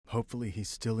Hopefully he's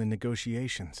still in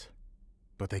negotiations.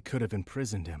 But they could have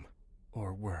imprisoned him.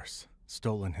 Or worse,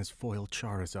 stolen his foil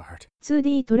Charizard.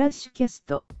 2D トラッシュキャス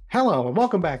ト Hello, and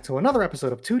welcome back to another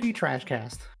episode of 2D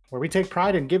Trashcast, where we take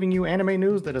pride in giving you anime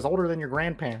news that is older than your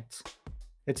grandparents.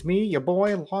 It's me, your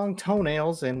boy, Long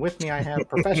Toenails, and with me I have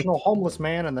professional homeless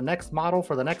man and the next model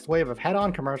for the next wave of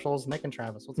head-on commercials, Nick and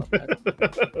Travis. What's up, guys?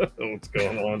 What's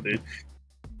going on, dude?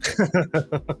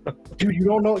 Dude, you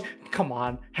don't know? Come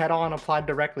on, head-on applied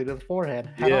directly to the forehead.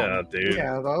 Head-on. Dude.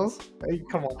 Yeah, those. Hey,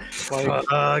 come on. Like,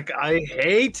 Fuck, I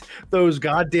hate those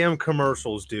goddamn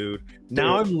commercials, dude.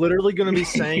 Now I'm literally going to be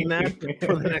saying that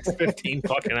for the next 15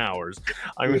 fucking hours.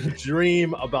 I'm going to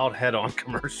dream about head-on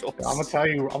commercials. I'm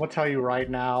gonna tell you right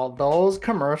now, those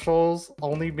commercials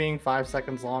only being 5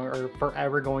 seconds long are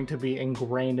forever going to be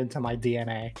ingrained into my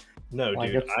DNA. No,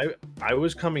 Like, dude, I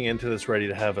was coming into this ready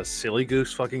to have a silly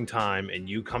goose fucking time, and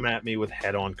you come at me with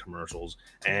head-on commercials,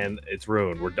 and it's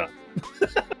ruined. We're done.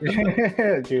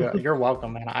 Dude, you're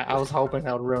welcome, man. I was hoping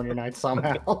that would ruin your night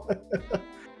somehow.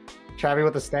 Travis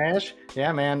with the stash?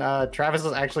 Yeah, man. Travis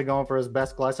is actually going for his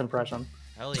best Gliss impression.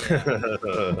 Hell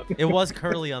yeah. It was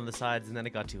curly on the sides, and then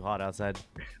it got too hot outside.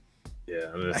 Yeah,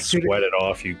 I'm going to sweat it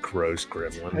off, you gross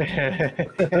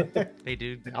gremlin. Hey,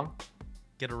 dude, I'm,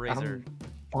 get a razor.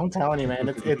 I'm telling you,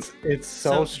 man, it's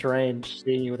so So- strange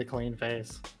seeing you with a clean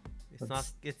face. It's not.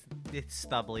 It's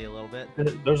stubbly a little bit.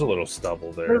 There's a little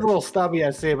stubble there. There's a little stubby, I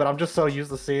see, but I'm just so used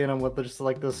to seeing him with just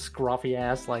like this scruffy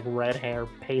ass like red hair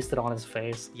pasted on his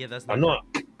face. Yeah, that's. I'm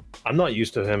not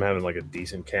used to him having like a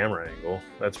decent camera angle.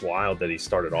 That's wild that he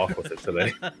started off with it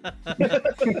today.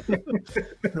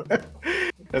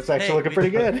 It's actually Hey, looking pretty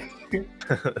good.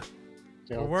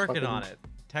 We're working on it.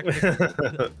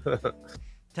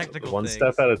 Technical One things.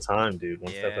 step at a time, dude.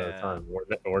 One step at a Yeah. time.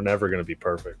 We're never going to be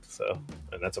perfect, so,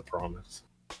 and that's a promise.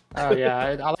 Oh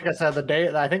yeah, like I said,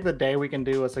 I think the day we can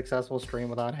do a successful stream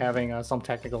without having some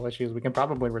technical issues, we can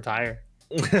probably retire.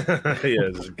 Yeah,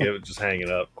 just hang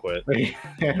it up, quit.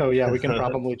 Oh yeah, we can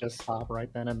probably just stop right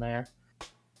then and there.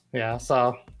 Yeah.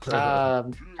 So,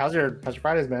 how's your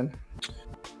Fridays been?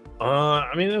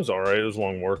 I mean, it was all right. It was a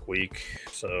long work week,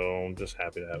 so I'm just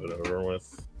happy to have it over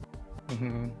with.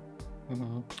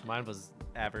 Mine was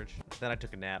average. Then I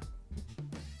took a nap.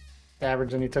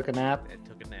 Average, and you took a nap. I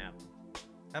took a nap.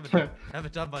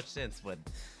 Haven't done much since, but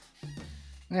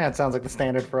Yeah, it sounds like the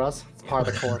standard for us. It's part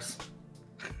of the course.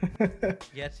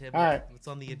 yeah, Tim. All right. What's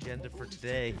on the agenda for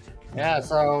today? Yeah,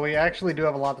 so we actually do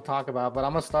have a lot to talk about, but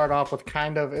I'm gonna start off with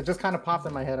it just kind of popped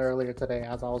in my head earlier today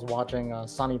as I was watching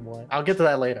Sunny Boy. I'll get to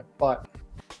that later, but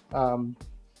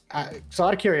so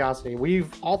out of curiosity,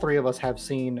 all three of us have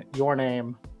seen Your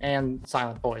Name and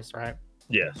Silent Voice, right?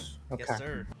 Yes. Okay. Yes,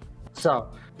 sir.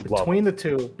 So Love between the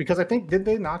two, because I think did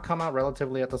they not come out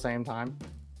relatively at the same time?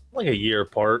 Like a year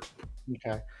apart.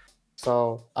 Okay.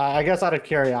 So I guess out of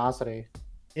curiosity,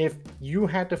 if you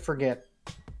had to forget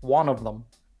one of them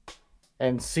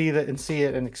and see it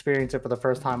and experience it for the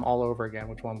first time all over again,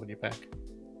 which one would you pick?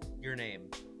 Your Name.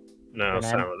 No, Your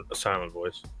name? silent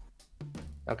voice.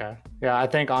 Okay. Yeah, I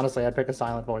think honestly I'd pick a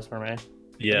Silent Voice for me.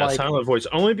 Yeah, Like- silent voice.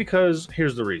 Only because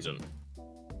here's the reason.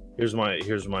 Here's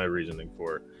my reasoning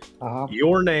for it. Uh-huh.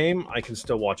 Your Name, I can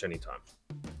still watch anytime.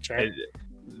 Sure.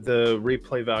 The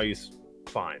replay value's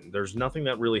fine. There's nothing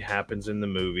that really happens in the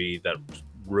movie that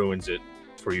ruins it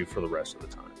for you for the rest of the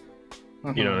time.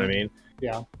 You know what I mean?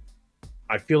 Yeah.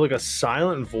 I feel like a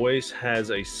silent voice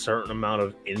has a certain amount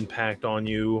of impact on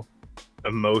you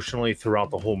emotionally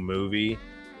throughout the whole movie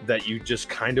that you just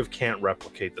kind of can't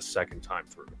replicate the second time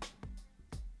through.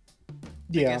 I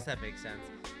Yeah. guess that makes sense.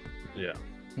 Yeah.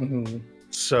 Mm-hmm.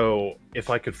 So if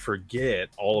I could forget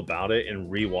all about it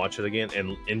and rewatch it again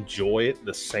and enjoy it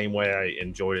the same way I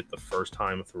enjoyed it the first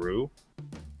time through,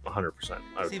 100%.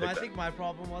 I would See, pick I that. think my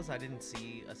problem was I didn't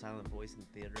see a Silent Voice in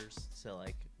theaters, so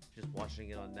like just watching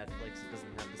it on Netflix, it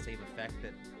doesn't have the same effect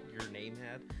that Your Name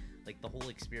had. Like the whole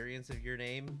experience of Your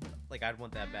Name, like I'd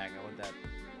want that back.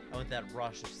 I want that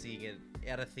rush of seeing it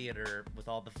at a theater with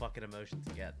all the fucking emotions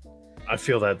you get. I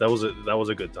feel that was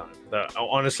a good time.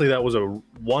 Honestly, that was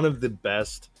one of the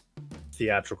best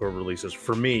theatrical releases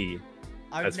for me.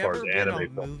 I've As far never as been anime a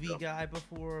films movie go. guy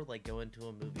before, like going to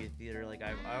a movie theater. Like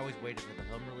I always waited for the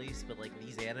home release, but like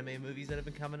these anime movies that have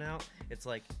been coming out, it's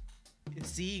like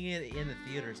seeing it in the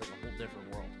theater is like a whole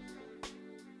different world.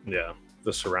 Yeah,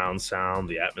 the surround sound,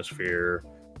 the atmosphere,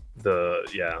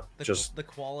 just the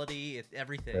quality,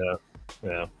 everything.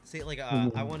 yeah. See, like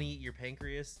I Want to Eat Your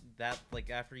Pancreas. That like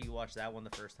after you watch that one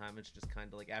the first time, it's just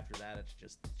kind of like after that, it's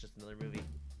just another movie.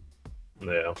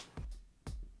 Yeah.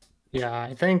 Yeah,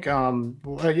 I think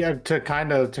to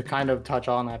kind of touch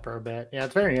on that for a bit. Yeah,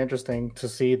 it's very interesting to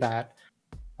see that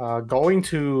going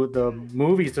to the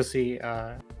movies to see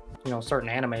certain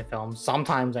anime films,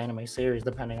 sometimes anime series,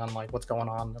 depending on like what's going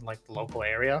on in like the local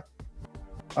area.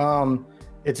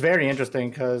 It's very interesting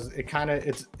because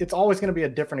it's always going to be a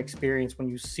different experience when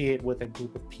you see it with a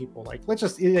group of people. Like let's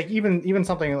just like even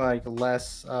something like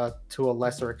less to a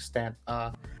lesser extent.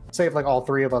 Say if like all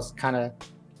three of us kind of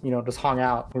just hung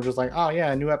out, we're just like, oh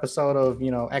yeah, a new episode of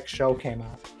X show came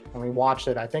out and we watched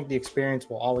it. I think the experience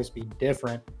will always be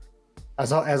different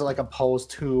as like opposed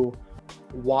to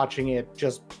watching it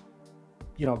just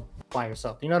by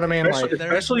yourself. You know what I mean?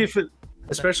 Especially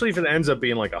if it ends up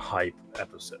being like a hype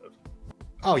episode.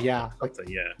 Oh yeah, like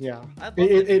yeah. I'd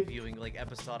love viewing like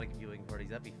episodic viewing parties.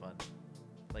 That'd be fun.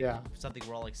 Like something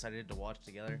we're all excited to watch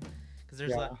together. Because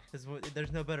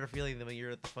there's no better feeling than when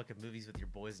you're at the fucking movies with your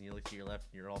boys and you look to your left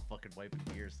and you're all fucking wiping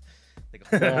beers. Like,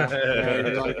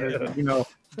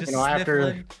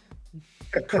 after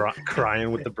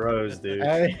crying with the bros, dude.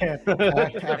 Ain't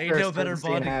no better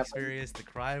bonding experience than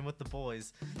crying with the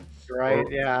boys. Right?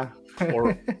 Yeah.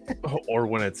 or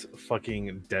when it's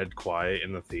fucking dead quiet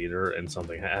in the theater and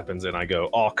something happens and I go,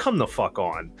 "Oh, come the fuck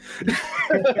on!"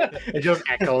 It just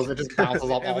echoes. It just bounces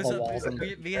off all the walls.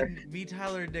 Me,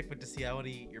 Tyler, and Nick went to see I Want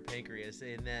to Eat Your Pancreas,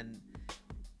 and then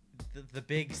the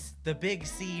big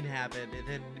scene happened, and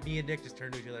then me and Nick just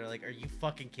turned to each other like, "Are you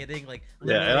fucking kidding?" Like,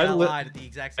 literally out loud at the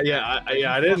exact same time.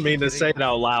 I didn't mean to say it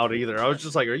out loud either. I was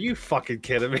just like, "Are you fucking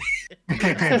kidding me?"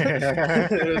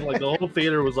 It was like the whole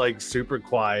theater was like super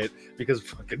quiet because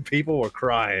fucking people were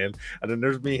crying, and then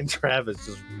there's me and Travis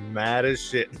just mad as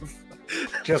shit.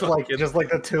 Just like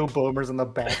the two boomers in the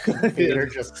back of the theater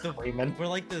just screaming. We're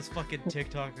like those fucking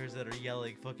TikTokers that are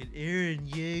yelling fucking Eren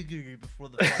Yeager before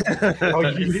the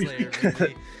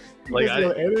Slayer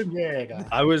movie.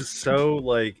 I was so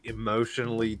like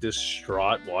emotionally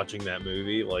distraught watching that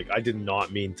movie. Like I did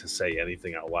not mean to say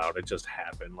anything out loud. It just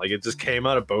happened. Like it just came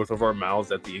out of both of our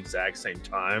mouths at the exact same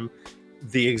time,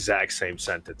 the exact same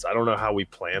sentence. I don't know how we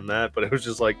planned that, but it was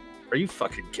just like, are you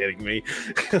fucking kidding me?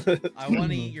 I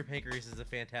Want to Eat Your Pancreas is a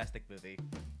fantastic movie.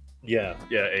 Yeah,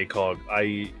 ACOG.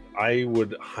 I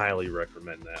would highly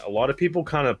recommend that. A lot of people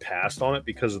kind of passed on it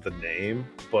because of the name,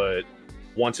 but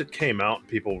once it came out,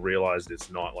 people realized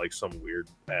it's not like some weird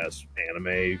ass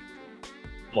anime.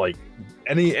 Like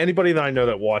anybody that I know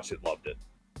that watched it loved it.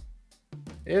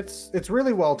 It's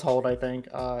really well told. I think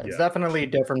it's definitely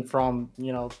different from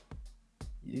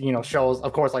shows.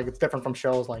 Of course, like it's different from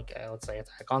shows like let's say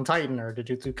Attack on Titan or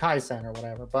Jujutsu Kaisen or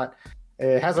whatever. But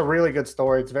it has a really good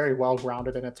story. It's very well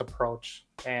grounded in its approach,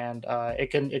 and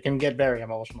it can get very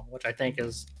emotional, which I think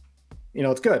is,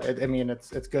 it's good.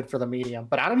 It's good for the medium.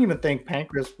 But I don't even think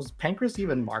Pancreas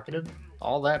even marketed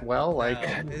all that well. Like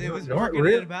it was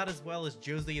marketed about as well as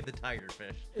Josie and the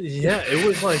Tigerfish. Yeah, it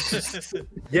was like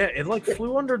it like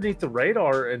flew underneath the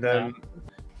radar, and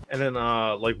then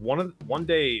like one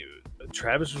day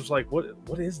Travis was like, what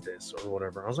is this or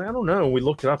whatever. I was like, I don't know. We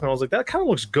looked it up and I was like, that kind of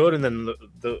looks good. And then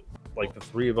the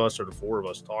three of us or the four of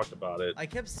us talked about it. I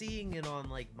kept seeing it on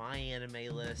like my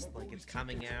anime list, like it's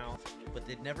coming out, but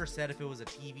they never said if it was a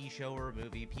TV show or a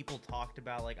movie. People talked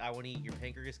about like I Want to Eat Your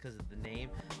Pancreas because of the name.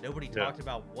 Nobody talked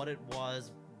about what it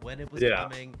was, when it was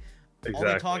coming. Exactly.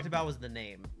 All they talked about was the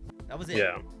name. That was it.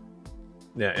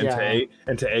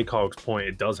 And to ACOG's point,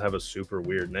 it does have a super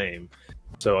weird name.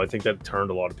 So I think that turned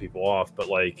a lot of people off. But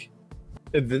like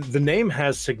the name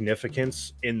has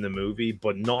significance in the movie,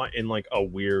 but not in like a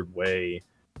weird way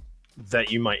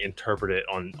that you might interpret it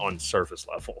on surface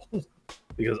level.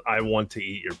 Because I Want to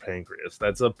Eat Your Pancreas.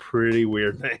 That's a pretty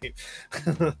weird name.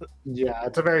 Yeah,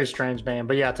 it's a very strange name.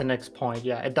 But yeah, to Nick's point,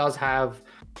 yeah, it does have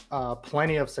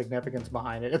plenty of significance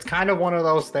behind it. It's kind of one of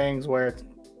those things where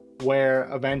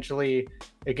eventually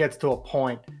it gets to a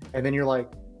point and then you're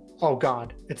like, oh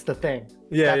God, it's the thing.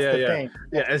 Thing.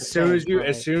 As soon as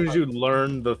you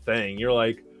learn the thing, you're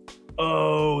like,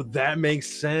 oh, that makes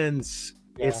sense.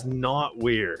 Yeah. It's not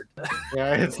weird.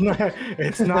 Yeah, it's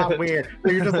not weird.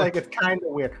 So you're just like, it's kind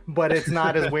of weird, but it's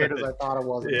not as weird as I thought it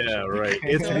was. Yeah, right.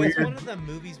 It's weird. It's one of the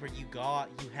movies where you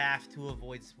have to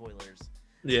avoid spoilers.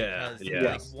 Yeah,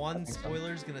 because, like, one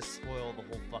spoiler is gonna spoil the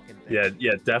whole fucking thing.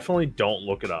 Yeah, definitely don't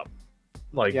look it up.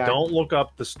 Like, don't look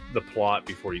up the plot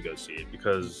before you go see it,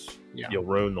 because you'll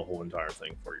ruin the whole entire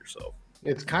thing for yourself.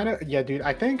 It's kind of, dude,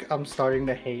 I think I'm starting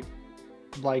to hate,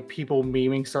 like, people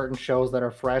memeing certain shows that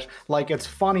are fresh. Like, it's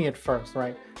funny at first,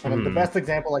 right? And the best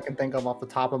example I can think of off the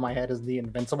top of my head is the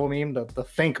Invincible meme, the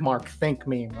think Mark think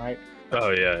meme, right?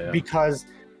 Oh, yeah. Because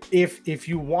if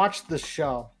you watch the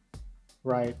show,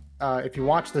 right?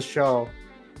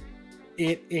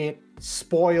 It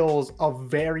spoils a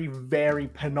very, very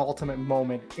penultimate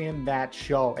moment in that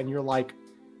show, and you're like,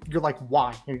 you're like,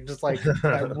 why? And you're just like,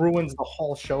 that ruins the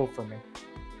whole show for me.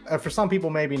 For some people,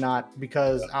 maybe not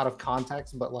because out of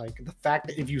context, but like the fact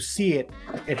that if you see it,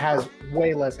 it has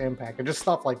way less impact. And just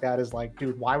stuff like that is like,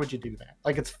 dude, why would you do that?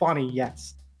 Like, it's funny,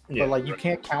 yes, but like you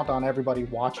can't count on everybody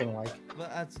watching like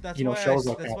that's you know, why shows I,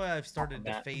 like that's that. why I've started to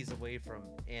That. phase away from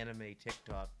anime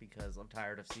TikTok because I'm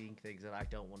tired of seeing things that I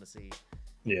don't want to see.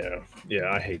 Yeah,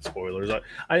 I hate spoilers.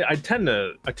 I tend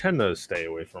to stay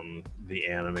away from the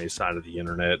anime side of the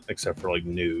internet, except for like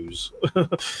news.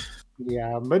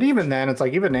 Yeah, but even then, it's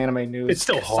like even anime news. It's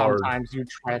still hard. Sometimes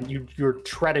you're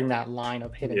treading that line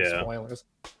of hitting Yeah. spoilers.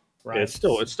 Right. It's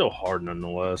still hard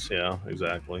nonetheless. Yeah,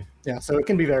 exactly. Yeah, so it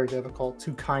can be very difficult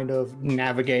to kind of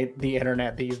navigate the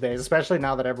internet these days, especially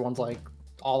now that everyone's like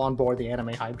all on board the anime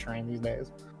hype train these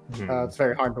days. Mhm. It's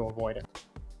very hard to avoid it.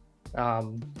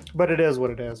 But it is what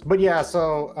it is. But yeah,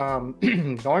 so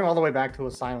going all the way back to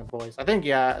A Silent Voice, I think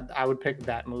I would pick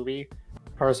that movie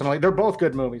personally. They're both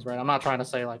good movies, right? I'm not trying to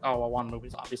say like, oh well, one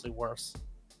movie's obviously worse,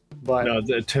 but No,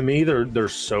 to me they're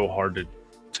so hard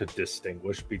to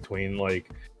distinguish between.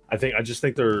 Like, I just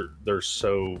think they're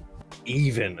so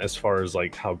even as far as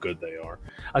like how good they are.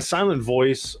 A Silent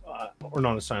Voice, or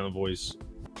not A Silent Voice.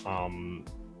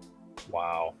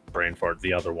 Wow, brain fart.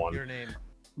 The other one. Your name.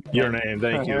 Your name,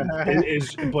 thank you.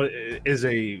 It is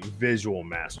a visual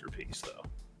masterpiece, though.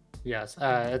 yes,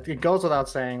 it goes without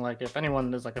saying. Like, if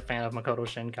anyone is like a fan of Makoto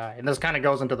Shinkai, and this kind of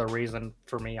goes into the reason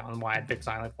for me on why I pick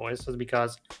Silent Voice, is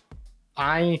because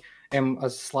I am a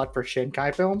slut for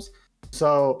Shinkai films.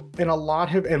 So in a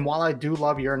lot of, and while I do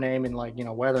love Your Name and like, you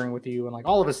know, Weathering with You and like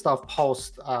all of his stuff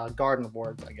post Garden of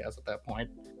Words, I guess at that point,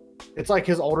 it's like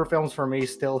his older films for me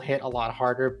still hit a lot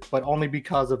harder, but only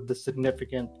because of the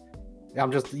significant.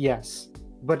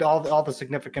 But all the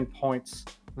significant points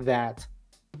that,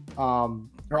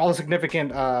 or all the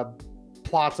significant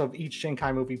plots of each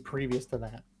Shinkai movie previous to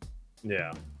that.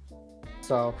 Yeah.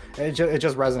 So it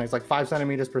just resonates. Like 5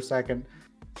 centimeters per second.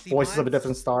 See, Voices of a mine's-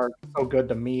 Different Star, so good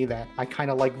to me that I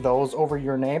kind of like those over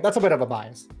Your Name. That's a bit of a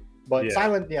bias, but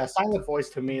Yeah. Silent Voice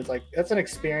to me is like it's an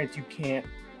experience you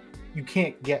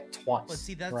can't get twice. But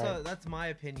see, that's my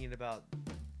opinion about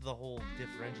the whole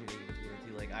differentiating between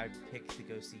the two. Like, I picked to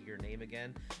go see Your Name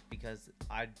again because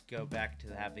I'd go back to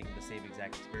having the same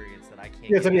exact experience that I can't.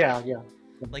 Yeah, get back. yeah.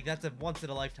 Like, that's a once in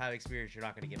a lifetime experience you're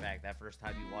not going to get back that first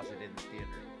time you watch it in the theater.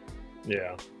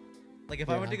 Yeah. Like, if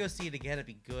I went Yeah. to go see it again, it'd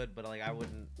be good, but like I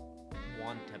wouldn't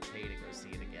want to pay to go see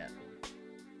it again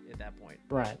at that point.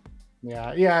 Right.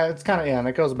 Yeah. It's kind of and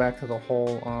it goes back to the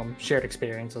whole shared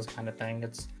experiences kind of thing.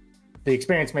 It's the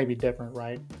experience may be different,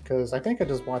 right? Because I think I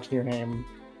just watched Your Name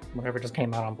whenever it just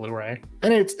came out on Blu-ray,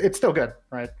 and it's still good,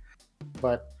 right?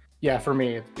 But yeah, for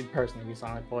me, it personally be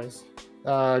Silent Voice.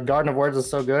 Garden of Words is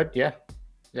so good. Yeah.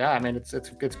 I mean,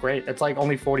 it's great. It's like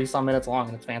only 40 some minutes long,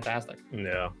 and it's fantastic.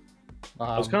 Yeah.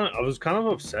 I was kind of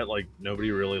upset. Like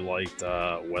nobody really liked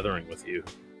Weathering with You.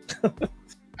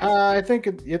 I think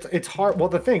it's hard. Well,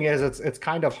 the thing is, it's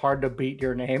kind of hard to beat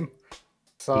Your Name.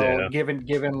 So Yeah.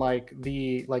 given like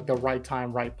the right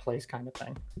time, right place kind of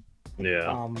thing.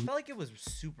 Yeah. I felt like it was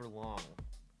super long.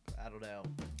 I don't know.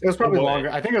 It was probably Well,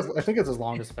 longer. I think it's his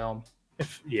longest film.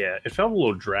 It felt a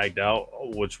little dragged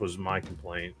out, which was my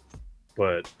complaint.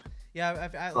 But Yeah,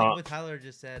 I like what Tyler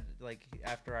just said. Like,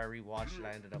 after I rewatched it,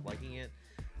 I ended up liking it.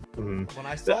 mhm. When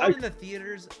I saw it in the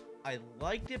theaters, I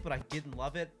liked it, but I didn't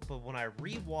love it. But when I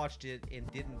rewatched it and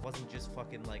wasn't just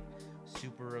fucking like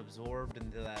super absorbed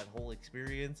into that whole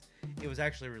experience, it was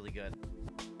actually really good.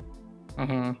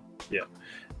 Mm-hmm.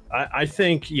 I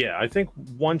think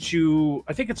once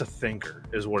I think it's a thinker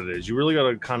is what it is. You really got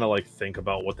to kind of like think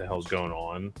about what the hell's going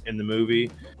on in the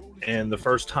movie, and the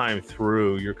first time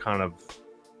through, you're kind of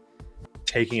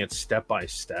taking it step by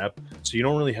step, so you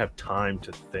don't really have time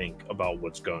to think about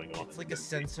what's going on. It's like a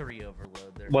sensory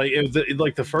overload there.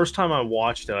 Like the first time I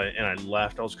watched it and I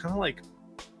left, I was kind of like,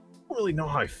 I don't really know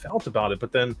how I felt about it.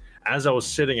 But then as I was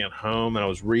sitting at home and I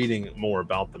was reading more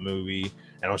about the movie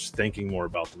and I was thinking more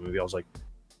about the movie, I was like,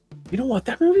 you know what,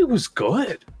 that movie was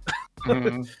good.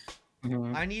 Mm-hmm.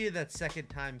 Mm-hmm. I needed that second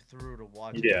time through to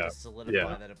watch it Yeah, to solidify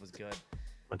yeah. that it was good.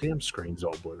 My damn screen's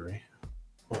all blurry.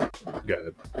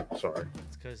 Good. Sorry.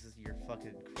 It's because your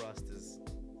fucking crust is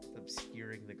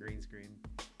obscuring the green screen.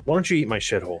 Why don't you eat my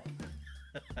shithole?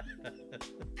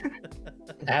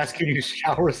 Ask you, you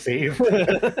shall receive.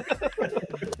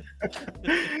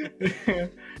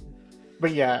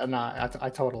 But yeah, no, I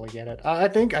totally get it. I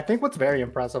think what's very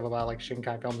impressive about like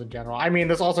Shinkai films in general. I mean,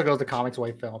 this also goes to Comics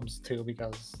Wave films too,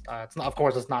 because it's not, of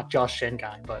course, it's not just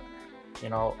Shinkai, but you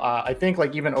know, I think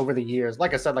like even over the years,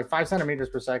 like I said, like 5 centimeters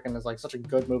per second is like such a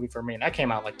good movie for me, and that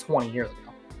came out like 20 years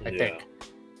ago, I Yeah. think.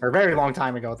 or a very long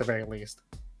time ago at the very least.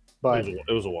 But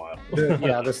It was a while.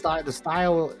 the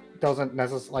style doesn't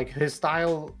necessarily, like, his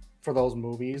style for those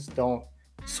movies don't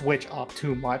switch up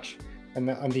too much, and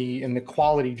the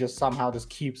quality just somehow just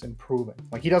keeps improving.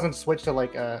 Like, he doesn't switch to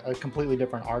like a completely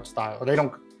different art style, or they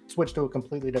don't switch to a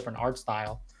completely different art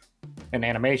style and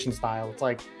animation style. It's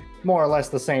like more or less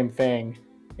the same thing,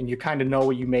 and you kind of know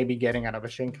what you may be getting out of a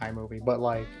Shinkai movie, but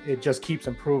like it just keeps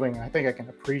improving. And I think I can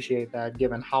appreciate that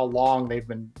given how long they've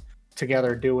been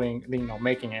together doing,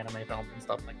 making anime films and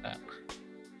stuff like that.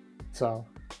 So,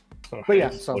 but yeah,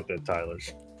 so looked at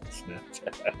Tyler's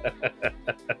Snapchat.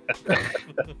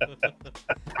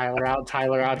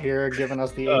 Tyler out here giving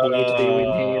us the ADHD we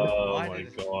need. Oh my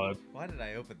god! Why did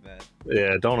I open that?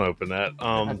 Yeah, don't open that.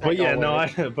 But yeah,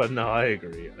 I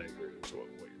agree. I agree with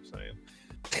what you're saying.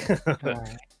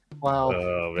 Right. Well,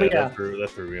 oh man, yeah. that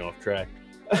threw me off track.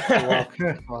 well,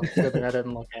 it's a good thing I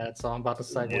didn't look at it, so I'm about to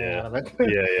segue out of it.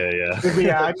 Yeah. But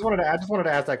yeah, I just wanted to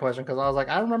ask that question because I was like,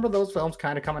 I remember those films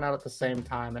kind of coming out at the same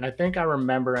time, and I think I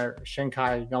remember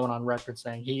Shinkai going on record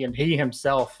saying he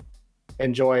himself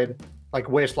enjoyed, like,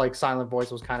 wished like Silent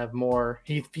Voice was kind of more.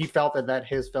 He felt that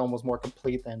his film was more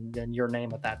complete than Your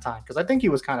Name at that time, because I think he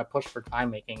was kind of pushed for time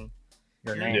making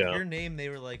Your Name. Your Name, they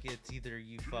were like, it's either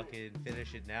you fucking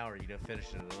finish it now or you don't finish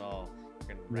it at all.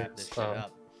 We're gonna wrap this shit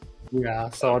up. Yeah,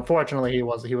 so unfortunately he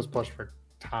was pushed for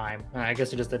time. And I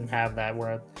guess he just didn't have that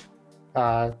where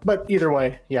but either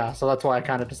way, yeah, so that's why I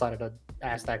kind of decided to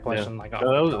ask that question. Yeah. Like, that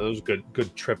was a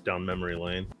good trip down memory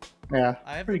lane. Yeah,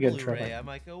 I have pretty the good Blu-ray. trip. I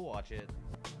might go watch it.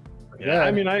 Yeah,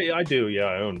 I mean, I do. Yeah,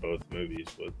 I own both movies,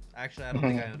 but Actually, I don't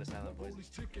think I own a Silent Voice.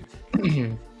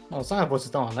 Well, Silent Voice is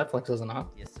still on Netflix, isn't it?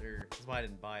 Yes, sir. That's why I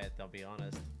didn't buy it. I'll be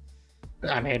honest.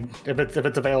 I mean, if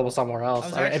it's available somewhere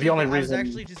else, I was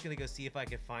actually just gonna go see if I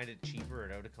could find it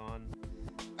cheaper at Otakon.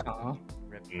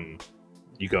 Rip.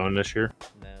 You going this year?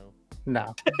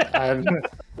 No.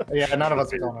 Yeah, none of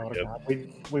us are going to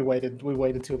Otakon. We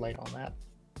waited too late on that.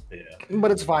 Yeah.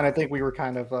 But it's fine. I think we were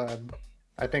kind of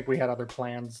I think we had other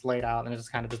plans laid out, and it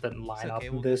just kind of didn't line up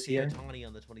We'll this see year. Otani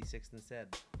on the 26th instead.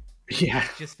 Yeah.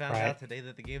 Just found out today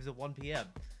that the game's at 1 p.m.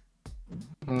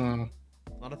 On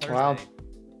a Thursday. Well,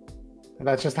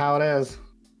 that's just how it is.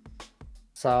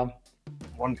 So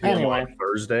 1 p.m. Anyway. on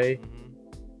Thursday.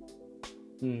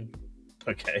 Mm-hmm.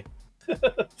 Okay.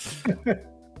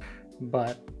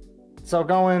 But so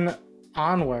going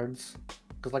onwards,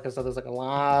 because like I said, there's a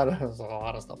lot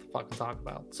of stuff to fucking talk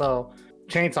about. So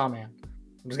Chainsaw Man.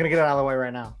 I'm just gonna get it out of the way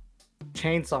right now.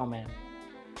 Chainsaw Man.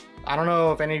 I don't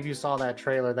know if any of you saw that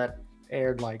trailer that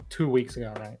aired like 2 weeks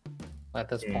ago, right? At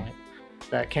this point,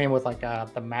 that came with like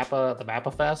the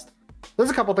Mappa Fest.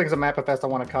 There's a couple things at Mappa Fest I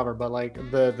want to cover, but like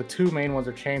the two main ones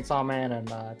are Chainsaw Man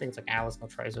and I think it's like Alice No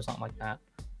Trace or something like that.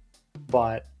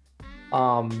 But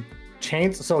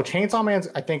Chainsaw Man,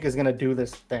 I think, is gonna do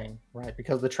this thing, right?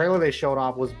 Because the trailer they showed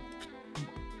off was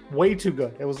way too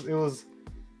good. It was.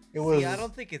 See, I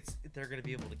don't think they're gonna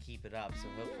be able to keep it up. So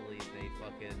hopefully they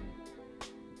fucking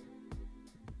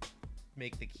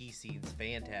make the key scenes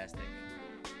fantastic.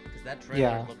 Because that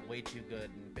trailer looked way too good,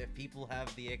 and if people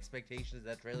have the expectations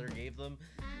that trailer gave them,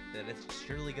 then it's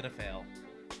surely gonna fail.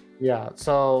 Yeah.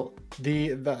 So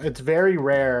it's very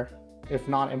rare, if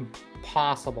not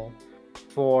impossible,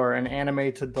 for an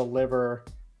anime to deliver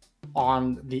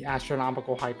on the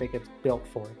astronomical hype that gets built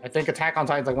for it. I think Attack on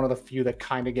Titan is like one of the few that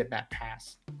kind of get that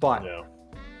pass. But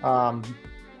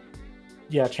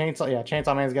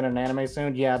Chainsaw Man's getting an anime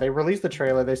soon. Yeah, they released the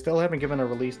trailer. They still haven't given a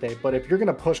release date. But if you're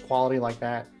gonna push quality like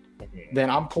that, then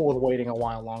I'm cool with waiting a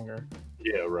while longer.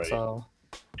 Yeah, right. So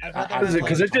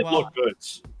because it did look good,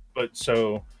 but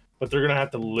they're gonna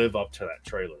have to live up to that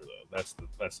trailer though. That's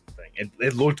the thing.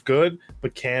 It looked good,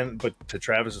 but to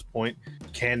Travis's point,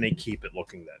 can they keep it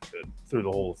looking that good through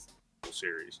the whole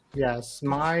series? Yes,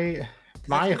 my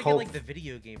hope, get like the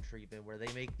video game treatment where they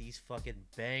make these fucking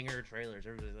banger trailers.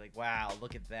 Everybody's like, "Wow,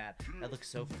 look at that! That looks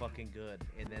so fucking good."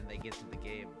 And then they get to the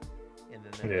game, and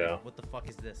then they're like, "What the fuck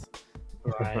is this?"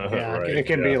 Right. Yeah, it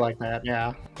can be like that.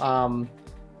 Yeah.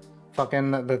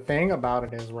 Fucking the thing about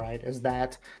it is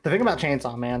that the thing about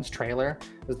Chainsaw Man's trailer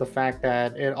is the fact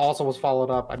that it also was followed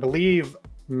up. I believe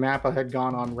Mappa had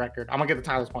gone on record. I'm gonna get to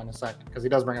Tyler's point in a second because he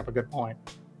does bring up a good point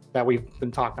that we've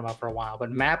been talking about for a while.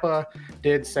 But Mappa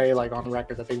did say, like, on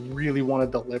record that they really want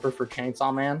to deliver for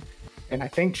Chainsaw Man, and I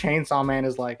think Chainsaw Man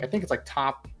is like, I think it's like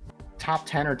top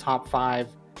 10 or top 5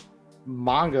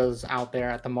 mangas out there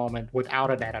at the moment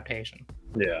without an adaptation.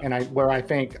 Yeah. And I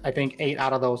think 8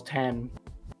 out of those 10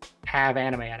 have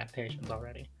anime adaptations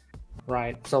already,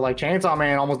 right? So like Chainsaw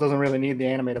Man almost doesn't really need the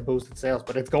anime to boost its sales,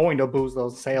 but it's going to boost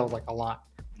those sales like a lot.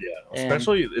 Yeah,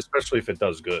 especially if it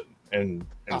does good. and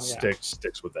Oh, yeah.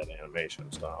 sticks with that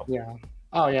animation style. Yeah.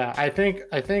 Oh yeah. I think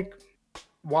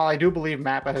while I do believe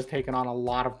Mappa has taken on a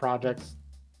lot of projects,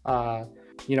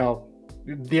 you know,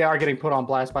 they are getting put on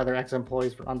blast by their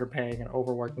ex-employees for underpaying and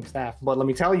overworking staff. But let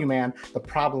me tell you, man, the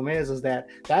problem is that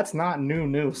that's not new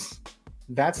news.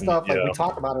 That stuff, like, we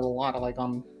talk about it a lot, like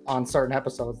on certain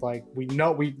episodes. Like,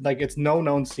 it's no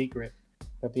known secret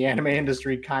that the anime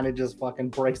industry kind of just fucking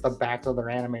breaks the backs of their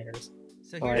animators.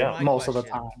 So here's my most question. of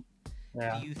the time.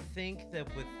 Yeah. Do you think that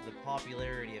with the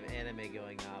popularity of anime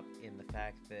going up, in the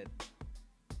fact that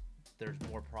there's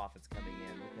more profits coming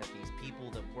in, that these people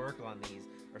that work on these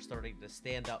are starting to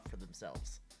stand up for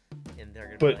themselves, and they're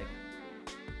gonna be like,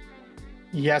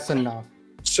 yes and no.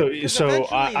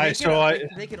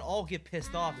 They could all get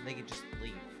pissed off and they could just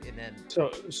leave, and then.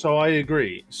 So I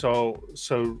agree. So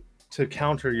to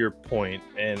counter your point,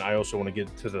 and I also want to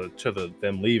get to the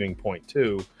them leaving point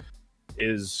too,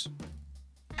 is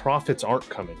profits aren't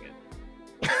coming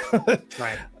in.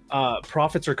 Right.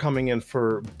 Profits are coming in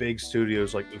for big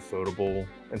studios like Ufotable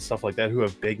and stuff like that, who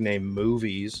have big name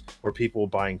movies where people are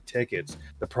buying tickets.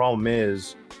 The problem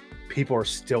is people are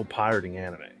still pirating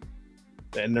anime,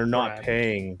 and they're not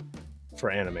paying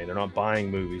for anime. They're not buying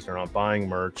movies. They're not buying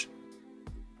merch.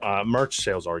 Merch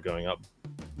sales are going up,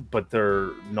 but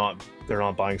they're not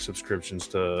buying subscriptions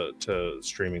to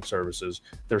streaming services.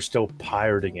 They're still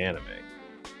pirating anime.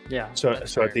 Yeah. So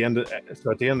at the end of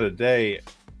the day,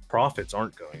 profits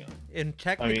aren't going up. And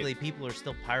technically, people are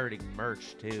still pirating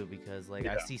merch too, because like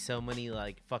I see so many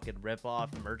like fucking rip-off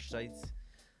merch sites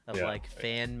of like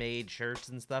fan-made shirts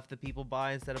and stuff that people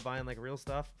buy instead of buying like real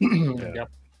stuff. Yep.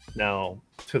 Now,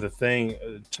 to the thing,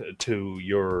 to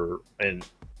your and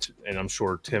I'm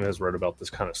sure Tim has read about this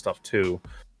kind of stuff too.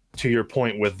 To your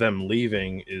point with them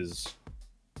leaving, is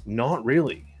not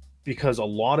really, because a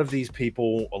lot of these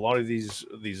people, a lot of these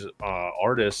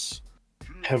artists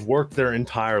have worked their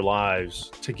entire lives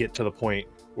to get to the point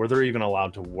where they're even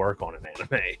allowed to work on an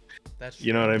anime. That's true.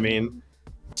 You know what I mean?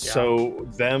 Yeah. So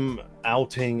them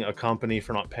outing a company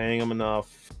for not paying them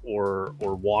enough, or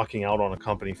walking out on a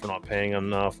company for not paying them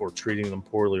enough, or treating them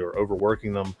poorly, or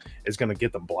overworking them, is going to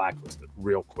get them blacklisted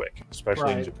real quick,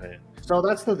 especially in Japan. So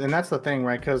that's the thing,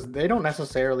 right? Because they don't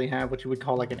necessarily have what you would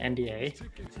call like an NDA,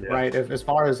 right? As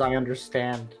far as I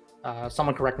understand,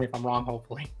 someone correct me if I'm wrong,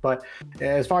 hopefully. But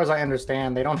as far as I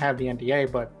understand, they don't have the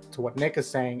NDA. But to what Nick is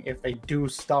saying, if they do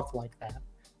stuff like that,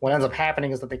 what ends up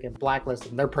happening is that they get blacklisted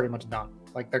and they're pretty much done.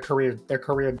 Like their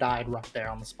career died right there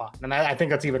on the spot. And I think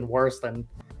that's even worse than,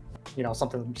 you know,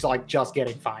 something like just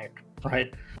getting fired,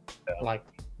 right? Yeah. Like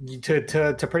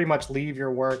to pretty much leave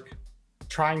your work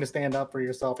trying to stand up for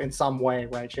yourself in some way,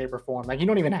 right, shape or form. Like, you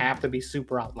don't even have to be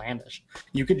super outlandish.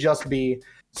 You could just be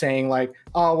saying like,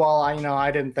 oh, well,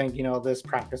 I didn't think, this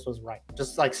practice was right.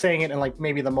 Just like saying it in like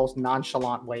maybe the most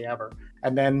nonchalant way ever.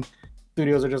 And then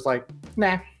studios are just like,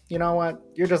 nah, you know what?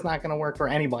 You're just not going to work for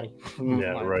anybody.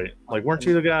 Yeah, right. Like, weren't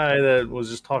you the guy that was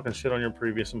just talking shit on your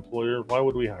previous employer? Why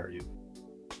would we hire you?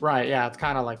 Right. Yeah. It's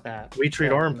kind of like that. We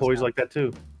treat our employees like that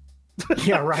too.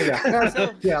 Yeah. Right.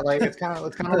 Yeah. Yeah. Like it's kind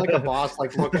of like a boss,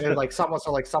 like looking at like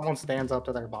someone stands up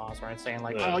to their boss, right? Saying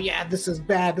like, oh yeah, this is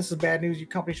bad. This is bad news. Your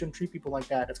company shouldn't treat people like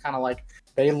that. It's kind of like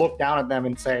they look down at them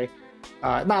and say,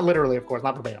 not literally, of course,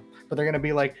 not verbatim, but they're going to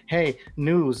be like, hey,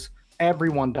 news.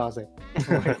 Everyone does it.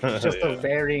 Like, just to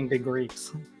varying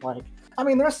degrees. Like, I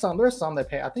mean, there's some that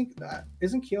pay. I think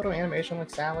isn't Kyoto Animation like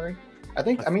salary?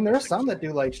 There's some that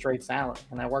do like straight salary,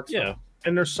 and that works. Yeah,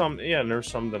 and there's some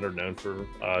that are known for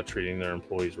treating their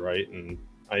employees right, and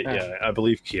I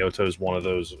believe Kyoto is one of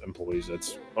those employees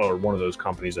one of those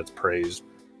companies that's praised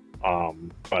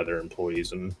by their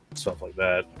employees and stuff like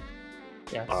that.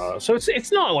 Yes. So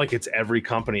it's not like it's every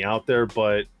company out there,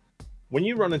 but when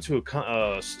you run into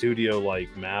a studio like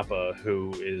Mappa,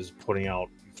 who is putting out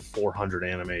 400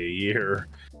 anime a year,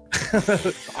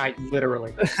 I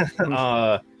literally,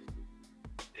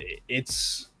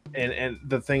 it's and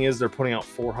the thing is, they're putting out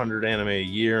 400 anime a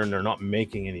year, and they're not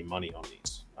making any money on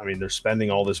these. I mean, they're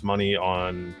spending all this money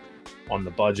on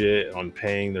the budget, on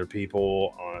paying their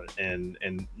people, and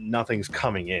nothing's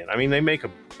coming in. I mean, they make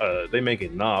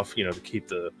enough, to keep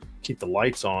the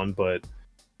lights on, but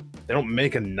they don't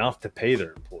make enough to pay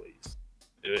their employees.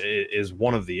 It is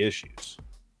one of the issues.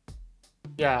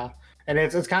 Yeah, and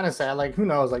it's kind of sad. Like, who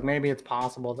knows? Like, maybe it's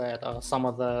possible that some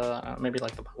of the maybe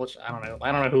like the publish. I don't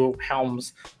know who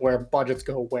helms where budgets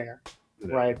go where,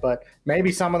 right? But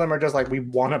maybe some of them are just like, we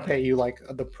want to pay you like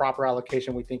the proper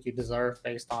allocation we think you deserve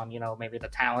based on maybe the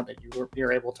talent that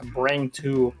you're able to bring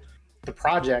to the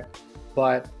project,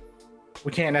 but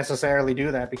we can't necessarily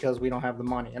do that because we don't have the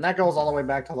money. And that goes all the way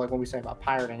back to like what we say about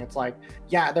pirating. It's like,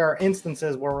 yeah, there are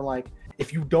instances where we're like,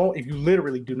 if you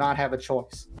literally do not have a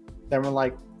choice, then we're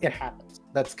like, it happens.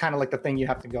 That's kind of like the thing you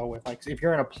have to go with. Like, if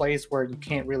you're in a place where you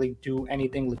can't really do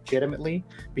anything legitimately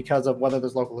because of whether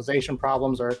there's localization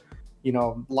problems or, you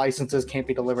know, licenses can't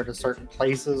be delivered to certain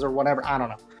places or whatever, I don't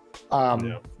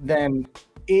know. Then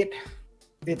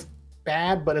it's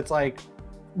bad, but it's like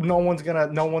no one's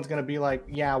gonna be like,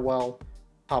 yeah, well,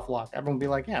 tough luck. Everyone will be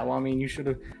like, yeah, well, I mean, you should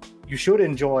be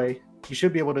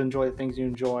able to enjoy the things you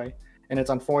enjoy, and it's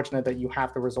unfortunate that you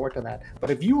have to resort to that. But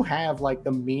if you have like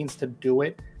the means to do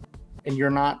it and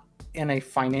you're not in a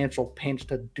financial pinch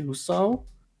to do so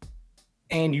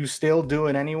and you still do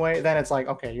it anyway, then it's like,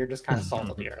 okay, you're just kind of salt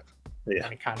of the earth. Yeah.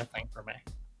 Kind of thing for me.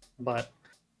 But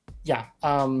yeah,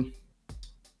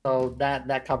 so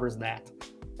that covers that.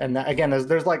 And that, again,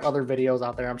 there's like other videos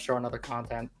out there, I'm sure, and other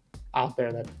content out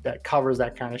there that covers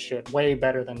that kind of shit way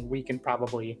better than we can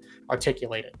probably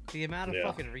articulate it. The amount of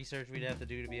fucking research we'd have to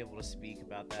do to be able to speak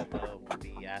about that, though, would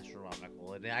be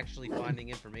astronomical. And actually finding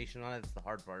information on it is the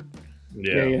hard part.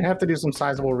 Yeah, you have to do some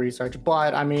sizable research.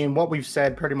 But, I mean, what we've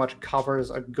said pretty much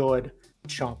covers a good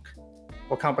chunk.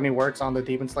 What company works on the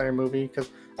Demon Slayer movie? Because,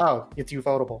 it's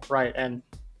Ufotable, right? And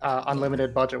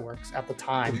Unlimited Budget Works at the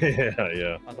time.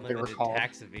 Unlimited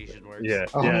tax evasion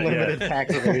works. Unlimited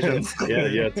tax evasion.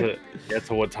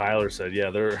 To what Tyler said.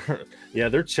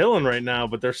 They're chilling right now,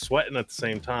 but they're sweating at the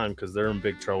same time because they're in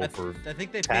big trouble for I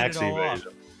think they tax paid it all evasion.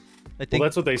 off. Well,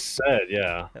 that's what they said.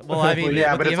 Yeah. Well, I mean,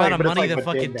 but the it's amount like- of but it's money like, that what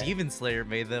fucking did they? Demon Slayer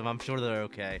made them, I'm sure they're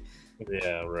okay.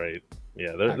 Yeah. Right.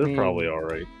 Yeah. They're probably all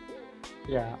right.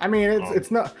 Yeah, I mean, it's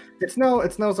no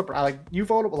surprise. Like,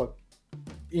 Ufotable, look,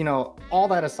 you know, all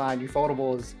that aside,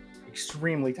 Ufotable is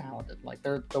extremely talented. Like,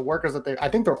 they're the workers that I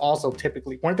think they're also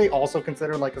typically, weren't they also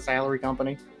considered like a salary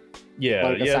company? Yeah,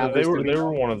 Like a they salary were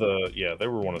studio? one of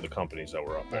the companies that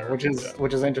were up there, Which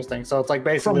is interesting. So it's like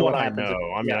basically From what I happens.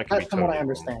 know. I mean, I could be that's from what I totally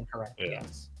understand, correct? Yeah.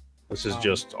 Yes. This is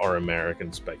just our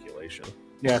American speculation.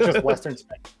 Yeah, it's just Western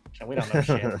speculation. We don't know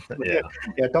shit.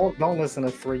 Yeah. Don't listen to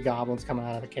three goblins coming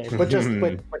out of the cave. But just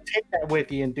but take that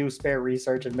with you and do spare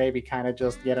research and maybe kind of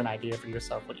just get an idea for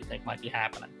yourself what you think might be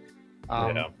happening.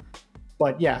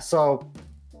 But yeah, so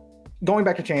going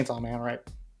back to Chainsaw Man, right?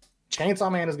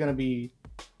 Chainsaw Man is going to be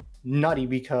nutty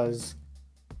because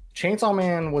Chainsaw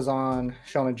Man was on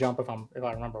Shonen Jump if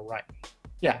I remember right.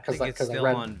 Yeah, because it's still I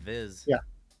read on Viz.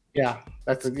 Yeah,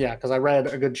 because I read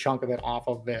a good chunk of it off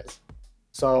of Viz.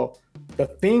 So the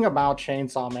thing about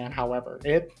Chainsaw Man, however,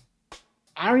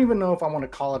 I don't even know if I want to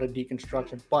call it a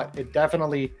deconstruction, but it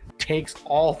definitely takes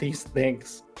all these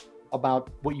things about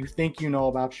what you think you know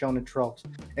about shonen tropes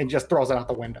and just throws it out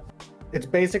the window. It's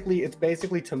basically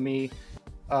to me,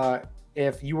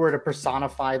 if you were to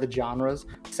personify the genres,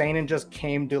 seinen just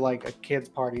came to like a kid's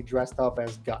party dressed up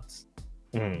as Guts.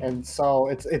 And so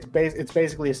it's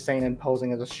basically a seinen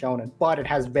posing as a shonen, but it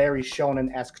has very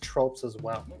shonen-esque tropes as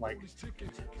well. Like,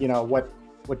 you know,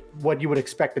 what you would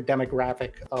expect the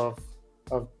demographic of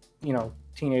you know,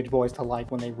 teenage boys to like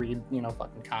when they read, you know,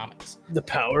 fucking comics. The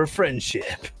power of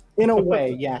friendship. In a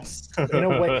way, yes. In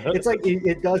a way, it's like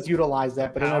it does utilize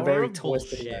that, but in a very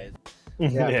twisted way.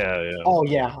 Yeah. Oh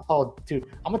yeah. Oh dude,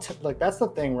 I'm gonna like that's the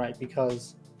thing, right?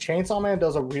 Because Chainsaw Man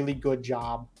does a really good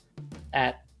job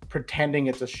at pretending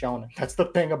it's a shonen. That's the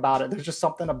thing about it. There's just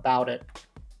something about it.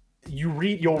 You'll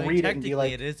read it and be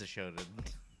like, it is a shonen.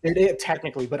 It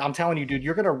technically, but I'm telling you, dude,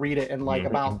 you're gonna read it and like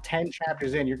about 10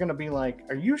 chapters in, you're gonna be like,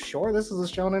 are you sure this is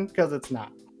a shonen? Because it's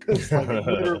not. Because like, it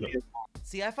literally is.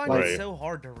 See, I find it so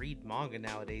hard to read manga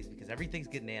nowadays because everything's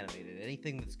getting animated.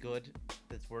 Anything that's good,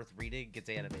 that's worth reading, gets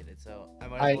animated. So I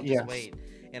might as well just wait.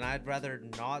 And I'd rather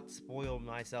not spoil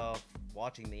myself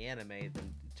watching the anime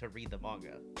than to read the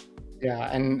manga.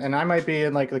 Yeah, and I might be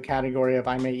in like the category of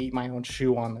I may eat my own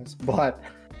shoe on this, but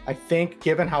I think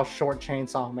given how short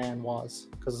Chainsaw Man was,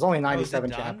 because it's only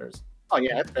 97 chapters. Oh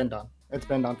yeah, it's been done. It's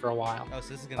been done for a while. Oh, so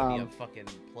this is gonna be a fucking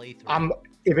playthrough.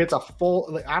 If it's a full,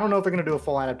 like, I don't know if they're gonna do a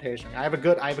full adaptation. I have a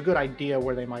good idea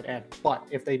where they might end, but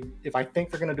if I think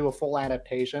they're gonna do a full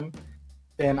adaptation,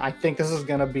 then I think this is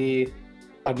gonna be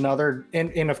another.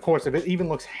 And of course, if it even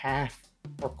looks half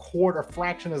or quarter,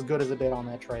 fraction as good as it did on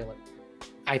that trailer,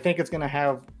 I think it's gonna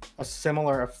have a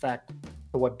similar effect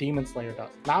to what Demon Slayer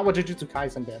does. Not what Jujutsu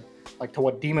Kaisen did, like to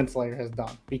what Demon Slayer has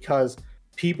done, because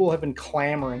people have been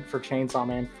clamoring for Chainsaw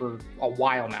Man for a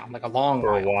while now, like a long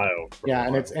while.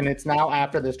 And it's now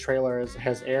after this trailer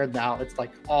has aired now, it's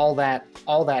like all that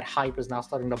hype is now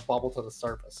starting to bubble to the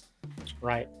surface,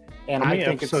 right? And How I many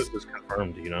think episodes is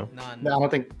confirmed? Do you know? None. no, I don't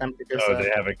think because, Oh,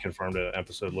 they haven't confirmed an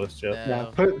episode list yet. yeah,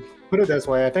 No. put it this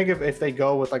way. I think if they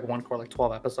go with like one core, like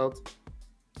 12 episodes,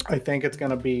 I think it's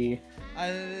gonna be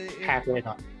halfway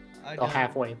done. I Or don't,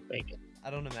 halfway baked. I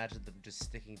don't imagine them just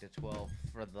sticking to 12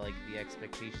 for the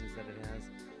expectations that it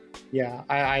has. Yeah,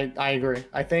 I agree.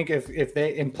 I think if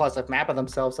they, and plus if Mappa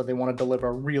themselves said they want to deliver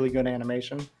a really good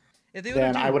animation, If they Then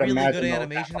would I do would really imagine good they'll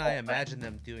animation, have the I whole thing. imagine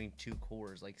them doing 2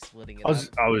 cores, like splitting it I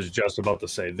up. was just about to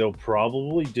say they'll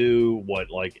probably do what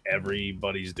like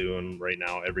everybody's doing right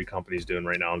now, every company's doing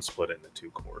right now, and split it into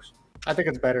 2 cores. I think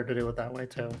it's better to do it that way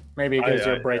too. Maybe it gives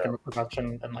you a break yeah. in the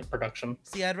production and like production.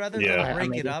 See, I'd rather Yeah. them break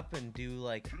Maybe. it up and do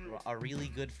like a really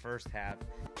good first half,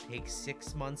 take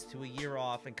 6 months to a year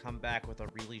off, and come back with a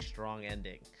really strong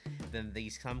ending than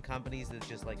some companies that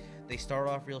just like they start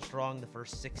off real strong. The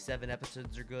first 6-7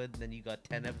 episodes are good, then you got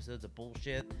 10 episodes of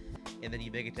bullshit, and then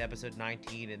you make it to episode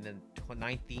 19, and then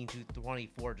 19 to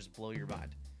 24 just blow your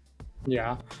mind.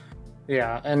 Yeah.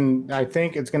 Yeah, and I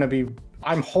think it's gonna be.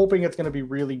 I'm hoping it's gonna be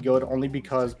really good, only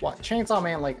because what Chainsaw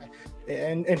Man, like,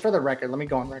 and for the record, let me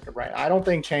go on record, right? I don't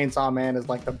think Chainsaw Man is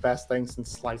like the best thing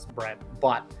since sliced bread,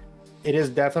 but it is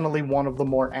definitely one of the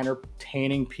more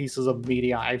entertaining pieces of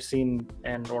media I've seen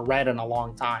or read in a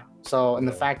long time. So, and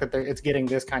the fact that it's getting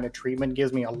this kind of treatment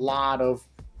gives me a lot of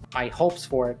high hopes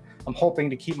for it. I'm hoping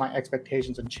to keep my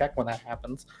expectations in check when that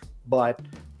happens, but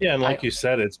Yeah, and like you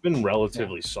said, it's been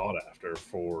relatively sought after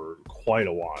for quite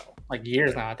a while. like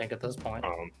years now, I think at this point.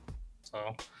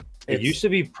 So It used to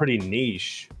be pretty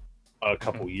niche a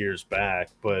couple years back,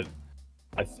 but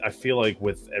I feel like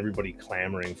with everybody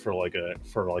clamoring for like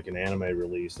an anime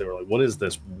release, they were like, "What is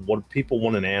this? What people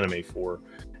want an anime for?"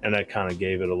 And that kind of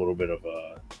gave it a little bit of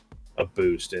a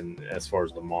boost in as far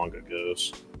as the manga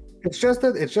goes. It's just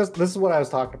this is what I was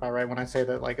talking about, right? When I say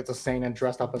that like it's a seinen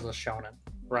dressed up as a shonen,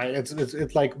 right?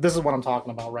 It's like this is what I'm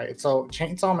talking about, right? So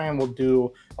Chainsaw Man will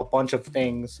do a bunch of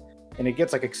things, and it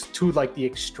gets like to like the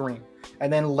extreme,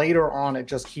 and then later on it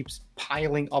just keeps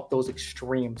piling up those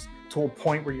extremes to a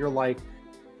point where you're like,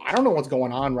 I don't know what's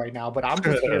going on right now, but I'm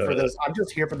just here for this. I'm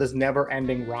just here for this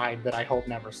never-ending ride that I hope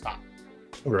never stops.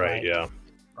 Right? Yeah.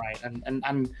 Right,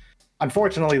 and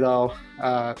unfortunately though,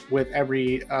 with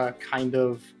every kind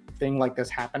of thing like this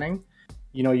happening,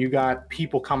 you know, you got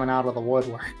people coming out of the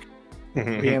woodwork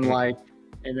being like,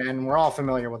 and we're all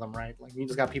familiar with them, right? Like you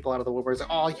just got people out of the woodwork like,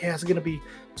 oh yeah, it's gonna be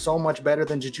so much better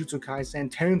than Jujutsu Kaisen,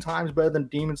 10 times better than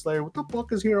Demon Slayer. What the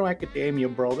fuck is Hero Academia,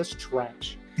 bro? This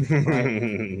trash. Right?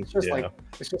 It's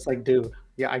just like, dude,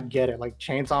 yeah, I get it. Like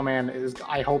Chainsaw Man is,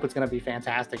 I hope it's gonna be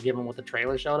fantastic given what the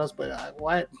trailer showed us. But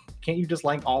what? Can't you just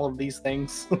like all of these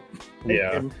things?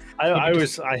 Yeah. And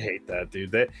I hate that,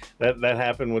 dude. That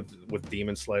happened with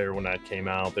Demon Slayer when that came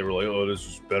out. They were like, "Oh, this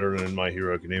is better than My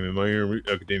Hero Academia. My Hero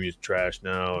Academia is trash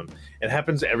now." And it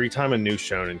happens every time a new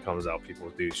shonen comes out. People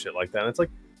do shit like that. And it's like,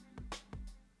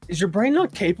 is your brain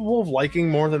not capable of liking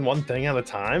more than one thing at a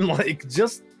time? Like,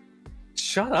 just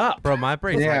shut up. Bro, my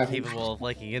brain's Yeah. not capable of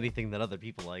liking anything that other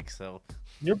people like, so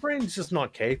Your brain's just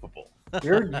not capable.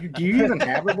 do you even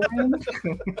have a brain?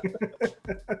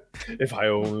 If I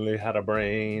only had a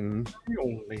brain. You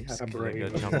only had just a gonna go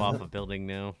brain. jump off a building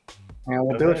now. Yeah,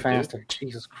 we'll Go do it ahead, dude. faster.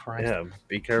 Jesus Christ. Yeah,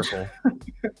 be careful.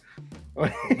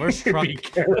 Where's Be Truck?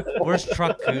 careful. Where's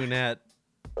Truck Coon at?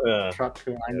 Truck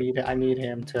Coon, I need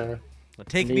him to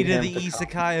Take me Need to him the to come.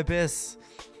 Isekai Abyss.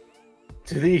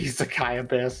 the Isekai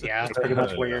Abyss. Yeah, that's pretty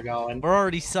much where you're going. We're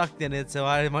already sucked in it, so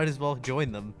I might as well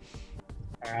join them.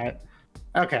 All right.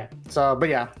 Okay. So, but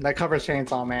yeah, that covers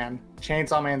Chainsaw Man.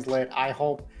 Chainsaw Man's lit. I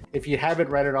hope if you haven't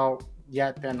read it all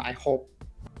yet, then I hope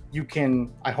you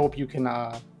can.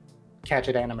 Catch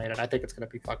it animated. I think it's gonna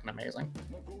be fucking amazing.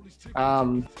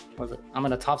 Was it? I'm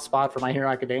in a tough spot for My Hero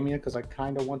Academia because I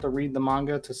kind of want to read the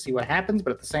manga to see what happens,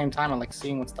 but at the same time, I like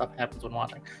seeing what stuff happens when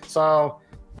watching. So,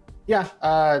 yeah.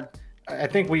 I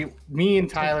think me and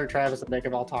Tyler, Travis, and Nick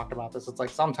have all talked about this. It's like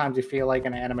sometimes you feel like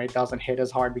an anime doesn't hit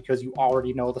as hard because you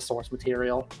already know the source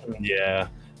material. Yeah,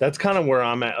 that's kind of where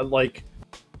I'm at. Like,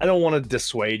 I don't want to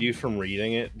dissuade you from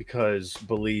reading it because,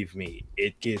 believe me,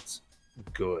 it gets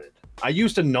good. I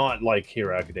used to not like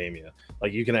Hero Academia.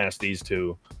 Like, you can ask these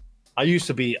two. I used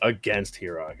to be against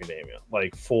Hero Academia,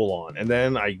 like full on. And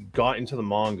then I got into the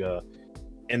manga,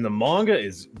 and the manga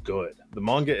is good. The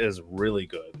manga is really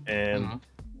good. And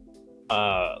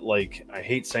like, I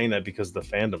hate saying that because the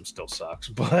fandom still sucks,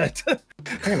 but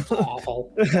It's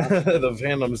awful. the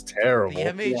fandom's terrible.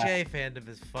 The MHA fandom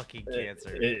is fucking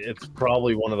cancer. It's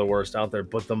probably one of the worst out there,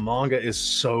 but the manga is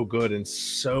so good and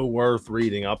so worth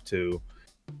reading up to.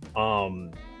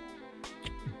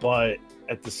 But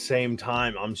at the same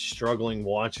time, I'm struggling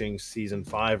watching season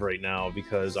 5 right now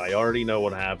because I already know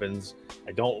what happens.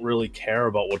 I don't really care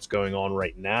about what's going on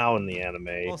right now in the anime.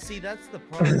 Well, see, that's the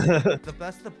part.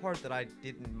 That's the part that I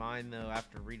didn't mind though.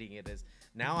 After reading it, is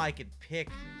now I could pick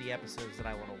the episodes that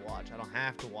I want to watch. I don't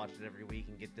have to watch it every week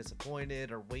and get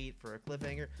disappointed or wait for a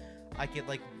cliffhanger. I get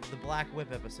like the Black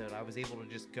Whip episode. I was able to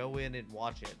just go in and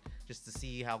watch it just to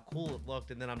see how cool it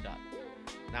looked, and then I'm done.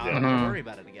 Now I don't have to worry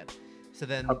about it again. So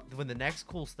then, when the next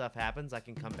cool stuff happens, I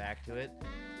can come back to it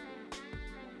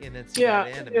and then see how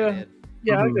it animated.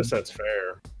 Yeah, I guess that's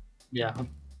fair. Yeah.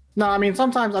 No, I mean,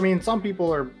 sometimes, some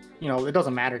people are, it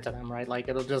doesn't matter to them, right? Like,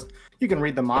 you can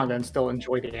read the manga and still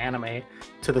enjoy the anime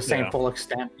to the same full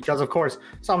extent. Because, of course,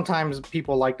 sometimes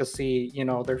people like to see,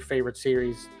 their favorite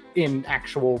series in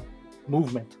actual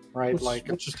movement, right?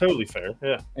 Which is totally fair,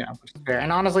 yeah. Yeah, which is fair.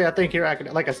 And honestly, I think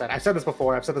like I said, I said this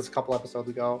before, I've said this a couple episodes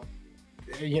ago,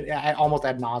 almost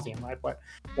ad nauseum, right? But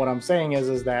what I'm saying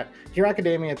is that Hero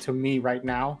Academia, to me, right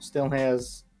now, still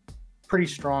has pretty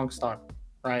strong start,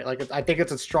 right? Like, I think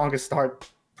it's its strongest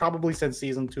start probably since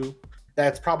season 2.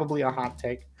 That's probably a hot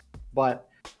take, but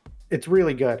it's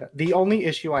really good. The only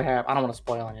issue I have, I don't want to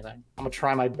spoil anything. I'm gonna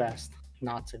try my best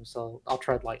not to, so I'll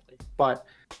tread lightly. But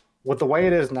with the way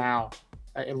it is now,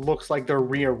 it looks like they're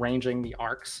rearranging the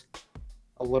arcs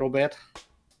a little bit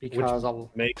because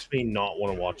makes me not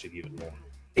want to watch it even more.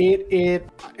 It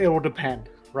will depend,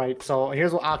 right? So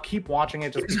here's what I'll keep watching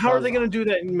it. Just how are they going to do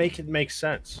that and make it make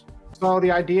sense? So the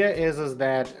idea is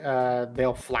that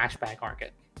they'll flashback arc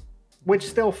it, which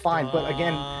still fine. But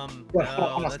again, I'm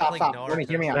gonna stop. Let me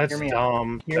hear me out. That's hear me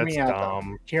dumb. out. Hear me out.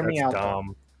 Dumb. Hear me out.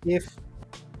 Dumb. If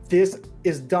this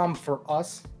is dumb for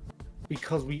us,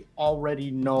 because we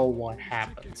already know what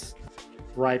happens,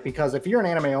 right? Because if you're an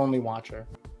anime only watcher,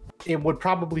 it would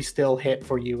probably still hit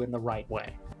for you in the right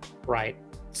way, right?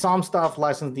 Some stuff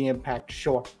lessens the impact,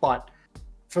 sure, but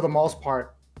for the most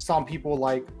part, some people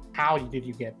like, how did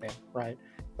you get there, right?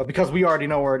 But because we already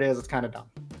know where it is, it's kind of dumb,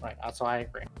 right? So I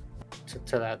agree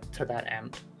to that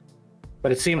end.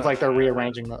 But it seems like they're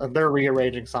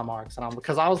rearranging some arcs, and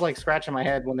because I was like scratching my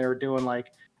head when they were doing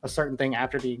like a certain thing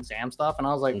after the exam stuff, and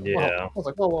I was like,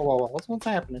 whoa, what's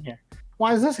happening here?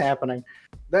 Why is this happening?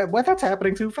 That's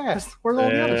happening too fast. Where's all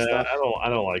the other stuff? I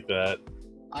don't like that.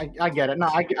 I get it. No,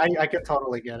 I can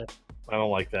totally get it. I don't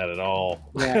like that at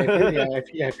all.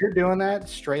 If you're doing that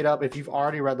straight up, if you've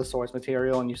already read the source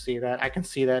material and you see that, I can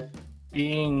see that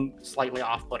being slightly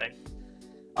off-putting.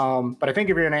 But I think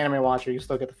if you're an anime watcher, you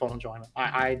still get the full enjoyment.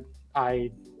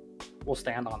 I will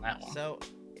stand on that one. So,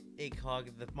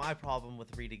 ACOG, my problem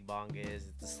with reading manga is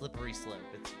it's a slippery slope.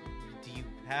 Do you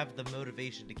have the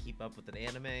motivation to keep up with an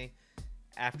anime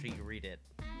after you read it?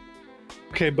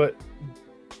 Okay, but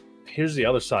here's the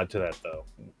other side to that, though.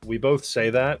 We both say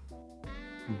that,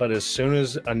 but as soon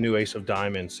as a new Ace of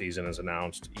Diamond season is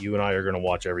announced, you and I are going to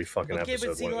watch every fucking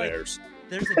episode when it airs.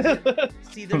 There's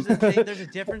a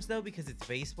difference, though, because it's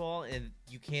baseball and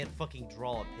you can't fucking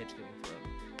draw a pitch getting thrown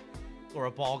or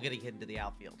a ball getting hit into the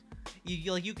outfield.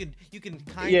 You can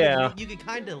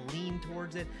kind of lean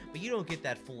towards it, but you don't get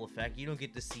that full effect. You don't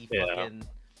get to see fucking.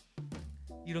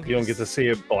 You don't get to see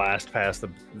it blast past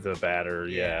the batter,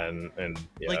 and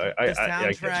like the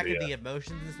soundtrack and the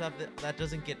emotions and stuff that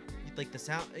doesn't get like the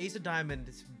sound. Ace of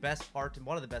Diamond's best part, and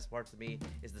one of the best parts to me,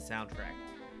 is the soundtrack.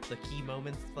 The key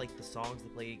moments, like the songs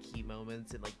that play at key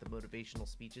moments, and like the motivational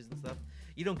speeches and stuff.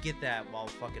 You don't get that while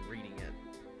fucking reading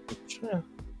it.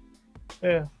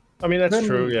 Yeah. I mean, that's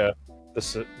true. Yeah,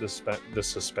 the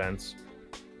suspense.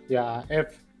 Yeah.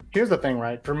 Here's the thing,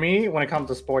 right? For me, when it comes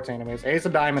to sports animes, Ace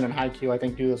of Diamond and Haikyuu, I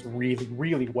think, do this really,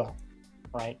 really well,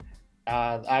 right?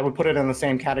 I would put it in the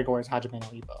same category as Hajime no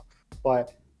Ippo,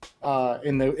 but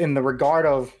in the regard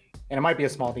of, and it might be a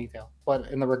small detail, but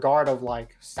in the regard of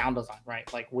like sound design,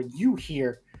 right? Like when you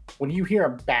hear a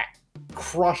bat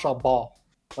crush a ball,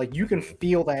 like you can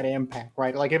feel that impact,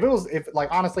 right? Like if they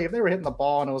were hitting the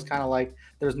ball and it was kind of like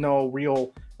there's no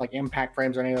real like impact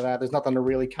frames or any of that, there's nothing to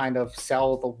really kind of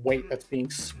sell the weight that's being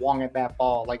swung at that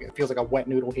ball, like it feels like a wet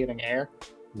noodle hitting air,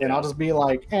 then I'll just be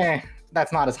like,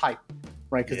 that's not as hype,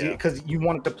 right? Because you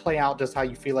want it to play out just how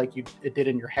you feel like it did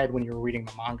in your head when you were reading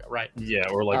the manga, right? Yeah,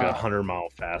 or like 100-mile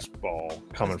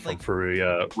fastball coming from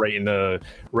Furuya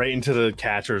right into the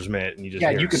catcher's mitt, and you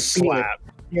just you can slap.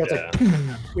 Feel it. Yeah,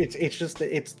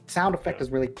 it's sound effect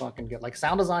is really fucking good. Like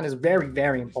sound design is very,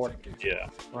 very important. Yeah.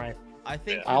 Right. I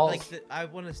think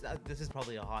this is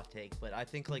probably a hot take, but I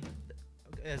think like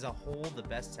as a whole, the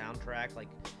best soundtrack, like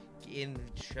in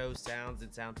show sounds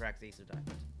and soundtracks, Ace of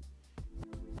Diamond.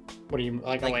 What do you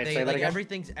like? Say that again?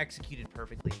 Everything's executed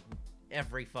perfectly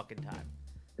every fucking time.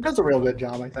 It does a real good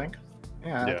job, I think.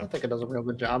 Yeah, Yeah. I think it does a real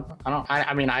good job.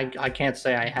 I mean, I can't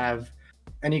say I have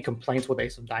any complaints with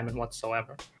Ace of Diamond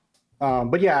whatsoever.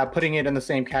 But yeah, putting it in the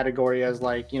same category as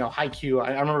like, you know, Haikyuu.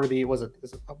 I remember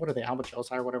what are they,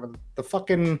 Albatross or whatever?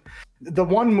 The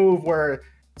one move where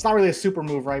it's not really a super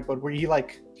move, right? But where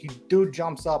dude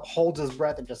jumps up, holds his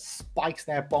breath, and just spikes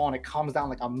that ball, and it comes down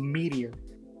like a meteor,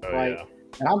 Oh, right?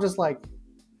 And I'm just like,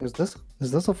 is this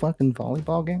a fucking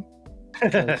volleyball game?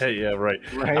 Yeah. Yeah, right.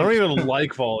 Right? I don't even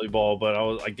like volleyball, but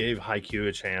I gave Haikyuu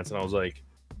a chance, and I was like,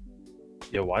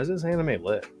 "Yo, why is this anime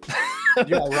lit?"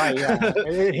 Yeah, right. Yeah,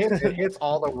 it hits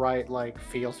all the right like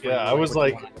feels. For Yeah, you, I was what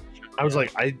you like, wanna do.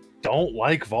 I don't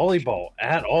like volleyball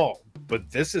at all, but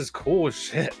this is cool as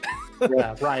shit.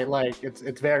 Yeah, right. Like it's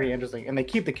very interesting, and they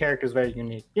keep the characters very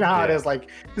unique. You know how it Yeah. is, like,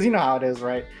 because you know how it is,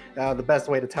 right? The best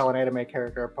way to tell an anime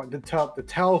character apart, to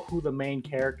tell who the main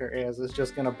character is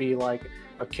just gonna be like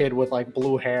a kid with like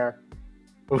blue hair,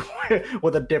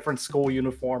 with a different school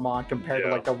uniform on compared to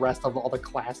Yeah. like the rest of all the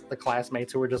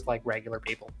classmates who are just like regular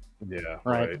people. Yeah,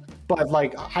 Right. But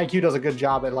like Haikyuu does a good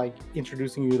job at like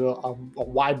introducing you to a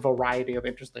wide variety of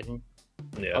interesting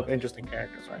Yeah.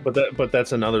 characters, right? But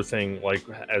that's another thing. Like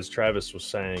as Travis was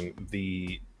saying,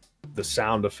 the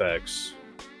sound effects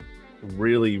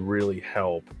really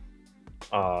help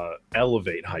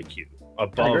elevate Haikyuu I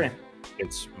above agree.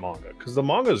 its manga, because the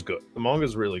manga is good. The manga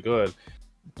is really good,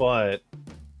 but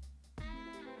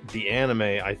the anime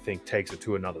I think takes it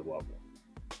to another level.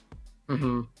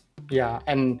 Mm-hmm. Yeah,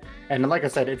 and like I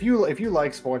said, if you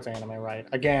like sports anime, right?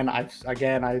 Again,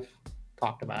 I've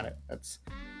talked about it.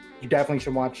 You definitely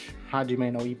should watch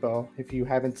Hajime no Ippo if you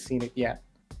haven't seen it yet,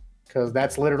 because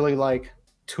that's literally like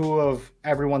two of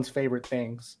everyone's favorite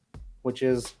things, which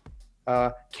is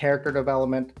character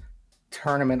development,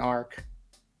 tournament arc,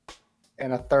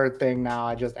 and a third thing now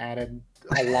I just added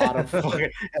a lot of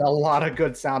and a lot of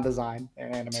good sound design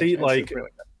and animation. See, It's like, really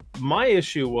good. my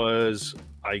issue was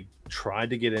I tried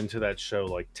to get into that show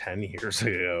like 10 years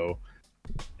ago,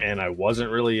 and I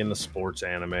wasn't really into sports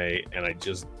anime, and I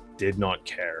just did not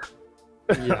care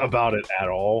Yeah. about it at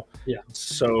all. Yeah.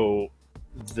 So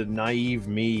the naive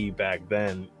me back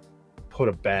then put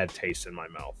a bad taste in my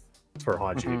mouth for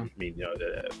Hajime,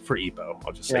 for Ippo.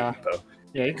 I'll just say Yeah. Ippo.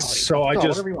 Yeah, you can call it. So I Oh, just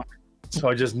whatever you want. so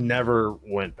I just never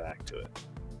went back to it.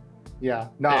 Yeah.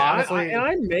 No, And honestly,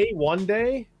 I may one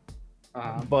day,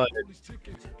 but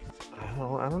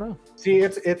I don't know. see,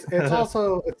 it's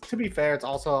also to be fair, it's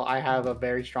also I have a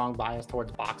very strong bias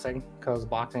towards boxing because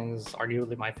boxing is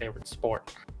arguably my favorite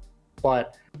sport.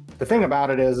 But the thing about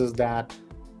it is that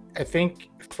I think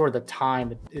for the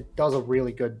time it does a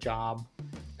really good job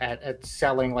at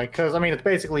selling, like, because I mean it's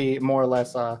basically more or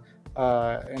less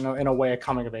in a way a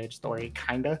coming of age story,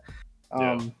 kinda,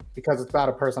 because it's about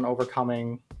a person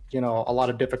overcoming a lot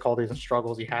of difficulties and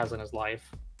struggles he has in his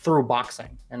life through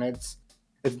boxing, and it's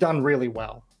done really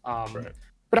well. Right.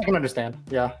 But I can understand.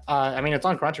 Yeah, I mean it's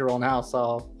on Crunchyroll now,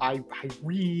 so I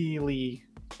really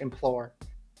implore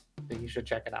that you should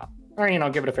check it out, or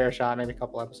give it a fair shot, maybe a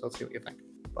couple episodes, see what you think.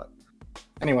 But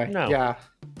anyway, No. yeah.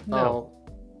 No.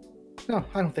 No,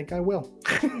 I don't think I will.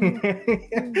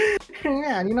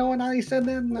 Yeah, you know what? Now you said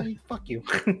that, now fuck you.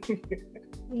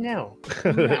 No.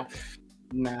 No.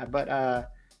 Nah, but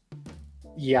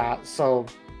yeah. So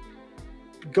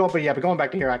but going back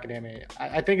to Hero Academia,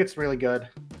 I think it's really good.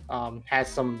 Has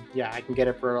some, I can get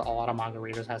it for a lot of manga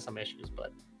readers. Has some issues,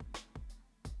 but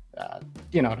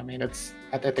you know what I mean. I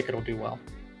think it'll do well.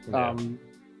 Yeah.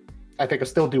 I think it'll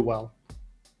still do well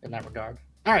in that regard.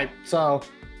 All right, so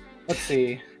let's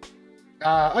see.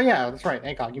 Oh yeah, that's right.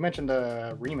 Akon, you mentioned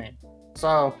Remain.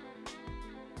 So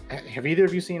have either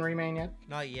of you seen Remain yet?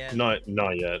 Not yet.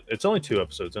 Not yet. It's only 2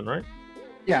 episodes in, right?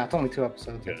 Yeah, it's only 2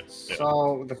 episodes. Okay, yeah.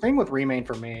 So the thing with Remain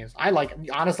for me is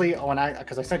honestly,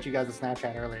 because I sent you guys a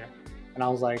Snapchat earlier, and I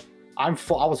was like, I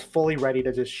was fully ready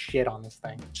to just shit on this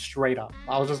thing straight up.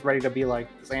 I was just ready to be like,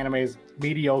 this anime is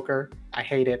mediocre. I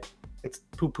hate it. It's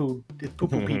poo-poo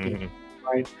pee-pee,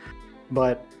 right?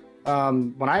 But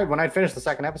when I finished the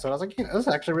second episode, I was like, this is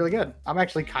actually really good. I'm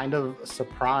actually kind of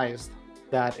surprised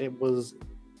that it was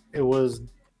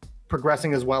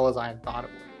progressing as well as I had thought it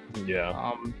would.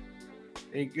 Yeah.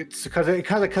 It's because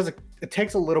it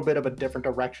takes a little bit of a different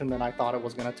direction than I thought it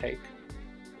was going to take.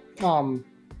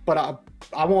 But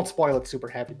I won't spoil it super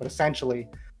heavy. But essentially,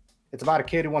 it's about a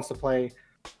kid who wants to play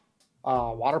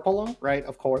water polo, right?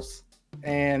 Of course.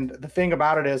 And the thing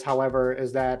about it is, however,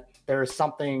 is that there is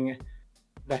something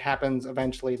that happens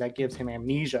eventually that gives him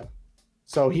amnesia.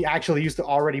 So he actually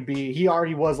he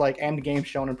already was like end game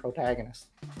shonen protagonist.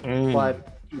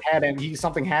 But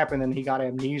something happened and he got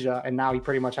amnesia, and now he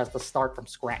pretty much has to start from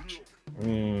scratch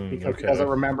because he doesn't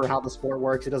remember how the sport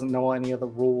works. He doesn't know any of the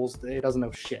rules. He doesn't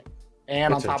know shit.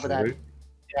 And on top of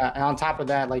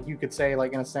that, like you could say,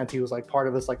 like in a sense, he was like part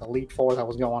of this like elite four that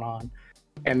was going on,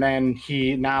 and then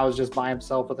he now is just by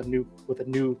himself with a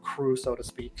new crew, so to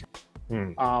speak.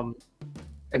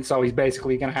 And so he's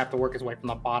basically gonna have to work his way from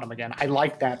the bottom again. I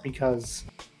like that because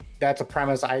that's a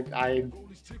premise I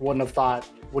wouldn't have thought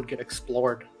would get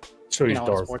explored. So he's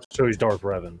Darth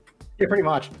Revan. Yeah, pretty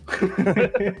much.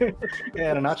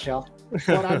 Yeah, in a nutshell.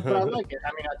 But I like it.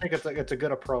 I mean, I think it's a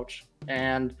good approach,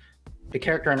 and the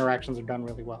character interactions are done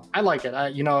really well. I like it.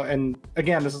 And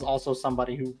again, this is also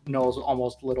somebody who knows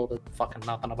almost little to fucking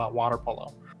nothing about water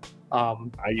polo.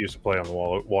 I used to play on the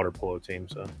water polo team,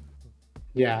 so.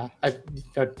 Yeah,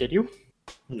 did you?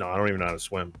 No, I don't even know how to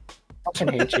swim. I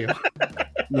fucking hate you.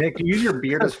 Nick, you use your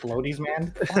beard as floaties,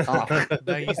 man? Fuck off.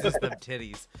 No, he uses them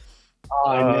titties. Oh,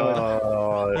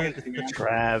 I knew it.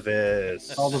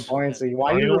 Travis. All the buoyancy.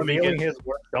 Why are you revealing his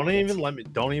work? Don't even let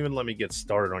me get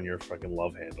started on your fucking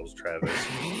love handles, Travis.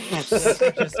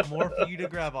 Just more for you to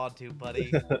grab onto,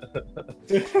 buddy.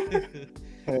 Just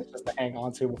to hang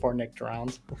on to before Nick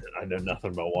drowns. I know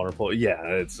nothing about water polo.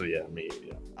 Yeah, me.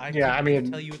 Yeah. I mean,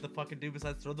 tell you what the fucking do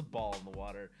besides throw the ball in the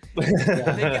water.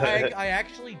 I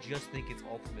actually just think it's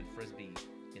ultimate frisbee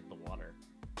in the water.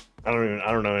 I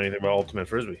don't know anything about ultimate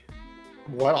frisbee.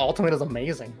 What? Ultimate is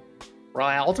amazing.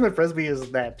 Right, ultimate frisbee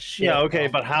is that shit. Yeah, okay,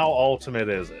 but how ultimate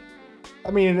is it?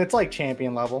 I mean, it's like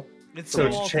champion level. It's So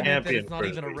so it's champion champion that it's not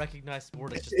even a frisbee. recognized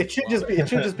sport. It's It should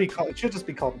just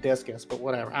be called discus, but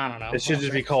whatever. I don't know. It should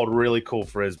just be called really cool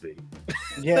frisbee.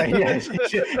 Yeah. It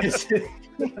should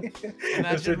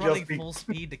Imagine running just be- full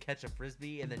speed to catch a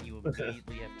frisbee, and then you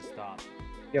immediately have to stop.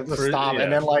 You have to stop, yeah.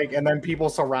 and then people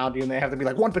surround you, and they have to be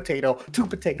like 1 potato, 2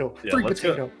 potato, Yeah, 3 let's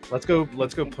potato. Let's go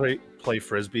play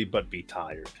frisbee, but be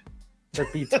tired. To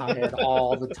be tired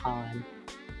all the time.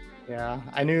 Yeah,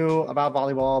 I knew about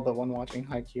volleyball, but when watching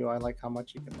Haikyuu, I like how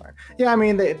much you can learn. Yeah, I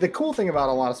mean, the cool thing about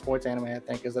a lot of sports anime, I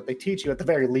think, is that they teach you at the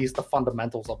very least the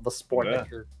fundamentals of the sport that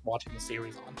you're watching the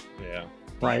series on. Yeah.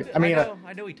 Right. I mean,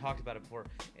 I know we talked about it before,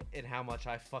 and how much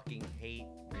I fucking hate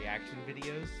reaction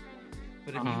videos.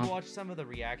 But if you watch some of the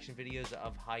reaction videos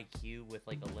of Haikyuu with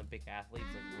like Olympic athletes,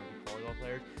 like Olympic volleyball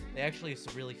players, they actually have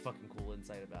some really fucking cool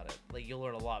insight about it. Like you'll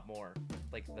learn a lot more,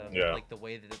 like the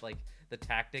way that like the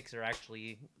tactics are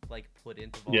actually like put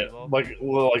into volleyball. Yeah,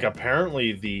 like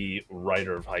apparently the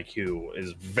writer of Haikyuu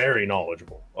is very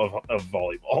knowledgeable of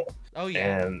volleyball. Oh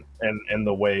yeah, and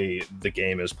the way the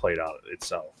game is played out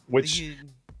itself, which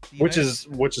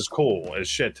is cool as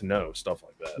shit to know stuff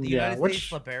like that. The United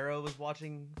States Libero was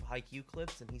watching Haikyuu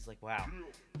clips, and he's like, "Wow,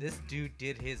 this dude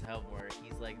did his homework."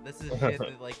 He's like, "This is shit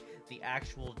that like the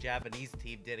actual Japanese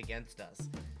team did against us."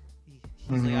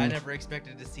 He's like, "I never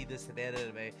expected to see this in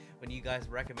anime. When you guys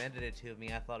recommended it to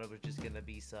me, I thought it was just gonna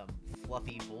be some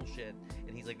fluffy bullshit."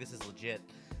 And he's like, "This is legit."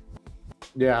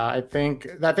 Yeah, I think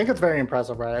it's very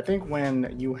impressive, right? I think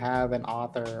when you have an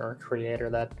author or creator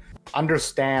that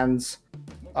understands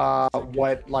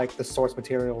what like the source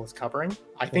material is covering,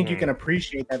 I think you can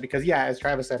appreciate that because as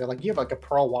Travis said, like you have like a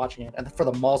pro watching it, and for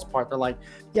the most part, they're like,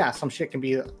 some shit can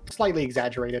be slightly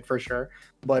exaggerated for sure,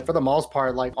 but for the most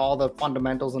part, like all the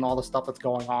fundamentals and all the stuff that's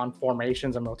going on,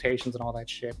 formations and rotations and all that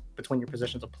shit between your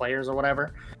positions of players or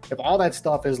whatever, if all that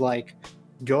stuff is like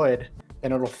good,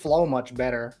 then it'll flow much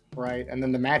better, right? And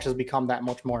then the matches become that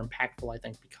much more impactful, I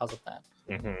think, because of that.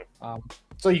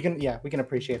 So we can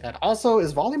appreciate that. Also,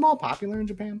 is volleyball popular in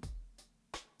Japan?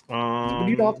 You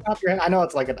know off the top of your head? I know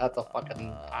it's like that's a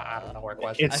fucking I don't know where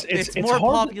question. It's more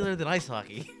popular than ice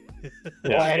hockey.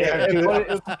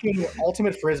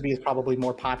 Ultimate frisbee is probably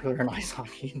more popular than ice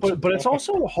hockey. But it's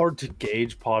also hard to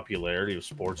gauge popularity of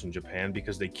sports in Japan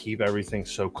because they keep everything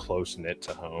so close knit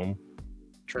to home.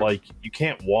 True. Like you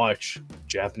can't watch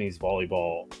Japanese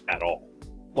volleyball at all,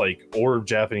 or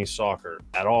Japanese soccer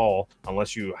at all,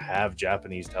 unless you have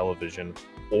Japanese television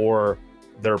or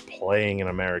they're playing an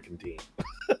American team.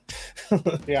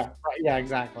 Yeah, right. Yeah,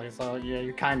 exactly. So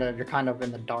you're kind of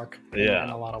in the dark. In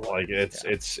a lot of ways. Like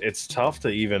it's tough to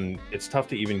even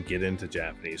get into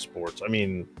Japanese sports. I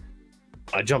mean,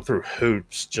 I jump through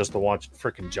hoops just to watch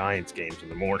freaking Giants games in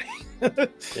the morning.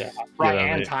 Yeah, right.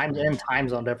 And time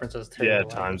zone differences too. Yeah,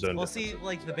 time zone. Well, see,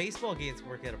 like the baseball games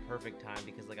work at a perfect time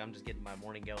because like I'm just getting my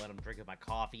morning going. I'm drinking my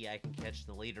coffee. I can catch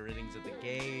the later innings of the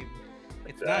game.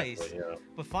 It's nice,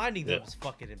 but finding them is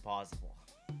fucking impossible.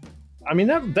 I mean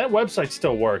that website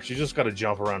still works. You just got to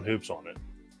jump around hoops on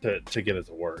it to get it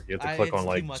to work. You have to click on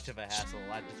like. It's too much of a hassle.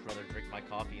 I'd just rather drink my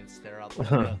coffee and stare out the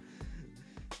window.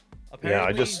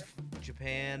 Apparently,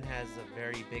 Japan has a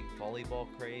very big volleyball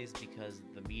craze because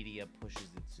the media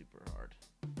pushes it super hard.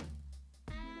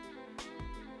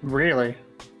 Really?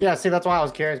 Yeah, see, that's why I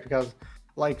was curious because,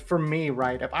 like, for me,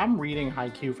 right, if I'm reading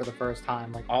Haikyuu for the first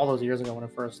time, like all those years ago when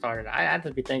it first started, I had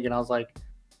to be thinking, I was like,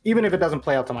 even if it doesn't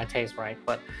play out to my taste, right,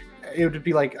 but it would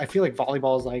be like, I feel like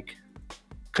volleyball is like,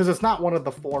 because it's not one of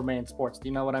the 4 main sports, do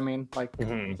you know what I mean? Like,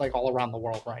 like all around the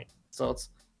world, right? So it's,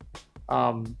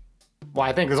 well,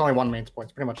 I think there's only one main sport,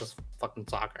 it's pretty much just fucking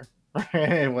soccer. But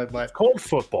It's called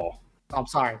football. I'm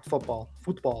sorry, football.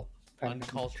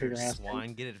 Uncultured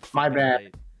swine, get it. My fucking bad.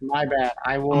 right. My bad.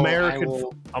 I will.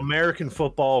 American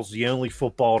football is the only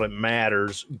football that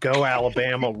matters. Go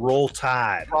Alabama, roll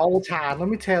Tide. Roll Tide. Let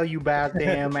me tell you about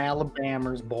them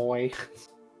Alabamers, boy.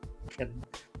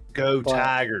 Go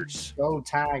Tigers. Go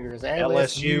Tigers.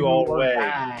 LSU all the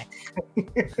way.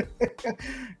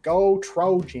 Go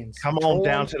Trojans. Come on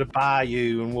down to the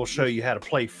bayou and we'll show you how to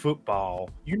play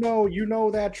football. You know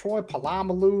that Troy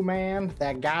Polamalu, man,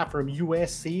 that guy from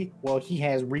USC? Well, he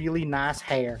has really nice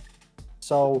hair.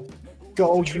 So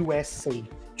go USC.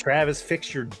 Travis,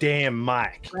 fix your damn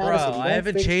mic. Bro, I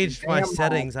haven't changed my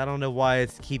settings. I don't know why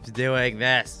it keeps doing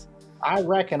this. I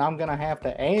reckon I'm gonna have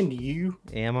to end you.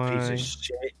 Am I? Piece of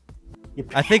shit.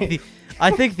 I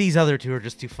think these other two are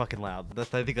just too fucking loud. I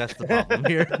think that's the problem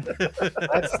here.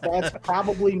 That's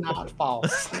probably not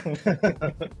false.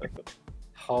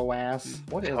 Hoe ass.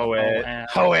 What is hoe ass?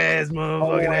 Hoe ass,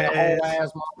 motherfucking ass. Hoe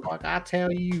ass, motherfucker. I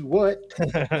tell you what.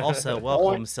 Also,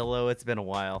 welcome, Silo. It's been a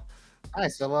while. Hi,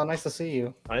 Silo. Nice to see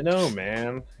you. I know,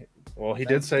 man. Well, he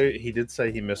did say he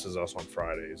misses us on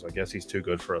Fridays. I guess he's too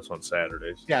good for us on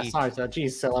Saturdays. Yeah, sorry, sir.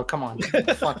 Jeez, Silo, come on.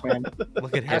 Fuck, man.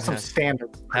 Look at him. Have some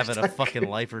standards. Having a fucking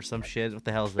life or some shit. What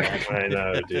the hell is that? I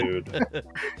know, dude.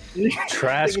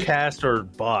 Trash cast or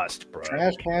bust, bro.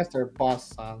 Trash cast or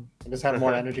bust, son. I just have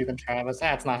more energy than Travis.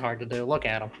 That's not hard to do. Look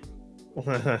at him.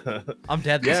 I'm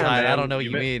dead inside. I don't know what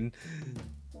you mean.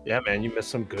 Yeah, man, you missed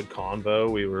some good convo.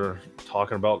 We were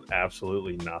talking about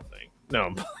absolutely nothing.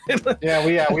 No. Yeah,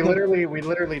 we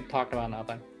literally talked about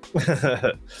nothing.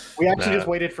 We actually just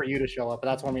waited for you to show up, but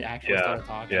that's when we actually started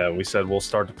talking. Yeah, we said we'll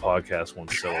start the podcast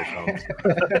once Silo comes.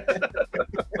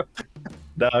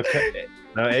 No,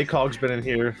 ACOG's been in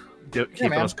here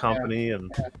keeping us company, and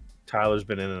Tyler's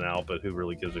been in and out, but who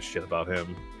really gives a shit about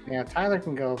him? Yeah, Tyler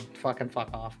can go fuck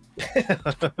off.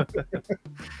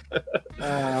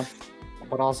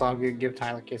 But also, I'll give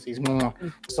Tyler kisses.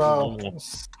 So,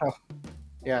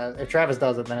 yeah, if Travis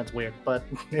does it, then it's weird. But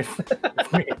if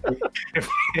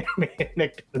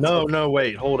Nick, no,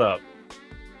 wait, hold up.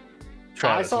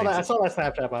 I saw that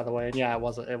Snapchat, by the way, and yeah, it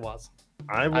was.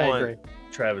 I want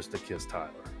Travis to kiss Tyler.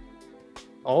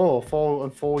 Oh, full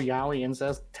yaoi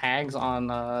incest tags on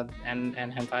and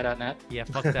hentai.net. Yeah,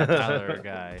 fuck that Tyler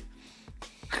guy.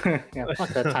 Yeah, fuck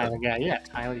that Tyler guy. Yeah,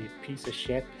 Tyler, you piece of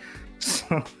shit.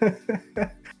 So,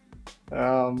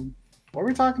 what were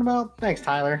we talking about? Thanks,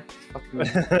 Tyler.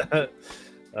 That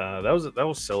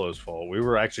was Silo's fault. We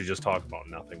were actually just talking about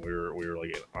nothing. We were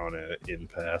like on an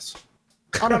impasse.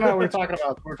 Oh no, we were talking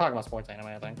about sports anime,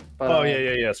 I think. But,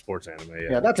 yeah, sports anime.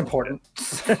 Yeah, that's important.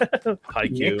 Haikyuu.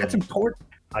 Yeah, that's important.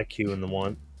 Haikyuu in the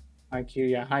one. Haikyuu,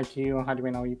 yeah, Haikyuu,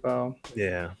 Hajime no Ippo.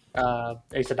 Yeah.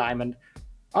 Ace of Diamond.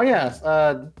 Oh yes.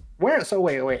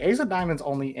 Wait. Ace of Diamond's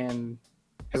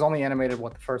has only animated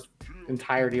the first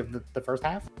entirety of the first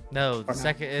half? No, the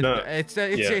second. No. It's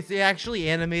actually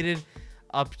animated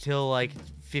up till like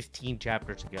 15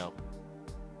 chapters ago.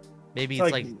 Maybe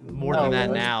it's like more than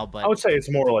that now, but I would say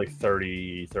it's more like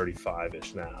 30,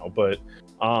 35-ish now. But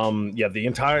yeah, the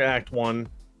entire Act 1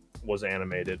 was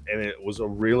animated, and it was a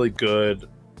really good.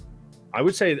 I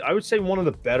would say one of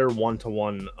the better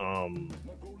one-to-one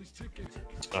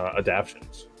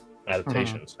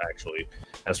adaptations, actually,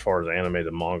 as far as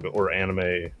animated manga or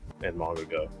anime and manga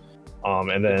go.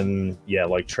 And then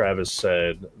like Travis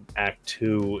said, Act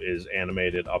 2 is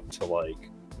animated up to like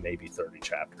maybe 30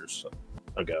 chapters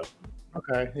ago.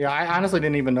 Okay. Yeah, I honestly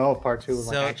didn't even know if part 2 was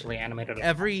So, actually animated.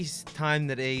 every time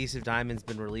that Ace of Diamond's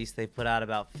been released, they've put out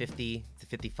about 50 to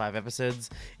 55 episodes,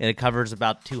 and it covers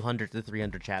about 200 to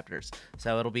 300 chapters.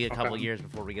 So it'll be a couple years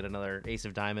before we get another Ace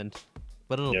of Diamond,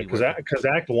 but it'll be because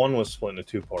Act 1 was split into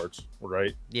 2 parts,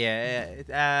 right? yeah.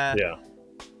 Sorry,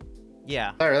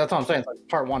 that's what I'm saying. It's like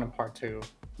part 1 and part 2.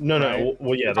 No. Right?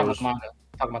 Well, yeah. Talking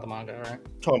about the manga, right?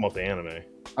 Talking about the anime.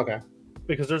 Okay.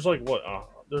 Because there's like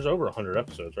there's over 100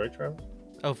 episodes, right, Travis?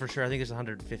 Oh, for sure. I think there's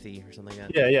 150 or something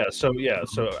like that. Yeah.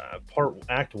 So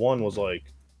Act 1 was like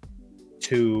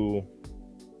two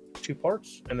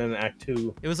parts, and then Act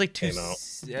 2 It was like came out.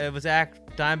 It was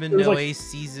Act Diamond It was No like- Ace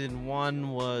season 1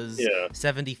 was Yeah.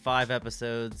 75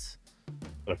 episodes.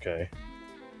 Okay.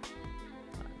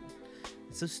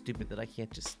 It's so stupid that I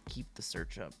can't just keep the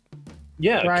search up.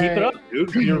 Yeah, Right. keep it up,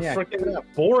 dude. You're Yeah, keep it freaking up.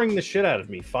 boring the shit out of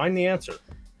me. Find the answer.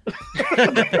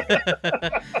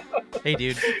 Hey,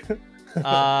 dude.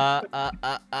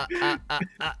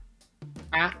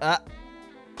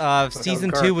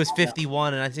 Season 2 was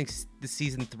 51, and I think the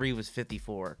season 3 was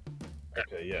 54.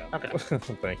 Okay, yeah. Okay.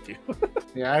 Thank you.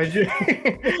 Yeah, Yo,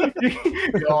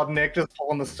 Nick just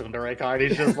pulling the Tsundere card.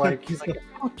 He's like,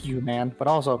 fuck you, man. But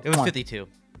also, It was come on. 52.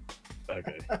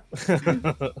 Okay.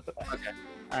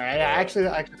 All right, yeah, actually,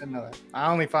 I didn't know that. I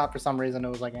only thought for some reason it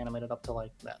was like animated up to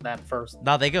like that first.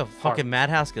 No, they go. Hard. Fucking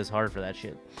Madhouse goes hard for that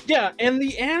shit. Yeah, and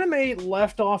the anime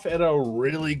left off at a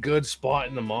really good spot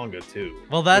in the manga too.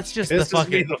 Well, that's just the Pisses me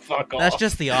fucking. the fuck That's off.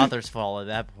 just the author's fault at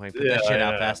that point. Put that Yeah, shit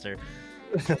out yeah. faster.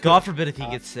 God forbid if he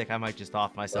gets sick, I might just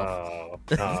off myself.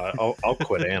 I'll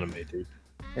quit anime, dude.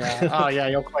 Yeah. Oh yeah,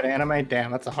 you'll quit anime.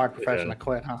 Damn, that's a hard profession Yeah. to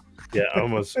quit, huh? Yeah,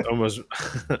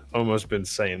 almost been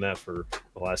saying that for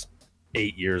the last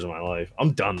 8 years of my life.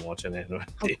 I'm done watching anime.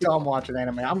 I'm done watching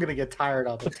anime. I'm gonna get tired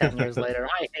of it 10 years later.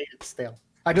 I hate it still.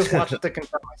 I just watched it to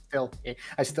confirm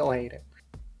I still hate it.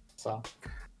 So,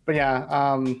 but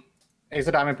yeah, Ace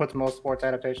of Diamond puts most sports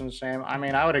adaptations to shame. I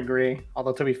mean, I would agree.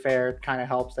 Although to be fair, it kind of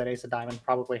helps that Ace of Diamond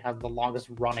probably has the longest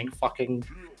running fucking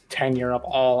tenure of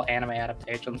all anime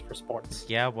adaptations for sports.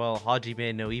 Yeah, well,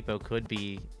 Hajime no Ippo could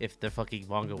be if the fucking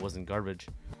manga wasn't garbage.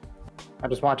 I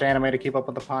just watch anime to keep up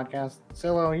with the podcast.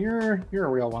 Silo, you're a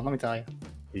real one. Let me tell you.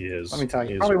 He is. Let me tell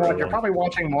He you. is a real You're one. probably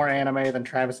watching more anime than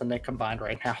Travis and Nick combined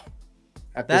right now.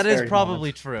 At That this is very probably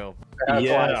moment. true. That's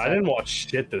Yeah, why I said- didn't watch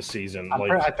shit this season.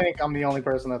 I think I'm the only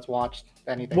person that's watched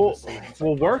anything Well, this season.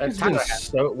 well, work It's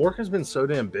has been so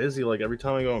damn busy. Like every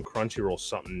time I go on Crunchyroll,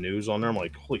 something news on there. I'm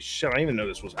like, holy shit! I didn't even know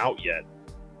this was out yet.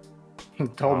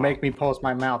 Don't make me post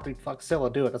my mouth. Dude, fuck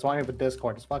Scylla, do it. That's why I have a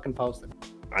Discord. Just fucking post it.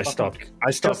 I stopped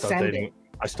just send updating. it.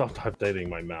 I stopped updating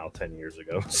my mouth 10 years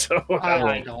ago. So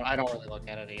I don't really look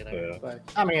at it either. Yeah. But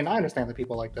I mean, I understand that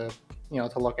people like to,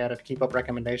 to look at it, to keep up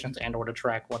recommendations and or to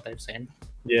track what they've seen.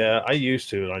 yeah, I used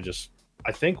to, and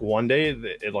I think one day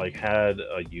it like had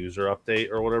a user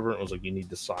update or whatever. And it was like you need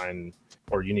to sign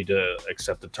or you need to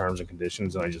accept the terms and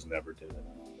conditions, and I just never did it.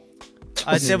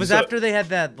 It was So- after they had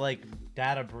that like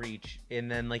data breach,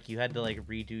 and then like you had to like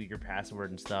redo your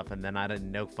password and stuff, and then I didn't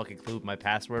know fucking clue what my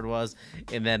password was,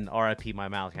 and then RIP my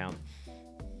mail account.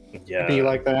 Yeah, Be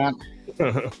like that.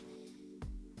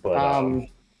 but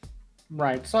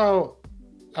Right. So,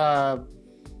 I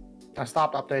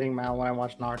stopped updating Mal when I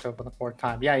watched Naruto for the 4th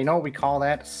time. Yeah, you know what we call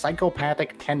that?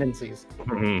 Psychopathic tendencies.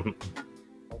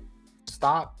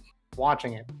 Stop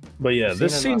watching it. But yeah,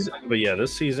 this Seen enough. season. But yeah,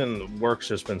 this season work's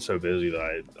just been so busy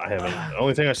that I haven't. The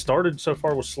only thing I started so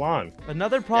far was Slime.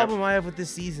 Another problem I have with this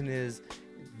season is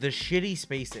the shitty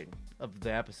spacing of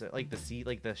the episode, like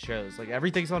the shows. Like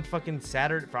everything's on fucking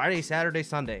Friday, Saturday,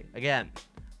 Sunday. Again,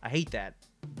 I hate that.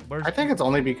 Where's, I think it's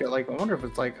only because, like, I wonder if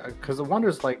it's like, because I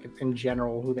wonder, like, in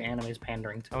general, who the anime is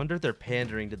pandering to. I wonder if they're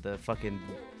pandering to the fucking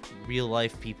real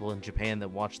life people in Japan that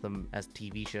watch them as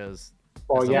TV shows.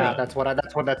 Well, That's yeah,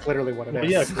 all that's literally what it is. But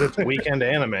yeah, 'cause it's weekend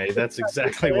anime. That's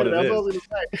exactly what it That's is. I was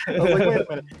gonna say. I was like, wait a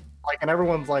minute. Like, and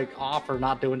everyone's like off or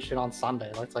not doing shit on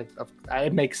Sunday. It's like,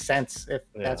 it makes sense if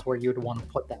that's where you'd want to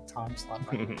put that time slot.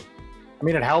 Right? I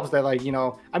mean, it helps that, like,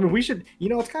 I mean, we should,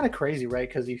 it's kind of crazy, right?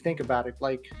 Because you think about it,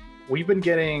 like, we've been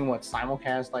getting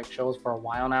simulcast like shows for a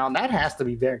while now, and that has to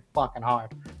be very fucking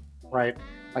hard, right?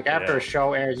 Like after Yeah. a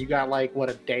show airs, you got like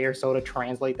a day or so to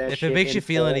translate that. If shit it makes in you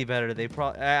feel full. any better, they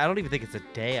probably. I don't even think it's a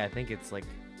day. I think it's like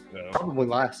Yeah. Probably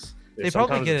less. Yeah, They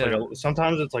probably sometimes get it's it- like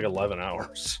sometimes it's like 11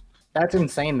 hours. That's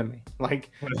insane to me. Like,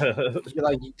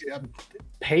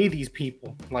 pay these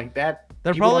people like that.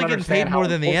 they're people probably don't getting understand paid more how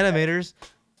than the important that animators.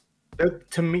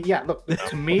 To me, yeah. Look,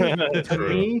 to me,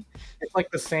 True. it's like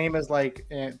the same as like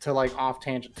to like off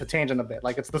tangent a bit.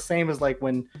 Like it's the same as like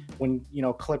when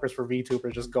clippers for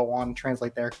VTubers just go on and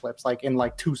translate their clips like in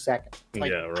like 2 seconds.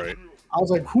 Like, Yeah, right. I was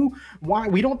like, why?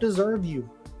 We don't deserve you.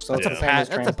 So it's Yeah. the same as That's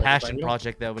a translators, passion like, we don't-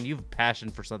 project though. When you have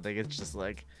passion for something, it's just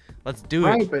like, let's do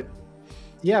right? it. But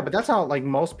yeah, but that's how like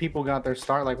most people got their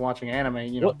start, like watching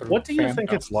anime. What do you fan think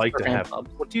clubs, it's like or to fan have?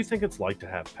 clubs. What do you think it's like to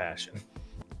have passion?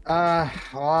 Well,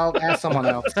 I'll ask someone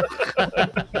else.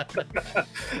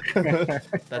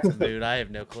 That's a mood. I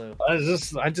have no clue.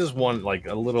 I just want like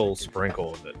a little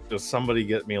sprinkle of it. Just somebody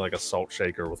get me like a salt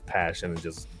shaker with passion and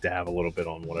just dab a little bit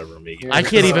on whatever meat. I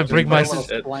can't even bring my myself-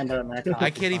 I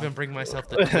can't even bring myself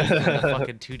to tweet on the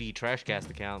fucking 2D Trashcast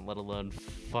account, let alone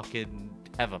fucking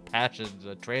have a passion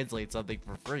to translate something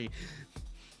for free.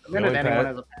 The minute The only anyone pa-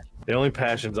 has a passion. The only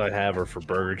passions I have are for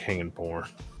Burger King and porn.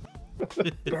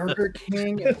 Burger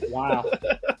King. Wow.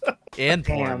 And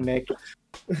Damn, porn. Nick.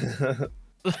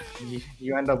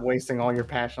 You end up wasting all your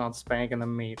passion on spanking the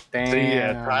meat. Damn. See,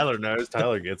 yeah, Tyler knows.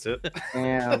 Tyler gets it.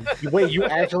 Damn. Wait, you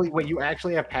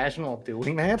actually have passion while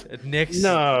doing that? Nick's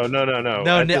No. no,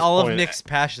 At this all of point- Nick's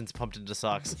passions pumped into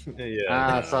socks.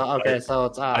 Yeah. So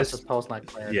it's just post night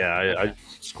clarity. Yeah, I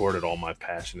squirted all my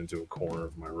passion into a corner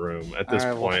of my room. At this All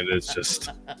right, well- point, it's just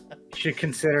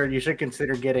You should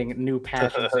consider getting new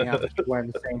passion so you don't have to keep wearing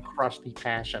the same crusty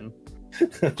passion.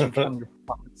 Keep on your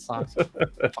fucking socks.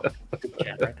 Fucking stupid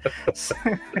cat, right?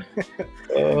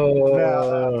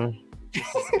 No. This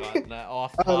has gotten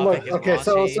off topic. Look, and okay,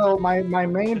 raunchy. so my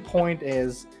main point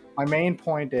is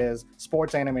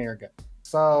sports anime are good.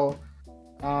 So,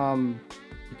 he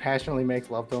passionately makes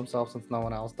love to himself since no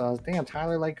one else does. Damn,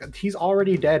 Tyler, like he's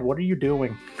already dead. What are you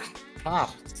doing?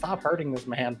 Stop hurting this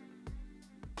man.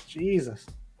 Jesus,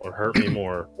 or hurt me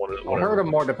more. I'll hurt him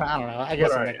more. I don't know. I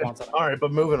guess All it right. makes sense. All right,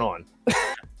 but moving on.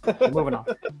 Moving on.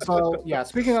 So yeah,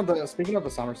 speaking of the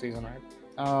summer season, right?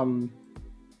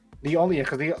 The only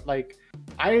because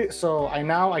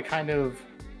I kind of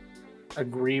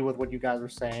agree with what you guys were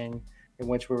saying, in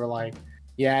which we were like,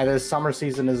 yeah, this summer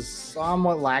season is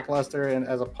somewhat lackluster, and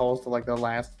as opposed to like the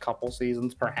last couple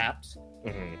seasons, perhaps.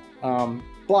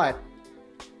 But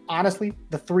honestly,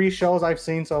 the 3 shows I've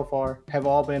seen so far have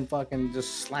all been fucking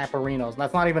just slapperinos. And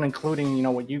that's not even including,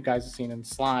 what you guys have seen in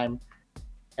Slime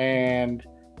and,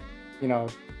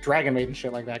 Dragon Maid and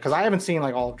shit like that. Because I haven't seen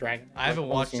like all of Dragon. I haven't I've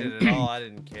watched seen- it at all. I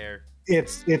didn't care.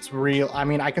 It's real. I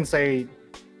mean, I can say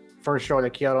for sure that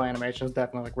Kyoto Animation has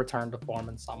definitely like returned to form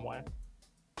in some way.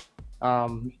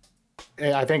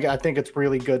 I think it's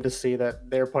really good to see that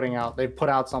they've put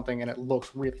out something and it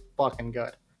looks really fucking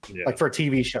good. Yeah, Like for a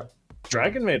TV show.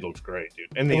 Dragon Maid looks great, dude.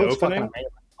 And It the looks fucking opening, amazing.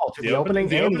 Oh, dude, the the opening- opening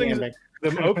the and the opening is- ending.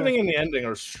 the opening and the ending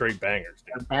are straight bangers,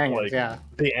 dude. Bangers, like, yeah.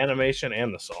 The animation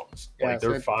and the songs, Yeah, like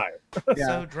they're so- fire. Yeah.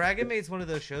 So Dragon Maid's one of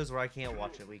those shows where I can't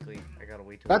watch it weekly. I gotta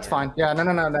wait till. That's the end. fine. Yeah,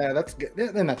 no. That's good.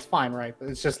 Then that's fine, right? But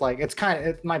it's just like it's kind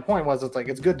of. My point was, it's like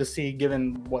it's good to see,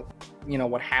 given what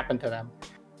what happened to them,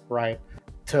 right?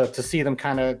 To see them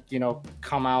kind of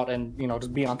come out and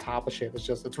just be on top of shit.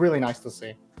 It's really nice to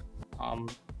see. And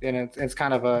it's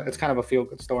kind of a feel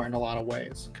good story in a lot of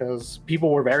ways because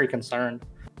people were very concerned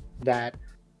that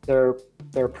their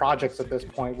projects at this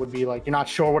point would be like you're not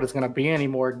sure what it's going to be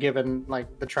anymore, given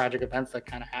like the tragic events that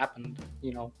kind of happened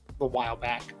a while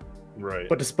back. Right.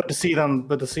 But to see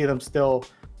them still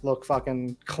look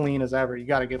fucking clean as ever, you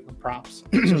got to give them props.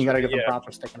 You got to give them Yeah. props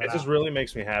for sticking it It just out. really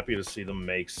makes me happy to see them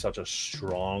make such a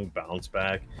strong bounce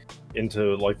back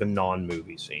into like the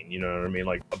non-movie scene. You know what I mean?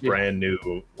 Like a Yeah. brand new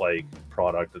like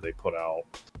product that they put out,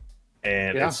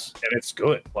 and Yeah. it's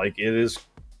good. Like it is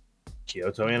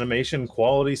Kyoto Animation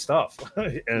quality stuff,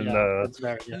 and Yeah, it's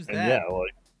very good. Who's and that? yeah,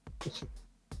 like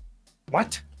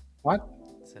what? What?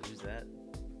 Said who's that?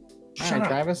 All Shut right, up.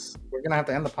 Travis, we're gonna have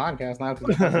to end the podcast now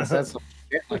because you said some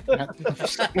shit like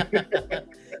that.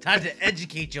 Time to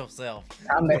educate yourself.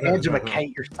 Time to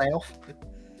educate yourself.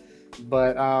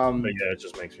 But But yeah, it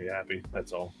just makes me happy.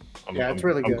 That's all. Yeah, it's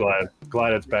really I'm good.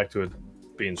 glad it's back to it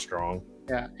being strong.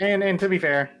 yeah, and to be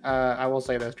fair, I will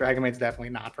say this: Dragon Maid's definitely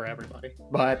not for everybody.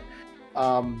 But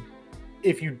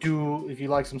if you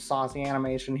like some saucy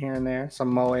animation here and there, some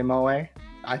moe,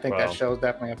 I think Well. that show's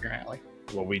definitely up your alley.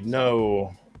 Well, we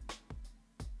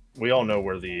all know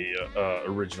where the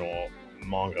original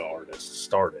manga artist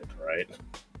started, right?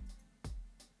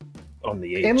 On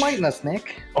the H. Enlighten us,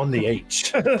 Nick. On the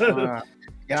H. Yeah,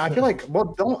 I feel like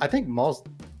I think most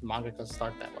mangakas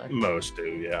start that way. Most do,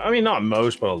 yeah. I mean, not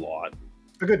most, but a lot.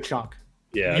 A good chunk.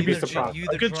 Yeah. You'd be Either- surprised. you A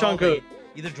either good draw chunk the- of-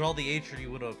 Either draw the H or you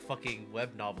win a fucking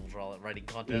web novel writing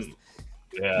contest.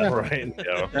 Yeah, Yeah. right.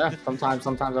 Yeah. Yeah, sometimes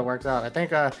it works out. I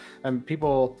think and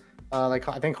people like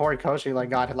I think Horikoshi like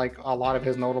got like a lot of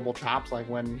his notable chops like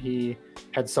when he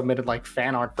had submitted like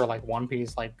fan art for like One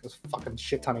Piece like this fucking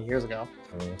shit ton of years ago.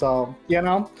 So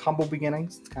humble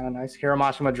beginnings. It's kind of nice.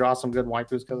 Hiromashima draws some good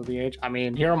waifus because of the age. I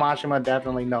mean, Hiromashima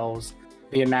definitely knows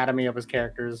the anatomy of his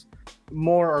characters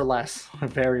more or less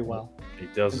very well. He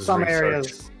does In his some research.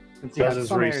 areas, Does his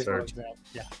some areas, research.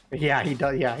 yeah, he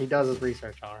does. Yeah, he does his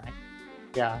research. All right.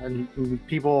 Yeah, and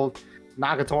people,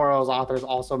 Nagatoro's authors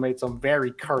also made some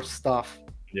very cursed stuff,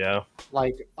 Yeah.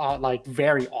 like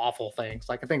very awful things.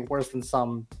 Like I think worse than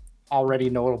some already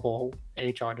notable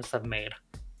H artists have made.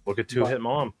 Look at Two Hit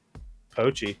Mom.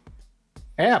 Pochi.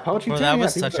 Yeah, Pochi Bro, too. that yeah,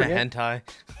 was people such a forget. hentai.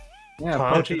 Yeah,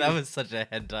 Huh? Pochi. That was such a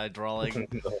hentai drawing.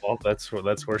 Well, that's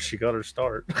where she got her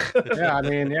start. Yeah, I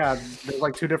mean, yeah, there's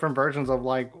like 2 different versions of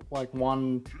like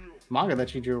one manga that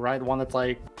she drew, right? One that's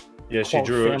like Yeah, she quote,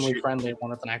 drew it. family friendly,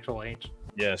 one that's an actual H.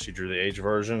 Yeah, she drew the age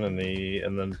version and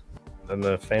then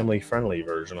the family friendly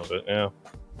version of it. Yeah,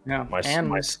 Yeah,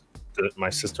 my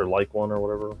sister like one or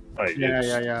whatever.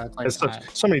 yeah. It's like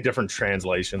It's so many different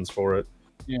translations for it.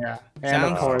 yeah, and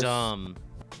Sounds of course, dumb.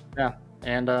 yeah,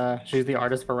 and she's the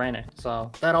artist for Reine,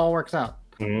 so that all works out.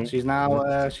 Mhm. She's now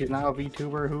a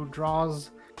VTuber who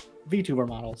draws VTuber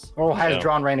models, or has Yeah.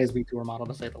 drawn Reine's VTuber model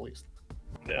to say the least.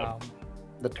 Yeah,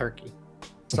 The turkey.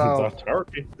 So the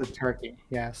turkey. the turkey,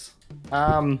 yes.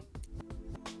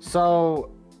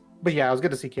 So, but yeah, it was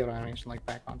good to see Kyoto Animation like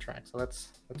back on track. So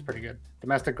that's pretty good.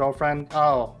 Domestic Girlfriend.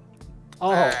 Oh,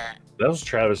 That was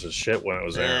Travis's shit when it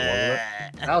was airing,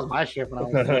 wasn't that was my shit when I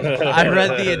was. I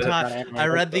read the entire.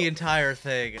 entire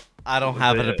thing. I don't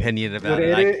have an Yeah. opinion about Dude,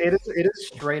 it. it is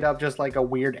straight up just like a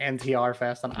weird NTR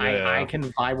fest, and Yeah. I can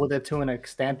vibe with it to an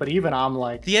extent, but even I'm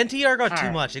like, The NTR got too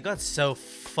Alright. much. It got so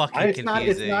fucking it's not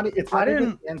confusing.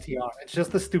 even the NTR. It's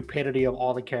just the stupidity of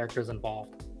all the characters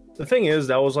involved. The thing is,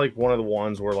 that was like one of the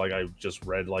ones where like I just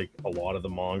read like a lot of the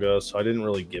manga, so I didn't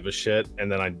really give a shit,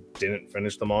 and then I didn't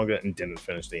finish the manga and didn't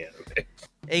finish the anime.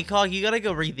 ACOG, you gotta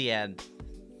go read the end.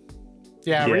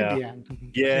 Yeah, Yeah. read the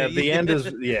end. Yeah, the end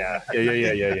is yeah.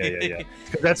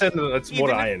 That's what Even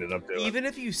I if- ended up doing. Even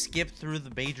if you skip through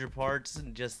the major parts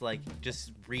and just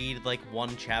read like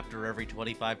one chapter every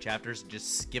 25 chapters and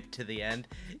just skip to the end,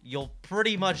 you'll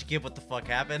pretty much get what the fuck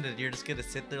happened, and you're just gonna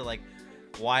sit there like,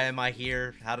 why am I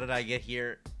here? How did I get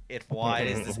here? Why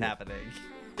is this happening?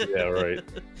 Yeah, right.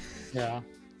 Yeah.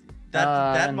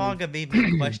 That and- manga made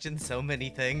me question so many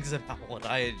things about what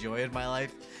I enjoy in my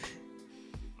life.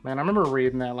 Man, I remember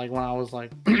reading that like when I was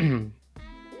like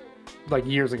like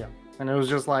years ago. And it was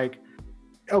just like,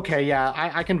 okay, yeah,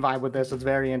 I can vibe with this. It's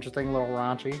very interesting, a little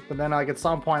raunchy. But then like at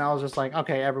some point I was just like,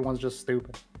 okay, everyone's just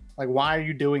stupid. Like, why are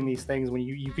you doing these things when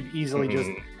you could easily just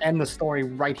end the story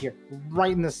right here,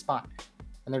 right in this spot?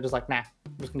 And they're just like, nah,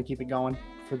 I'm just gonna keep it going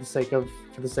for the sake of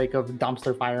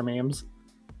dumpster fire memes.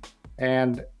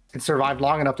 And it survived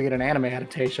long enough to get an anime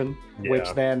adaptation, which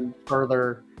Yeah. then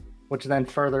further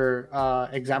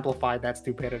exemplified that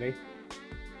stupidity.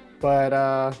 But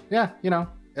yeah, you know,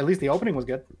 at least the opening was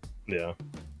good. Yeah.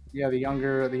 Yeah, the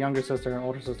younger sister and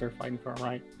older sister fighting for him,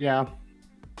 right? Yeah.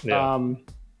 Yeah.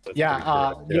 That's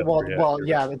pretty cool.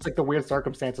 Yeah, it's like the weird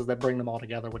circumstances that bring them all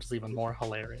together, which is even more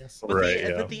hilarious. But, Right,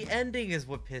 yeah. but the ending is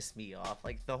what pissed me off.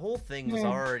 Like, the whole thing was Yeah,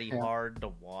 already yeah. hard to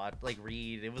watch, like,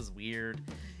 read. It was weird.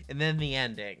 And then the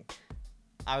ending.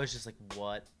 I was just like,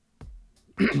 what?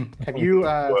 Have you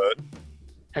What?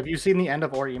 have you seen the end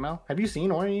of Orimo? Have you seen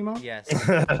Orimo? Yes.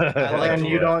 Well, like then to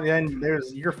you don't. Then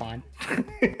you're fine.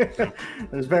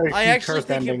 There's very few I actually cursed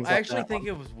think endings.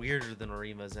 it was weirder than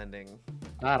Orima's ending.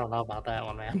 I don't know about that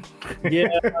one, man. Yeah,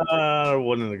 I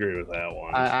wouldn't agree with that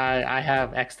one. I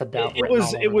have X to doubt. It written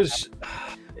was all it over was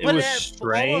it But was all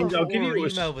strange. of I'll give you it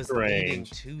was Orima was leading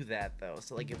strange. to that, though.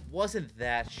 So, like, it wasn't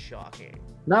that shocking.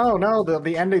 No,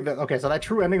 the ending. Okay, so that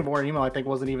true ending of Orimo, I think,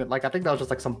 wasn't even like. I think that was just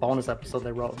like some bonus episode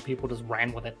they wrote, and people just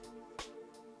ran with it.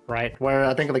 Right, where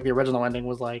I think like the original ending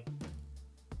was like,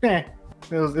 it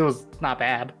was not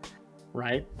bad,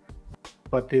 right?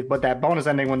 But that bonus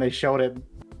ending when they showed it,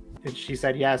 and she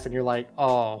said yes, and you're like,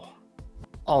 oh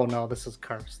no, this is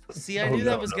cursed. See, I Oh, knew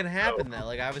that no, was no, gonna happen. Though,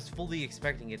 like, I was fully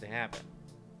expecting it to happen.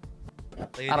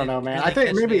 Like, it I don't know, didn't man. really I think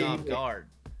catch me maybe- off guard.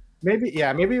 Maybe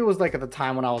it was like at the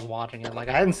time when I was watching it. Like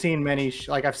I hadn't seen many.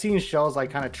 Like I've seen shows like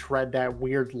kind of tread that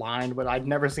weird line, but I'd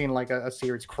never seen like a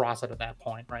series cross it at that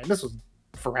point. Right, and this was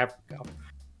forever ago.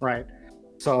 Right,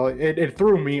 so it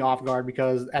threw me off guard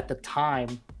because at the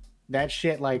time, that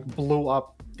shit like blew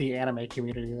up the anime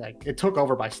community. Like it took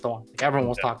over by storm. Like, everyone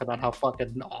was talking about how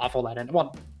fucking awful that ended.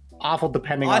 Well, awful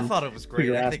depending I on. thought it was great.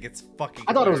 you're I asking. think it's fucking.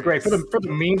 I thought it was great hilarious. for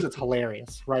the memes. It's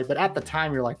hilarious, right? But at the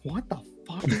time, you're like, what the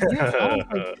fuck is this? I was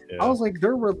like, Yeah. I was like,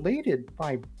 they're related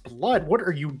by blood. What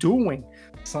are you doing?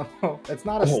 So it's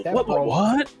not a step bro.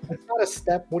 What? It's not a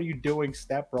step. What are you doing?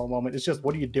 Step bro moment. It's just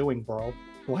what are you doing, bro?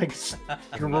 Like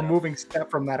you're removing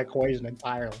step from that equation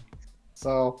entirely.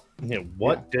 So Yeah,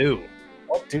 what do?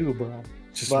 what do, bro?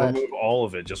 Just But- remove all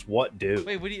of it. Just what do?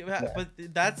 Wait, what do you? But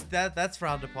that's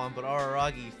frowned upon. But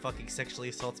Araragi fucking sexually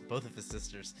assaults both of his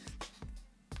sisters.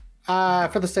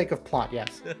 For the sake of plot,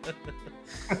 yes.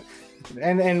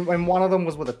 and one of them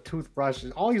was with a toothbrush.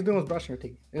 All he's doing was brushing her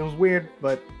teeth. It was weird,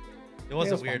 but It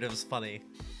wasn't was weird. fun. It was funny.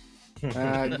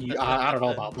 I don't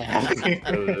know about that.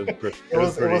 It it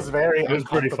was very. It was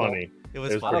pretty uncomfortable. funny. It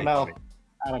was It was I funny. don't know. funny.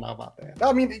 I don't know about that.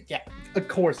 I mean, yeah, of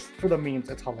course, for the memes,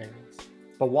 it's hilarious.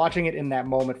 But watching it in that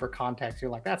moment for context,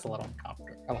 you're like, that's a little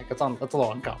uncomfortable. Like, that's a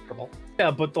little uncomfortable. Yeah,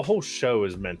 but the whole show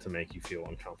is meant to make you feel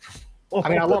uncomfortable. I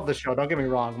mean, I love the show. Don't get me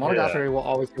wrong. Monogatari will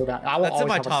always go down. I will That's in always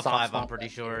my have a top soft 5. spot I'm pretty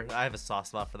for that sure. I have a soft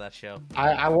spot for that show.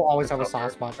 I will always have a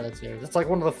soft spot for that series. It's like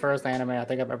one of the first anime I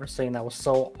think I've ever seen that was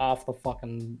so off the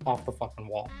fucking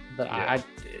wall that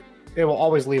it will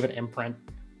always leave an imprint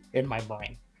in my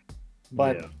brain.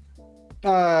 But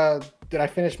did I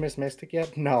finish Miss Mystic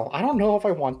yet? No, I don't know if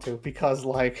I want to because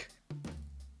like,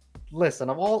 listen,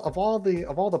 of all the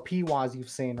PWAs you've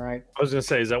seen, right? I was gonna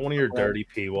say, is that one of your dirty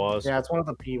PWAs? Yeah, it's one of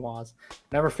the PWAs.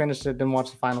 Never finished it. Didn't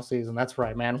watch the final season. That's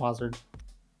right. Manhwas are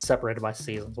separated by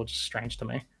seasons, which is strange to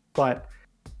me. But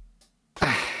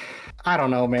I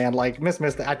don't know, man. Like Miss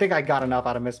Mystic, I think I got enough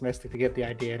out of Miss Mystic to get the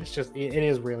idea. It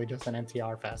is really just an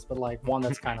NTR fest, but like one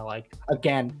that's kind of like,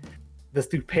 again, the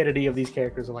stupidity of these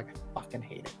characters are like, I fucking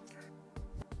hate it.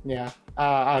 Yeah.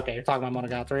 Okay, you're talking about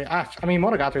Monogatari. I mean,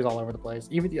 Monogatari's all over the place.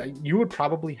 Even you would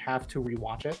probably have to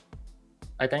rewatch it,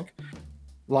 I think.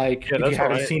 Like, if you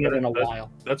haven't seen it in a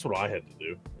while. That's what I had to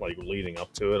do. Like, leading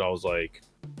up to it, I was like,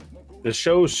 the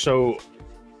show's so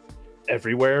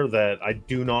everywhere that I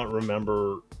do not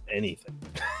remember anything.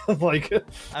 Like,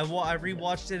 I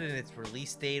rewatched it in its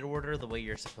release date order, the way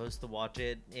you're supposed to watch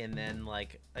it, and then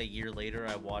like a year later,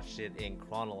 I watched it in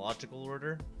chronological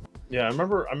order. Yeah, I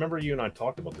remember you and I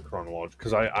talked about the chronological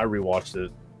because I rewatched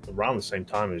it around the same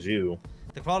time as you.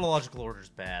 The chronological order's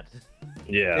bad.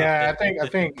 Yeah. Yeah, I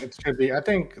think it should be. I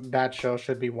think that show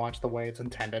should be watched the way it's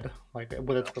intended, like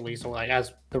with its release or like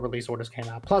as the release orders came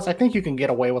out. Plus, I think you can get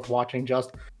away with watching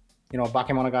just,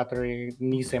 Bakemonogatari,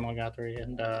 Nisei Monogatari,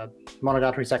 and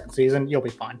Monogatari second season. You'll be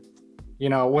fine.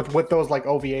 With those like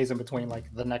OVAs in between, like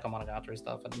the Neko Monogatari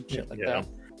stuff and shit like that.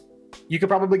 You could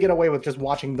probably get away with just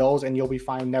watching those, and you'll be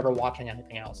fine never watching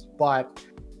anything else. But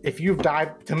if you've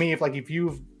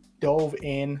dove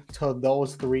into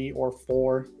those 3 or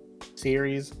 4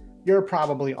 series, you're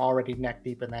probably already neck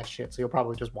deep in that shit, so you'll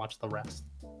probably just watch the rest.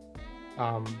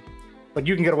 But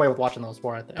you can get away with watching those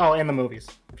 4, I think. Oh, and the movies.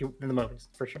 In the movies,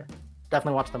 for sure.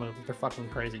 Definitely watch the movies. They're fucking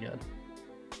crazy good.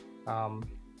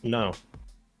 No.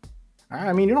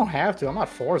 I mean, you don't have to. I'm not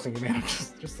forcing you, man.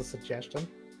 Just a suggestion.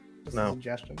 A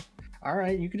suggestion. All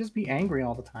right, you can just be angry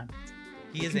all the time.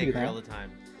 He is angry all the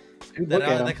time. Dude,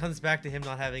 that comes back to him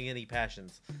not having any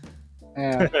passions.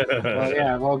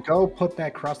 Yeah. Well, go put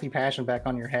that crusty passion back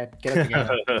on your head. Get it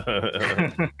together.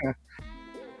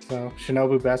 So,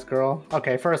 Shinobu best girl.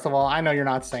 Okay, first of all, I know you're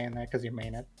not saying that because you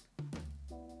mean it.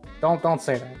 Don't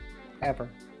say that ever.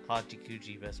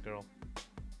 Hachikuji best girl.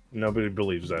 Nobody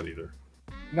believes that either.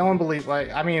 No one believes.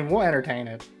 We'll entertain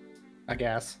it, I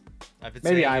guess.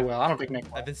 Maybe I will. I don't think Nick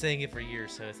will. I've been saying it for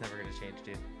years, so it's never gonna change,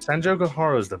 dude. Senjo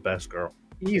Gahara is the best girl.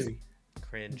 Easy.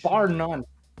 Cringe. Bar none.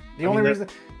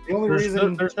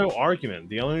 There's no argument.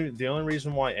 The only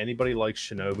reason why anybody likes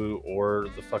Shinobu or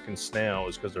the fucking snail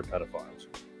is because they're pedophiles.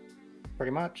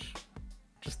 Pretty much.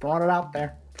 Just throwing it out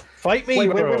there. Fight me,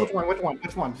 wait, bro. Which one? Wait.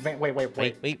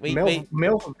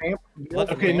 MILF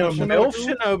Okay, no, MILF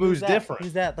Shinobu's different.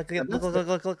 Who's that?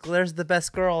 Look, there's the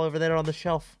best girl over there on the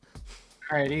shelf.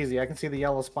 All right, easy. I can see the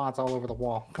yellow spots all over the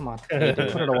wall. Come on. Put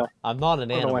it away. I'm not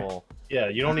an animal. Yeah,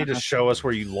 you don't need to show us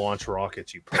where you launch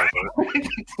rockets, you pervert.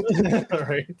 All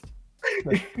right.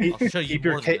 I'll show you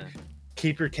more than that.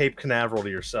 Keep your Cape Canaveral to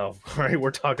yourself. All right,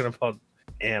 we're talking about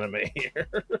anime here.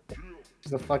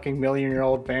 She's a fucking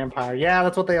million-year-old vampire. Yeah,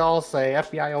 that's what they all say.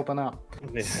 FBI, open up.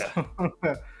 Yeah.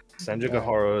 Senju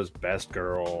Gahara's best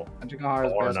girl. Senju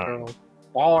Gahara's best girl.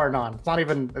 Bar none.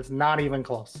 It's not even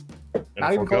close. And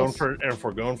if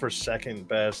we're going for second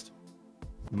best,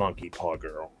 Monkey Paw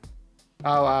Girl.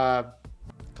 Oh,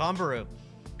 Kombaru.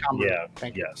 Yeah.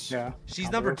 Thank you. Yes. Yeah.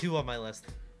 She's number 2 on my list.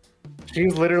 She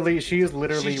is literally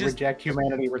reject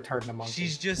humanity, return to monkey.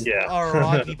 She's just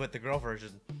Araragi, but the girl version.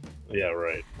 Yeah,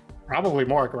 right. Probably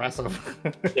more aggressive.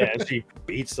 Yeah, and she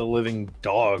beats the living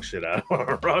dog shit out of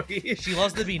Araragi. She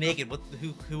loves to be naked.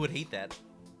 Who would hate that?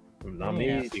 Not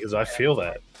me, because I feel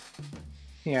that.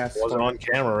 Yes. If I wasn't on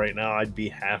camera right now, I'd be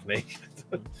half naked.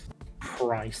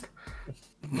 Christ.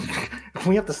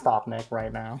 We have to stop Nick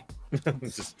right now.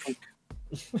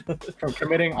 From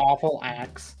committing awful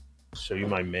acts. Show you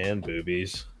my man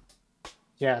boobies.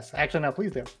 Yes, actually, no,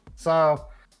 please do. So,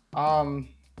 Neko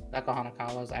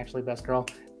Hanakawa is actually best girl.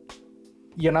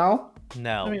 No.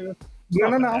 I mean,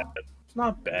 No. It's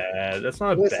not bad. That's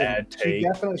not a bad take.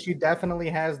 She definitely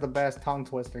has the best tongue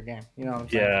twister game. You know what I'm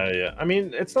saying? Yeah. I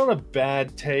mean, it's not a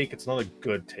bad take. It's not a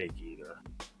good take either.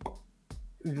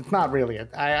 It's not really.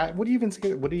 Would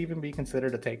it even be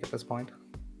considered a take at this point?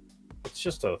 It's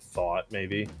just a thought,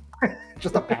 maybe.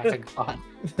 Just a passing thought.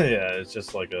 Yeah, it's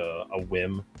just like a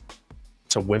whim.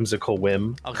 It's a whimsical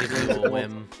whim. I'll give you a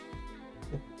whim.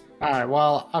 All right.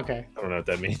 Well, okay. I don't know what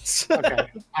that means. Okay.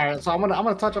 All right. So I'm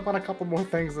gonna touch up on a couple more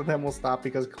things and then we'll stop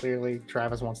because clearly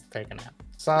Travis wants to take a nap.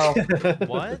 So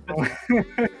What?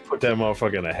 Put that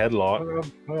motherfucker in a headlock.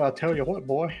 well, I'll tell you what,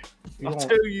 boy. I'll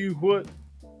tell you what.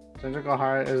 Shinji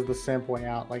Gohara is the simp way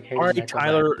out. Like, hey, All right,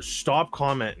 Tyler, stop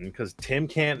commenting because Tim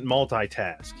can't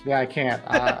multitask. Yeah, I can't.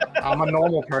 I'm a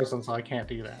normal person, so I can't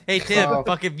do that. Hey Tim, So,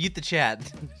 fucking mute the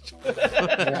chat.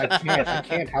 yeah, I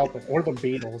can't help it. Or the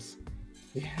Beatles.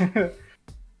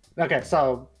 Okay,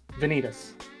 so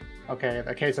Vanitas. Okay,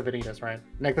 a case of Vanitas, right?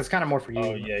 Nick, that's kind of more for you.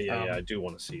 Oh yeah. I do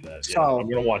want to see that. Yeah, So- I'm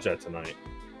gonna watch that tonight.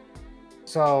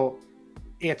 So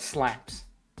it slaps.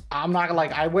 I'm not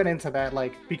like I went into that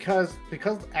like because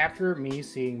after me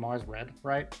seeing Mars Red,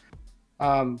 right?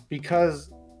 Because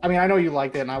I mean I know you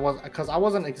liked it and I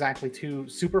wasn't exactly too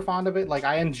super fond of it. Like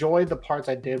I enjoyed the parts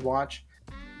I did watch,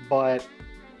 but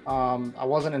I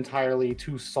wasn't entirely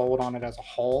too sold on it as a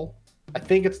whole. I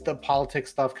think it's the politics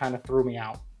stuff kind of threw me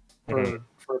out for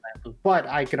that. But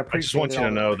I can appreciate I just want it you to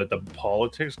all. know that the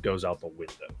politics goes out the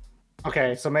window.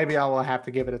 Okay, so maybe I will have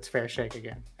to give it its fair shake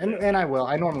again, and I will.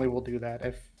 I normally will do that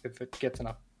if it gets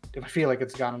enough. If I feel like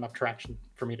it's got enough traction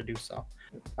for me to do so.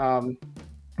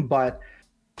 But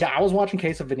yeah, I was watching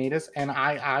Case of Vanitas, and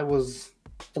I was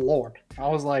floored. I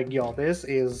was like, yo, this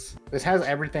has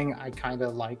everything I kind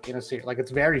of like in a series. Like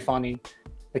it's very funny.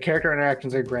 The character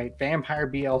interactions are great. Vampire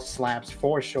BL slaps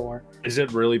for sure. Is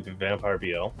it really Vampire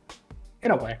BL?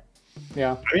 In a way,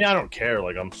 yeah. I mean, I don't care.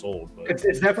 Like I'm sold, but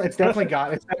It's definitely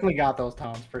got those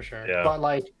tones for sure. Yeah. But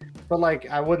like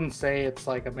I wouldn't say it's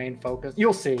like a main focus.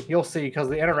 You'll see because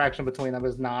the interaction between them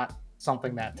is not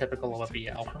something that typical of a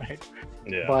BL, right?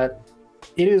 yeah. But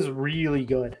it is really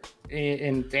good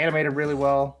and it's animated really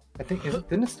well. I think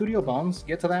didn't Studio Bones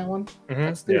get to that one? Mhm.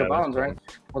 That's Studio Yeah, Bones, right?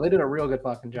 Well, they did a real good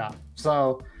fucking job.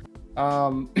 So,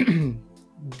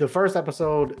 the first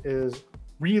episode is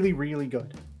really, really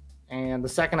good. And the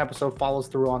second episode follows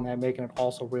through on that, making it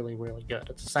also really, really good.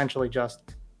 It's essentially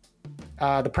just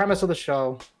the premise of the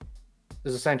show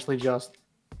is essentially just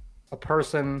a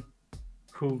person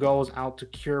who goes out to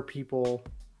cure people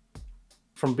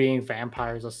from being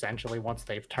vampires, essentially, once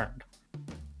they've turned.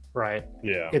 Right?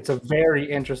 Yeah. It's a very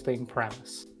interesting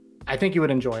premise. I think you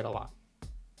would enjoy it a lot.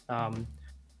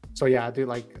 So yeah, I do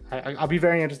like. I'll be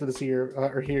very interested to see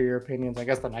or hear your opinions. I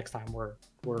guess the next time we're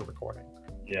recording.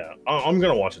 Yeah, I'm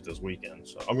gonna watch it this weekend,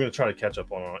 so I'm gonna try to catch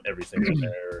up on everything in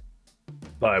there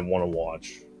that I want to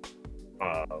watch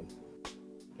in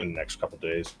the next couple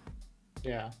days.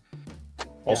 Yeah.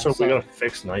 Also, Yeah, so- we gotta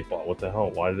fix Nightbot. What the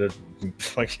hell? Why did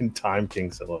fucking Time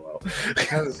King sell out?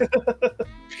 Because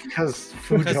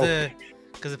Fujo.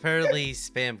 Because apparently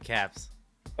spam caps.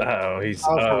 Oh, he's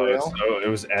Oh, for real? so it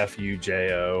was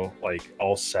FUJO, like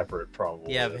all separate,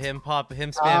 probably. Yeah, him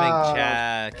spamming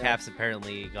Ah, caps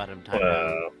apparently got him timed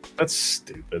out. That's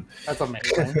stupid. That's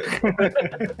amazing.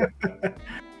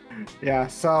 Yeah.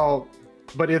 So,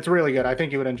 but it's really good. I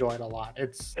think you would enjoy it a lot.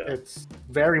 It's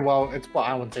very well.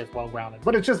 I wouldn't say it's well grounded,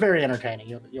 but it's just very entertaining.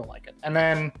 You'll like it. And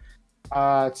then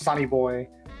Sonny Boy.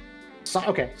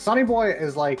 Sonny Boy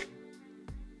is like.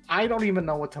 I don't even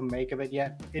know what to make of it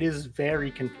yet. It is very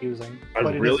confusing. I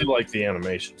but it really is- like the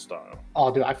animation style.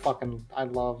 Oh, dude, I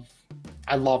love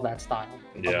that style.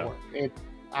 of Yeah. work.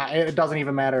 It doesn't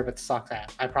even matter if it sucks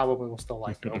ass. I probably will still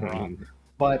like it overall.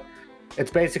 But it's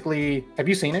basically. Have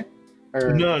you seen it?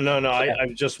 Or, No. Okay.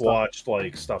 I've just watched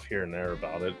like stuff here and there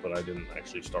about it, but I didn't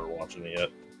actually start watching it yet.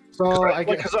 So I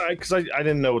guess. Because I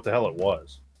didn't know what the hell it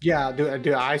was. Yeah, dude,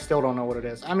 I still don't know what it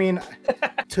is. I mean,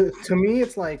 to me,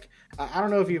 it's like I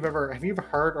don't know if have you ever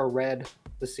heard or read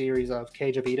the series of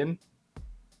Cage of Eden?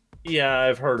 Yeah,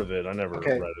 I've heard of it. I never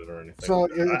Okay. read it or anything. So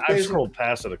it's I've basically- scrolled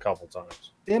past it a couple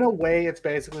times. In a way, it's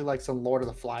basically like some Lord of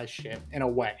the Flies shit. In a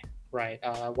way, right?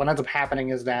 What ends up happening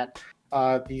is that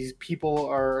these kids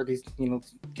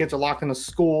are locked in a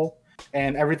school,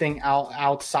 and everything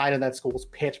outside of that school is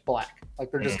pitch black.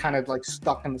 Like they're just kind of like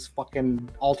stuck in this fucking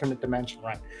alternate dimension,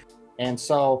 right? And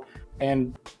so,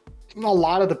 and a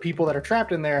lot of the people that are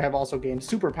trapped in there have also gained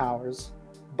superpowers,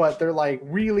 but they're like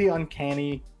really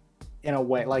uncanny in a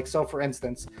way. Like, so for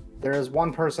instance, there is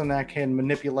one person that can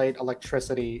manipulate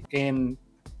electricity in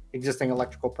existing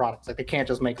electrical products. Like they can't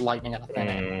just make lightning out of thin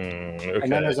air. Okay.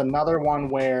 And then there's another one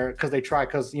where, because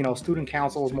student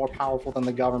council is more powerful than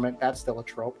the government, that's still a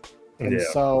trope. And Yeah.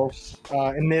 so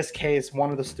in this case,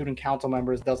 one of the student council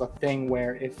members does a thing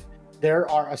where if there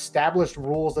are established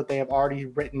rules that they have already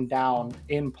written down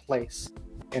in place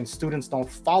and students don't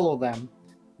follow them,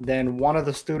 then one of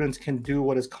the students can do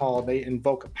what is called, they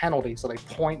invoke a penalty. So they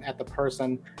point at the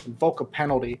person, invoke a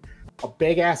penalty. A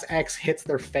big ass X hits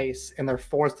their face and they're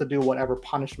forced to do whatever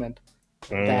punishment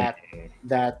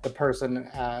that the person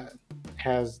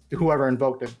has, whoever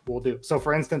invoked it will do. So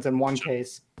for instance, in one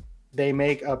case, they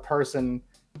make a person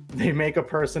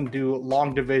do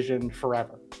long division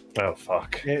forever. Oh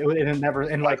fuck! It never,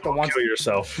 and like the ones kill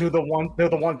yourself. they're the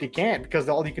ones you can't, because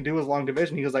all you can do is long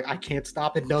division. He was like, I can't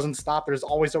stop. It doesn't stop. There's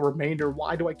always a remainder.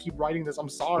 Why do I keep writing this? I'm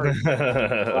sorry.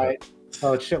 Right?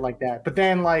 So it's shit like that. But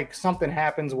then like something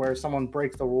happens where someone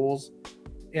breaks the rules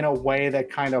in a way that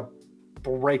kind of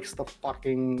breaks the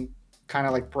fucking, kind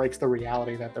of like breaks the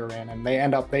reality that they're in, and they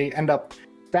end up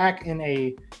back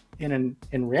in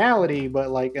reality, but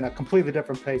like in a completely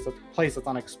different place that's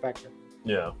unexpected.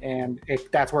 Yeah. And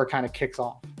that's where it kind of kicks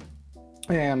off.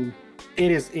 And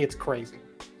it's crazy.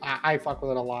 I fuck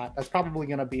with it a lot. That's probably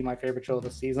going to be my favorite show of the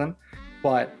season.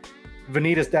 But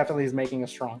Vanitas definitely is making a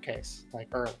strong case, like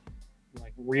early,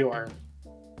 like real early,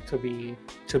 to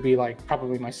be like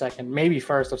probably my second, maybe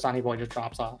first if Sonny Boy just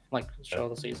drops off, like show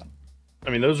of the season. I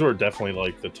mean, those were definitely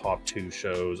like the top two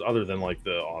shows, other than like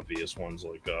the obvious ones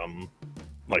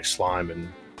like Slime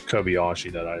and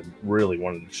Kobayashi, that I really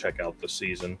wanted to check out this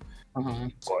season.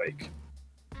 It's like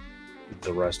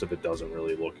the rest of it doesn't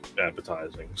really look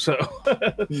appetizing. So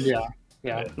yeah.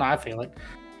 No, I feel it.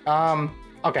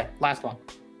 Okay, last one.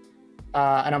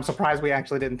 And I'm surprised we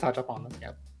actually didn't touch up on this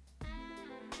yet.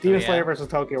 Demon Slayer versus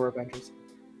Tokyo Revengers.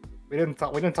 We didn't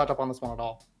touch up on this one at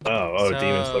all. So,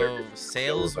 Demon Slayer.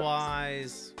 Sales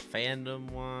wise, fandom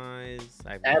wise,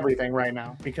 everything right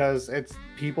now, because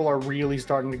people are really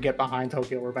starting to get behind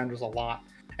Tokyo Revengers a lot.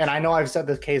 And I know I've said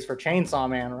this case for Chainsaw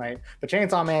Man, right? But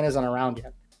Chainsaw Man isn't around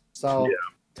yet. So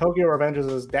Tokyo Revengers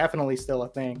is definitely still a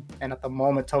thing. And at the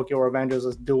moment, Tokyo Revengers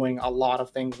is doing a lot of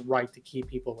things right to keep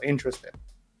people interested.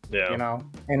 Yeah. You know?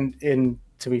 And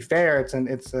to be fair, it's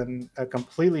in a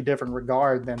completely different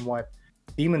regard than what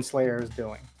Demon Slayer is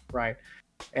doing, right?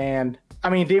 And I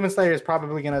mean, Demon Slayer is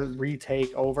probably going to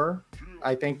retake over,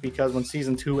 I think, because when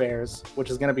season 2 airs, which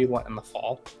is going to be in the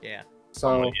fall. Yeah.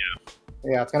 So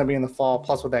yeah, it's going to be in the fall.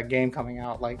 Plus, with that game coming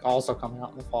out, like also coming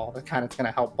out in the fall, it's going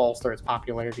to help bolster its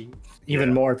popularity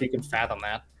even more, if you can fathom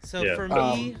that. So for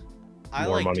me, I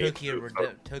like Tokyo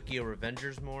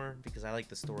Revengers more because I like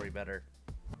the story better.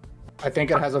 I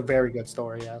think it has a very good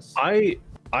story. Yes.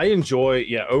 I enjoy.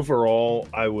 Overall,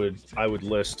 I would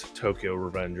list Tokyo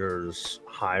Revengers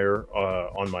higher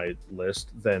on my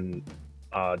list than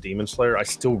Demon Slayer. I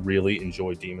still really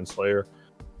enjoy Demon Slayer.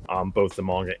 Both the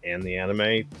manga and the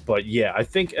anime. But yeah, I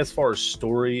think as far as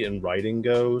story and writing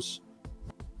goes,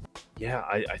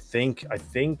 I think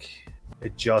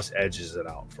it just edges it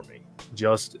out for me.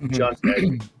 Just edges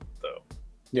it, though.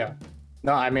 Yeah.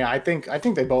 No, I mean, I think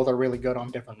they both are really good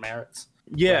on different merits.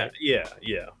 Yeah, right?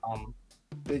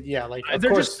 Yeah. Like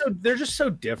they're just so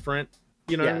different.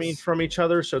 You know what I mean, from each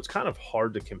other, so it's kind of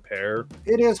hard to compare.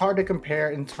 It is hard to compare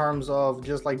in terms of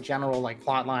just like general like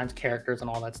plot lines, characters, and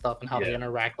all that stuff, and how they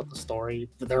interact with the story,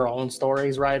 their own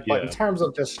stories, right? But in terms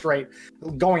of just straight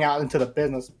going out into the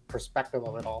business perspective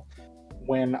of it all,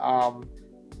 when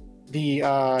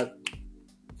the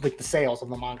sales of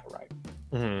the manga, right?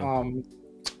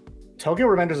 Tokyo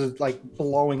Revengers is like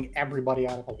blowing everybody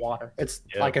out of the water. It's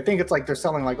like, I think it's like they're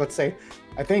selling like, let's say,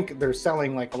 I think they're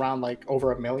selling like around like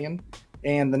over 1 million.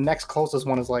 And the next closest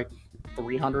one is like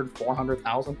 300,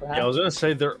 400,000 perhaps. Yeah, I was going to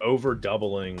say they're over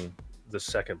doubling the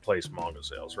second place manga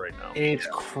sales right now. It's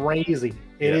crazy.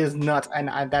 It is nuts. And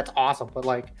that's awesome. But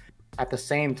like at the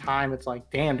same time, it's like,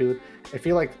 damn, dude, I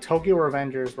feel like Tokyo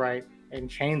Revengers, right, and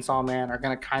Chainsaw Man are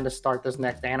going to kind of start this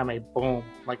next anime boom.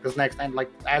 Like this next, and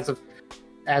like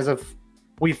as if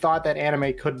we thought that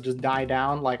anime could just die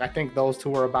down, like I think those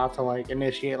two are about to like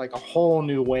initiate like a whole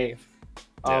new wave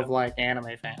of like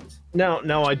anime fans.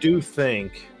 Now I do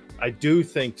think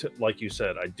like you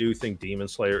said, I do think Demon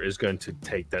Slayer is going to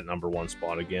take that #1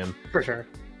 spot again. For sure.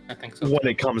 I think so. When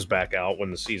it comes back out,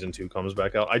 when the season 2 comes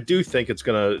back out, I do think it's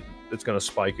gonna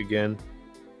spike again.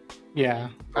 Yeah.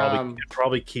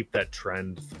 Probably keep that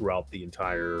trend throughout the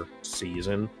entire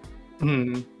season.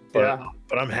 But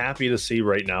I'm happy to see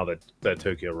right now that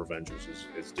Tokyo Revengers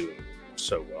is doing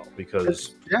so well,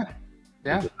 because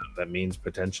that means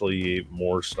potentially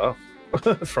more stuff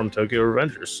from Tokyo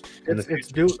Revengers.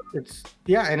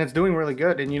 It's doing really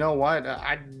good. And you know what?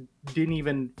 I didn't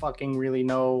even fucking really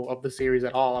know of the series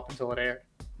at all up until it aired.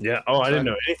 Yeah. Oh, I didn't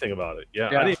know anything about it. Yeah.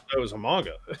 I didn't know it was a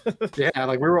manga. Yeah,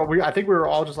 like I think we were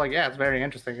all just like, yeah, it's very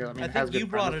interesting. I mean, I think you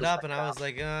brought it up, and I was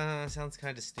like, sounds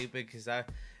kind of stupid, because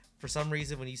for some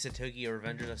reason, when you said Tokyo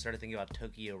Revengers, I started thinking about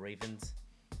Tokyo Ravens.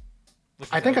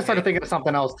 I think I started thinking of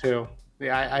something else too.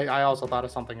 Yeah, I also thought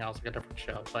of something else, like a different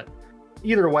show. But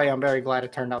either way, I'm very glad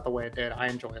it turned out the way it did. I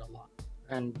enjoy it a lot.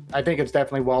 And I think it's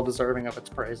definitely well deserving of its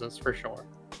praises, for sure.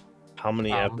 How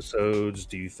many episodes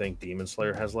do you think Demon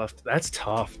Slayer has left? That's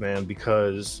tough, man,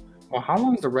 because Well, how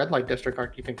long is the Red Light District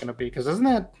arc you think going to be? Because isn't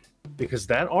that... because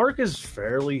that arc is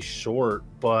fairly short,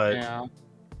 but Yeah.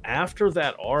 after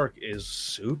that arc is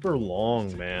super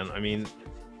long, man. I mean,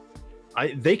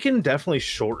 they can definitely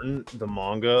shorten the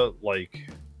manga, like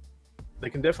they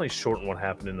can definitely shorten what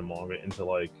happened in the manga into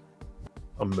like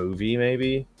a movie,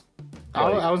 maybe.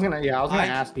 I was gonna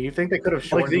ask. Do you think they could have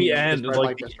shortened the this end, Red like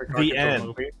Light District arc the into a end.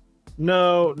 movie?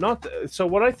 No, not so.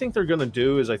 What I think they're gonna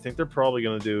do is I think they're probably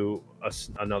gonna do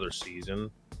another season,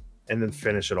 and then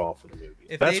finish it off with a movie.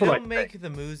 If That's they what don't make the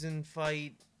Muzan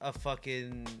fight a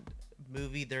fucking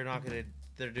movie, they're not gonna.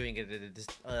 They're doing it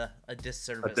a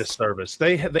disservice. A disservice.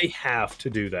 They have to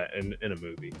do that in a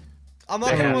movie. I'm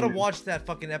not They gonna have want to to. watch that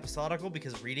fucking episodical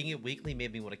because reading it weekly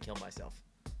made me want to kill myself.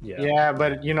 Yeah. Yeah,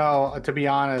 but you know, to be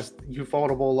honest,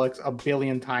 Ufotable looks a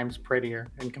billion times prettier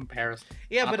in comparison.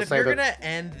 Yeah, Not but to if say you're that- gonna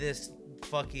end this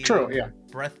fucking True, yeah.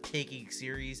 breathtaking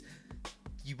series,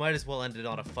 you might as well end it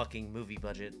on a fucking movie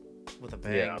budget with a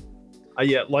bang. Yeah.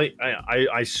 Yeah, like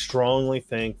I strongly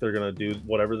think they're gonna do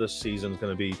whatever this season's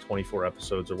gonna be, 24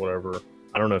 episodes or whatever.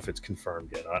 I don't know if it's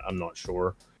confirmed yet. I'm not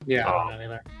sure. Yeah, I Oh. don't know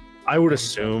either. I would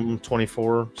assume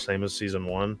 24, same as season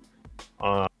 1.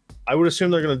 I would assume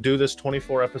they're gonna do this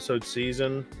 24 episode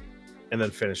season and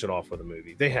then finish it off with a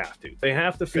movie. They have to. They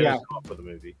have to finish Yeah. it off with a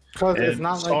movie. Because And, it's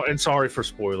not like and sorry for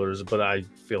spoilers, but I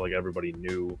feel like everybody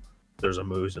knew there's a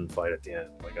Muzan fight at the end.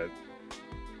 Like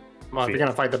well, they're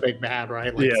gonna fight the big bad,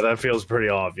 right? Like, yeah, that feels pretty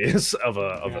obvious of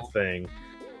a Yeah. thing.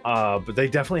 But they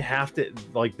definitely have to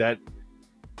like that.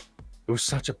 It was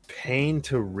such a pain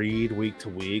to read week to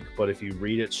week, but if you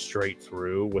read it straight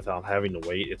through without having to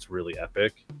wait, it's really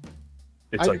epic.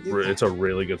 It's it's a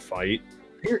really good fight.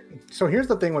 So here's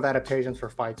the thing with adaptations for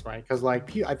fights, right? Because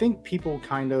like I think people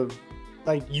kind of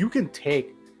like you can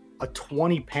take a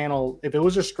 20 panel if it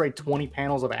was just straight 20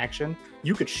 panels of action,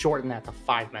 you could shorten that to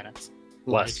 5 minutes,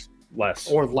 Less.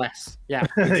 or less. Yeah,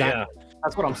 exactly. Yeah.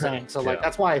 That's what I'm saying. So like Yeah.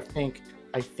 that's why I think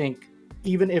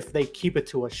even if they keep it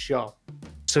to a show,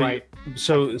 So right?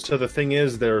 so the thing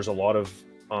is, there's a lot of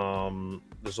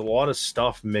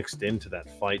stuff mixed into that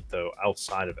fight though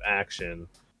outside of action.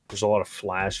 There's a lot of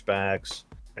flashbacks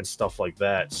and stuff like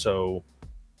that. So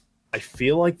I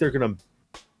feel like they're gonna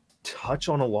touch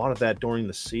on a lot of that during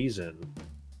the season.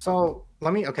 So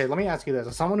let me ask you this: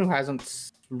 as someone who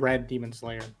hasn't read Demon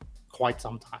Slayer quite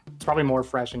some time, it's probably more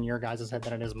fresh in your guys' head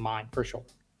than it is mine, for sure.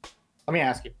 Let me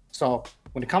ask you: so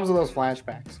when it comes to those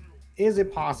flashbacks, is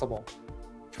it possible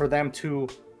for them to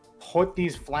put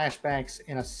these flashbacks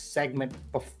in a segment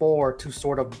before to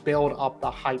sort of build up the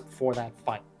hype for that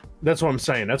fight? That's what I'm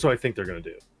saying. That's what I think they're gonna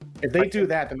do. If they do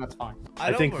that, then that's fine. I I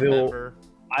don't think they'll- remember.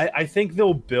 I think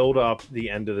they'll build up the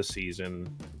end of the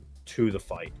season to the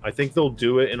fight. I think they'll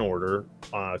do it in order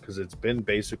because it's been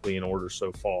basically in order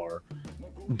so far.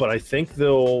 But I think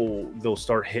they'll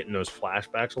start hitting those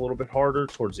flashbacks a little bit harder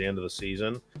towards the end of the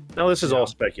season. Now this is all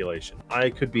speculation. I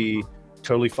could be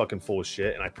totally fucking full of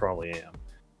shit, and I probably am.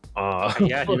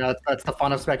 Yeah, you know that's the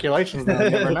fun of speculations. Though. You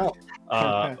never know.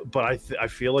 But I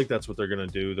feel like that's what they're gonna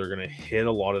do. They're gonna hit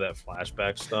a lot of that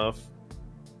flashback stuff,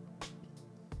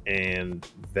 and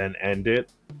then end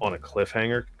it on a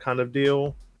cliffhanger kind of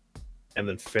deal, and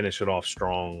then finish it off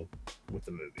strong with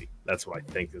the movie. That's what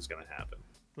I think is gonna happen.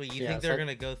 Wait, you Yeah, think so they're I-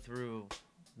 gonna go through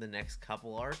the next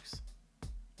couple arcs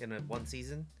in one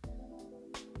season?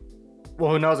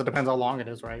 Well, who knows? It depends how long it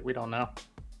is, right? We don't know.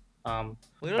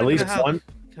 We don't At least even know how, one.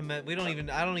 we don't even.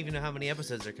 I don't even know how many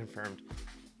episodes are confirmed.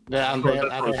 Yeah, That's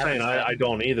what I'm saying. I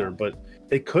don't either, but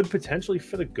they could potentially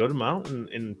fit a good amount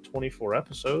in 24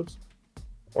 episodes,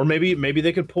 or maybe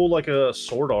they could pull like a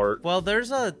Sword Art. Well,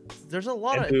 there's a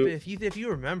lot And of who- if you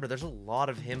remember, there's a lot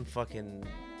of him fucking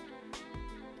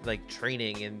like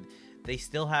training, and they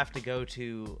still have to go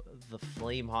to the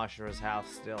Flame Hashira's house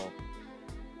still.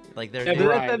 Like they're Yeah, but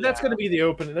Right, that's yeah. going to be the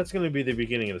open. That's going to be the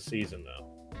beginning of the season, though.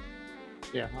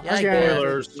 Yeah. Yeah, I Again, guess.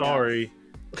 Spoilers. yeah. Sorry.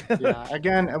 Yeah.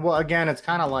 Again, it's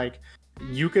kind of like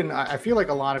you can. I feel like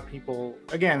a lot of people.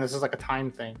 Again, this is like a time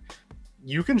thing.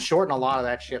 You can shorten a lot of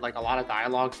that shit, like a lot of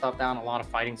dialogue stuff down, a lot of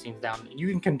fighting scenes down. You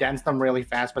can condense them really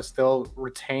fast, but still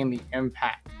retain the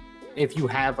impact if you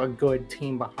have a good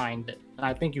team behind it. And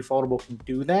I think Ufotable can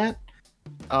do that.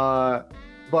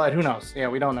 But who knows? Yeah,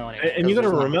 we don't know anything. And you got to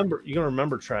There's not-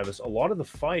 remember, Travis. A lot of the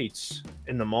fights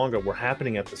in the manga were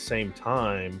happening at the same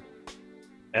time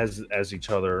as each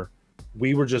other.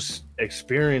 We were just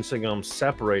experiencing them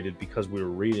separated because we were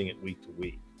reading it week to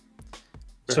week.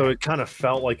 So it kind of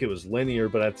felt like it was linear,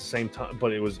 but at the same time,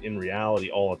 but it was in reality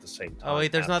all at the same time. Oh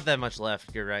wait, there's not that much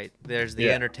left. You're right. There's the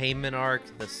Yeah. entertainment arc,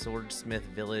 the Swordsmith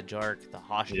Village arc, the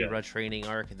Hashira training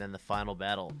arc, and then the final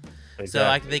battle.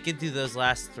 Exactly. So they could do those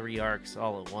last 3 arcs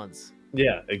all at once.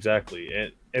 Yeah, exactly.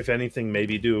 And if anything,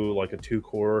 maybe do like a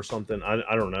 2-core or something.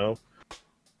 I don't know.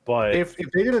 But If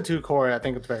they did a 2-core, I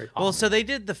think it's very possible. Well, so they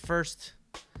did the first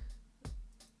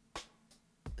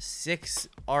 6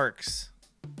 arcs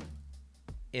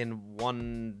in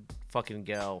one fucking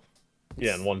go.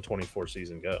 yeah, in 124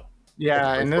 season go.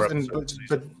 Yeah, and Like, this, for and, episodes.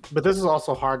 but this is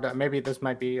also hard. Maybe this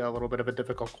might be a little bit of a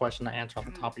difficult question to answer off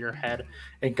the top of your head.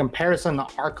 In comparison, the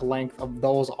arc length of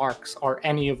those arcs, are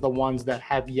any of the ones that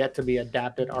have yet to be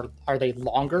adapted, are they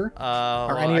longer?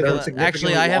 Are any of them Actually,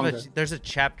 significantly I have longer? there's a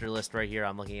chapter list right here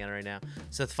I'm looking at right now.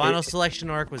 So the final selection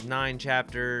arc was 9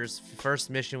 chapters. First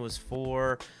mission was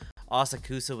 4.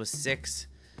 Asakusa was 6.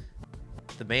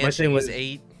 The mansion was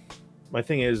 8. My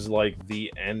thing is like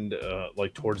the end,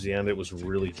 like towards the end, it was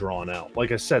really drawn out.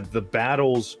 Like I said, the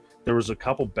battles, there was a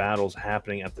couple battles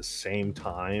happening at the same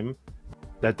time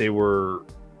that they were,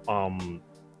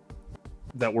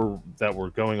 that were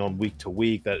going on week to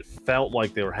week, that felt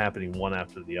like they were happening one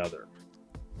after the other,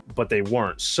 but they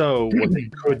weren't. So what they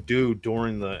could do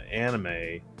during the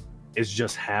anime is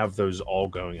just have those all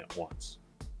going at once.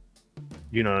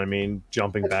 You know what I mean?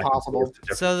 Jumping It's back possible. and forth to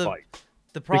different So fights.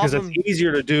 The Because problem, it's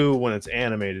easier to do when it's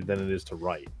animated than it is to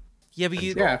write. yeah, but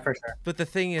Yeah, for sure. but the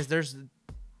thing is, there's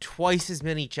twice as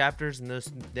many chapters in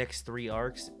those next 3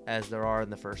 arcs as there are in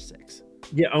the first 6.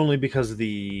 Yeah, only because of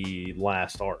the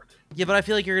last arc. Yeah, but I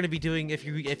feel like you're gonna be doing if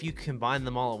you combine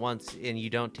them all at once and you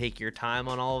don't take your time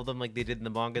on all of them like they did in the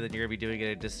manga, then you're gonna be doing it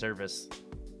a disservice.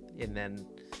 And then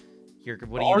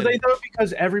Are they though?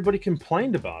 Because everybody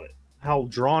complained about it, how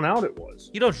drawn out it was.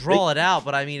 You don't draw it out,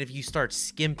 but I mean, if you start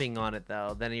skimping on it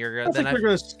though, then you're I gonna. don't think they're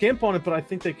going to skimp on it, but I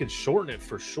think they could shorten it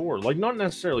for sure. Like, not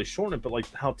necessarily shorten it, but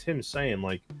like how Tim's saying,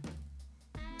 like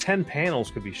 10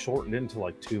 panels could be shortened into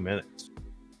like 2 minutes. Yeah,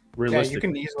 Realistically. you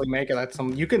can easily make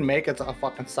it. You can make it a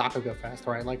fucking Sakuga fest,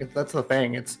 right? Like that's the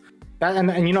thing. It's that,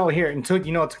 and you know here until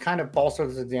to kind of bolster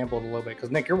this example a little bit, because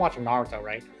Nick, you're watching Naruto,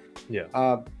 right?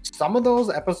 Yeah. Some of those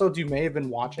episodes you may have been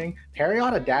watching,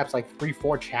 Period adapts like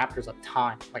 3-4 chapters a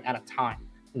time, like at a time.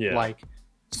 Yeah. Like,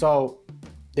 so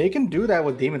they can do that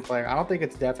with Demon Slayer. I don't think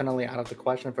it's definitely out of the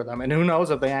question for them. And who knows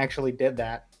if they actually did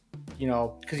that,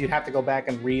 because you'd have to go back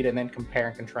and read and then compare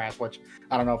and contrast, which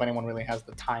I don't know if anyone really has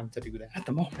the time to do that at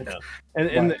the moment.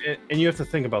 Yeah. And you have to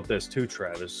think about this too,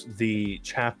 Travis. The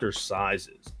chapter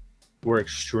sizes were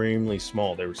extremely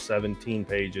small. They were 17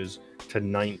 pages to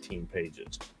 19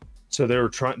 pages. So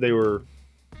they were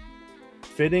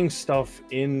fitting stuff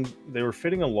in. They were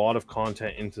fitting a lot of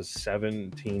content into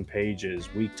 17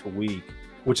 pages week to week,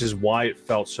 which is why it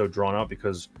felt so drawn out,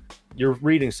 because you're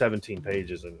reading 17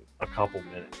 pages in a couple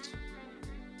minutes.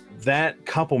 That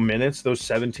couple minutes, those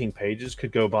 17 pages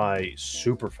could go by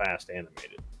super fast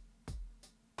animated.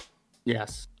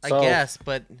 Yes. I guess,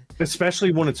 but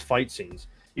Especially when it's fight scenes.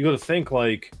 You got to think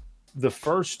like the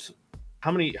first. How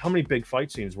many big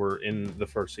fight scenes were in the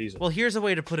first season? well, here's a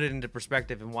way to put it into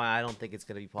perspective and why I don't think it's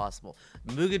gonna be possible.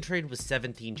 Mugen Train was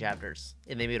 17 chapters,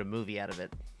 and they made a movie out of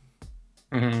it.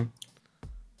 Mm-hmm.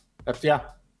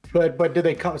 But did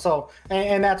they come? So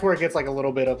and that's where it gets like a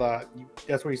little bit of a.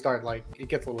 That's where you start like it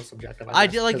gets a little subjective. I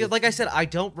guess, did 'cause like I said, I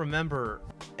don't remember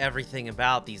everything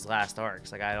about these last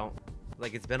arcs. Like I don't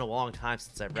like it's been a long time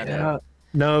since I've read them.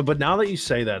 No, but now that you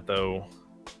say that though,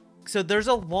 So there's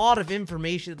a lot of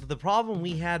information. The problem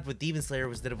we had with Demon Slayer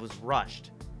was that it was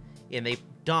rushed, and they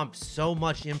dumped so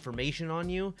much information on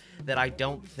you that I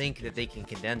don't think that they can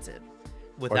condense it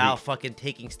without fucking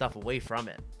taking stuff away from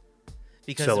it.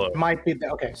 Because Scylla. it might be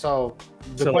okay. So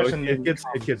the Scylla, question it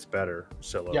gets better.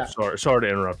 Scylla. Yeah. Sorry to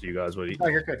interrupt you guys, but Oh,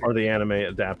 you're good. are the anime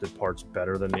adapted parts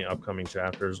better than the upcoming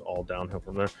chapters? All downhill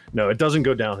from there? No, it doesn't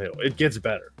go downhill. It gets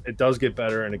better. It does get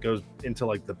better, and it goes into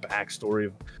like the backstory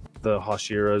of the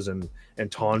Hashiras and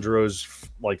Tanjiro's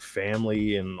like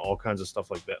family and all kinds of stuff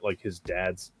like that, like his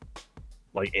dad's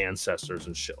like ancestors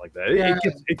and shit like that. Yeah.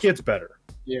 It gets better.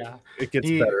 Yeah. It gets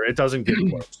better. It doesn't get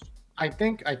worse. I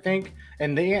think,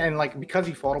 and like because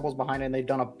eFotable's behind it, and they've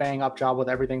done a bang up job with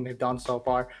everything they've done so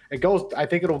far. I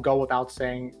think it'll go without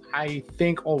saying. I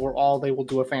think overall they will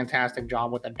do a fantastic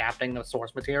job with adapting the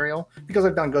source material because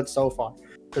they've done good so far.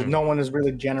 Because no one has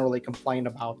really generally complained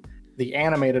about the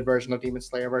animated version of Demon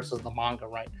Slayer versus the manga,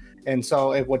 right? And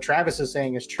so if what Travis is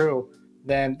saying is true,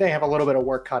 then they have a little bit of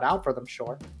work cut out for them,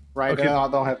 sure. Right, Okay.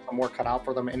 they'll have some work cut out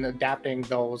for them in adapting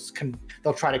those.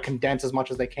 They'll try to condense as much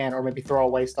as they can, or maybe throw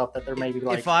away stuff that they're maybe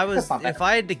like. if I "That's not bad." if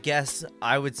I had to guess,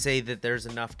 I would say that there's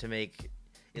enough to make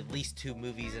at least 2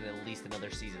 movies and at least another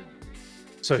season.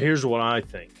 So here's what I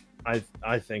think.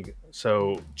 I think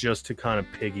so. Just to kind of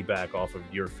piggyback off of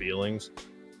your feelings,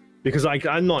 because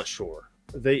I'm not sure.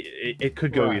 It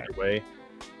could go Right. either way.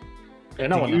 Yeah,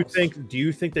 no one knows. Do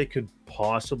you think they could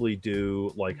possibly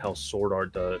do like how Sword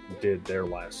Art did their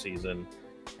last season,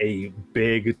 a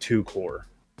big 2-core?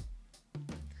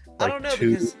 I don't know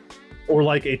because or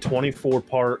like a 24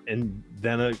 part and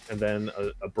then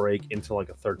a break into like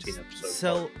a 13 episode.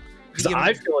 so because the-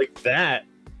 I feel like that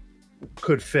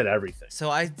could fit everything. So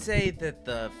I'd say that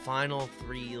the final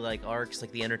 3 like arcs,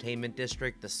 like the Entertainment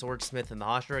District, the Swordsmith, and the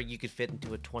Hashira, you could fit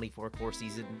into a 24 core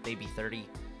season, maybe 30,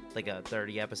 like a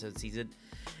 30 episode season.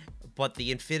 But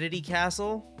the Infinity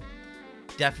Castle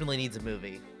definitely needs a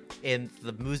movie, and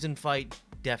the Muzan fight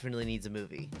definitely needs a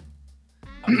movie.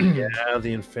 Yeah,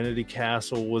 the Infinity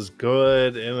Castle was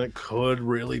good, and it could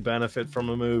really benefit from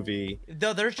a movie.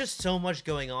 Though there's just so much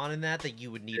going on in that you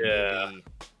would need Yeah. a movie.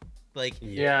 Like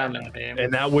Yeah, man.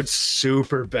 And that would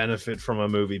super benefit from a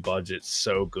movie budget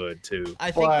so good too.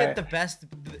 I think that But- the best,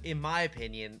 in my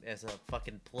opinion, as a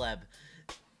fucking pleb,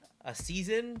 a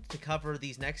season to cover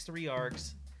these next 3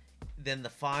 arcs, then the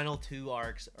final 2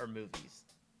 arcs are movies.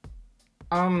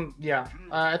 Yeah.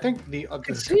 I think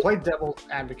to play devil's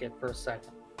advocate for a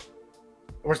second.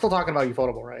 We're still talking about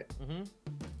Ufotable, right? Mm-hmm.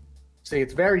 See,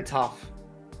 it's very tough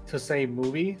to say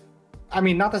movie. I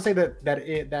mean, not to say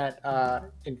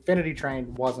that Infinity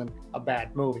Train wasn't a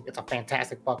bad movie. It's a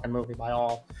fantastic fucking movie by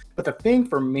all. But the thing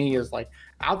for me is like,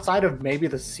 outside of maybe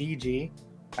the CG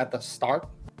at the start,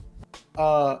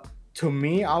 to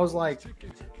me, I was like,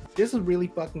 this is really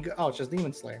fucking good. Oh, it's just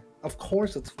Demon Slayer. Of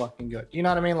course it's fucking good. You know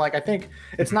what I mean? Like, I think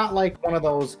it's not like one of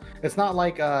those, it's not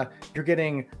like you're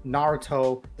getting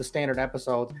Naruto, the standard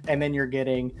episodes, and then you're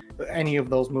getting any of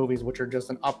those movies, which are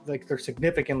just like they're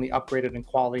significantly upgraded in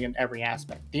quality in every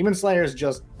aspect. Demon Slayer is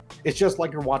just, it's just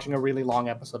like you're watching a really long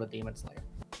episode of Demon Slayer.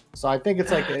 So I think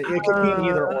it's like, it could be an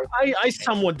either or. I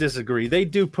somewhat disagree. They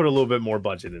do put a little bit more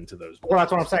budget into those. Well,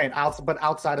 that's what I'm saying. But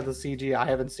outside of the CG, I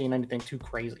haven't seen anything too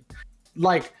crazy.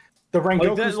 Like the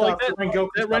Rengoku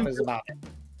stuff is about it.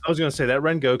 I was gonna say that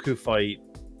Rengoku fight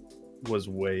was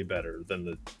way better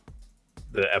than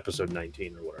the episode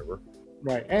 19 or whatever.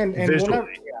 Right, and we'll Visually.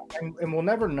 never, and we'll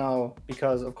never know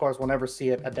because, of course, we'll never see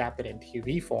it adapted in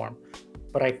TV form.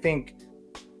 But I think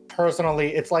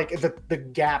personally, it's like the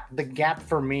gap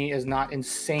for me is not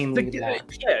insanely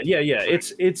large. Yeah.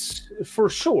 It's for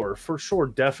sure,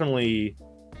 definitely.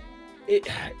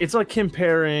 It's like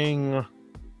comparing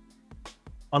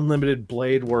Unlimited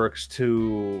Blade Works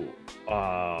to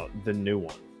the new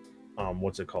one.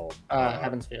 What's it called?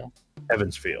 Heaven's Feel.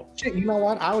 Heaven's Feel. Shit, you know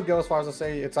what? I would go as far as to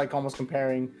say it's like almost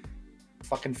comparing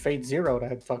fucking Fate Zero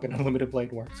to fucking Unlimited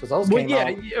Blade Works, because those Well,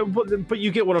 came out. but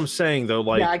you get what I'm saying though.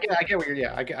 Like, Yeah, I get what you're.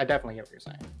 I definitely get what you're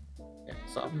saying. Yeah,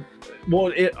 so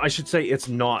well, I should say it's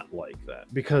not like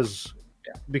that because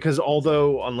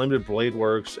although Unlimited Blade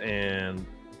Works and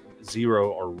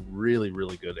Zero are really,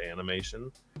 really good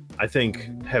animation, I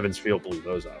think Heaven's Feel blew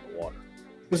those out of the water.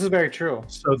 this is very true.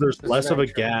 So there's This is less of a very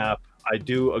true. gap. I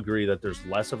do agree that there's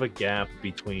less of a gap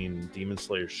between Demon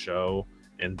Slayer show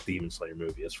and Demon Slayer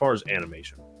movie as far as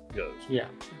animation goes. Yeah.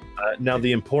 Now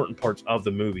the important parts of the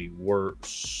movie were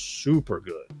super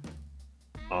good.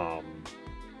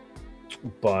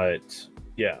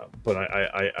 But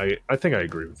I think I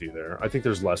agree with you there. I think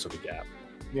there's less of a gap.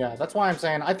 Yeah, that's why I'm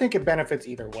saying I think it benefits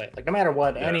either way. Like no matter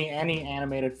what, Yeah. any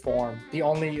animated form, the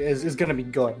only is going to be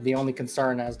good. The only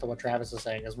concern as to what Travis is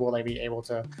saying is will they be able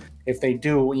to, if they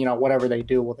do, whatever they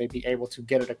do, will they be able to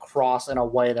get it across in a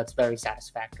way that's very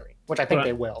satisfactory? Which I think But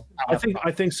they will. I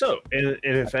think so. And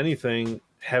if anything,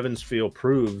 Heaven's Feel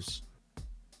proves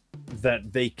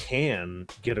that they can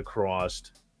get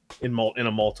across in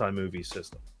a multi-movie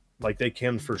system. Like they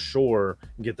can for sure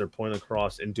get their point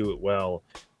across and do it well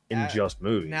in just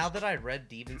movies. Now that I read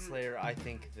Demon Slayer, I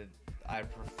think that I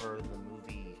prefer the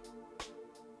movie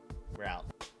route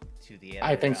to the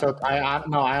anime I think so. route.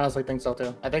 I honestly think so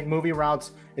too. I think movie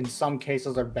routes in some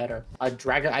cases are better. I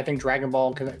think Dragon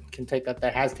Ball can take that.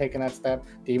 That has taken that step.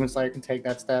 Demon Slayer can take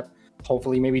that step.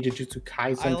 Hopefully, maybe Jujutsu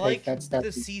Kaisen I take like that step.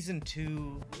 the season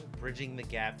 2 bridging the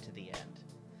gap to the end.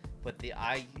 But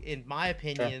in my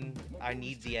opinion, I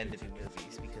need the end to be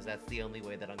movies because that's the only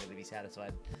way that I'm going to be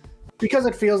satisfied. Because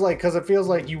it feels like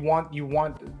you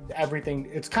want everything.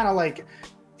 It's kind of like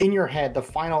in your head, the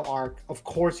final arc. Of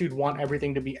course, you'd want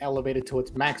everything to be elevated to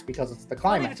its max because it's the I'm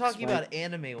climax. not even talking right? about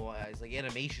anime-wise, like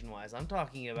animation-wise. I'm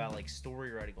talking about like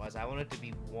story writing-wise. I want it to be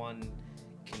one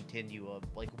continuum,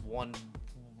 like one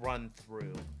run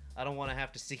through I don't want to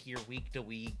have to sit here week to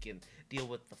week and deal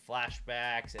with the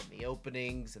flashbacks and the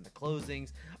openings and the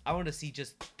closings. I want to see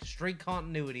just straight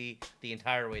continuity the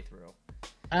entire way through.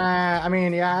 I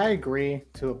mean, yeah, I agree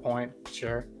to a point.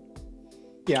 Sure.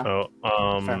 Yeah.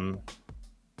 Oh,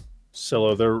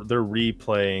 Silo, they're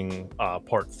replaying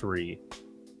part 3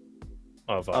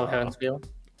 of Heaven's Feel.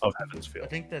 Of Heaven's Feel. I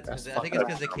think it's That's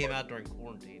because they came out during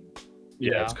quarantine.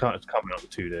 Yeah, it's coming out in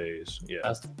 2 days.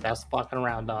 Yeah, That's fucking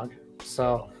around, dog.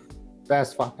 So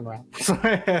that's fucking around,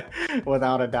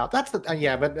 without a doubt. That's the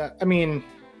yeah, but I mean,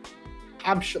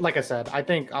 I'm sure. Like I said, I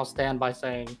think I'll stand by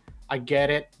saying I get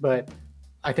it, but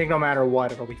I think no matter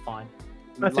what, it'll be fine.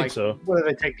 I think so. Whether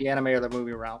they take the anime or the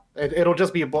movie route, it'll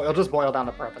just be it'll just boil down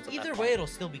to preference. Either way, it'll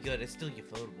still be good. It's still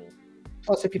ufotable.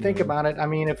 Plus, if you think about it, I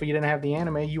mean, if you didn't have the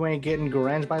anime, you ain't getting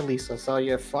Garenge by Lisa. So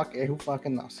you who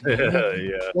fucking knows? Yeah.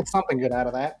 Get something good out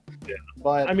of that. Yeah.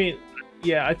 But I mean,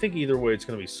 yeah, I think either way it's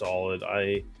going to be solid.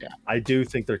 I do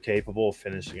think they're capable of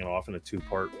finishing it off in a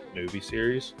 2-part movie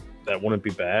series. That wouldn't be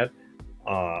bad.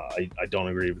 I don't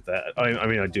agree with that. I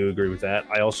mean, I do agree with that.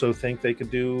 I also think they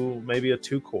could do maybe a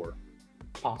 2-core.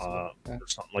 possible. Yeah. Or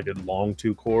something like a long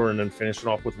 2-core and then finish it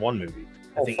off with one movie.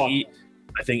 Oh,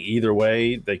 I think either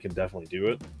way they can definitely do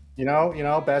it. You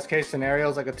know, best case scenario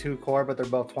is like a 2-core, but they're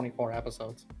both 24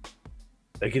 episodes.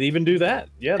 They could even do that.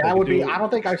 Yeah, that would be. I don't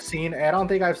think I've seen a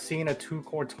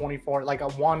 2-core 24 like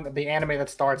the anime that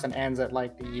starts and ends at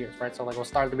like the years, right? So like we'll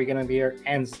start at the beginning of the year,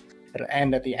 it'll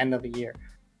end at the end of the year.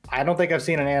 I don't think I've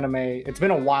seen an anime. It's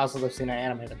been a while since I've seen an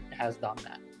anime that has done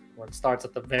that, where it starts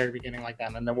at the very beginning like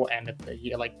that, and then we'll end at the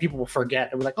year. Like people will forget.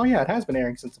 They'll be like, oh yeah, it has been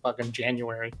airing since fucking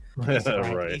January. Right.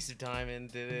 Ace of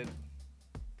Diamond did it,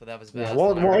 but that was Yeah, bad.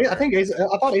 well, I think I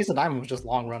thought Ace of Diamond was just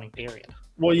long running period.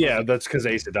 Well, yeah, that's because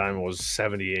Ace of Diamond was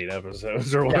 78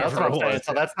 episodes or Yeah, that's whatever what I'm it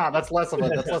saying. was. So that's less of a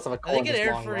I core. think it just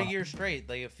aired long for a run. year straight.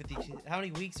 Like a 52. How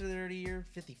many weeks are there in a year?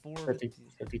 54. 52.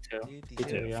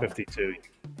 Yeah, Yeah. 52, you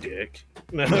dick.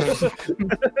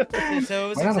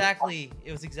 So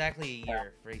it was exactly a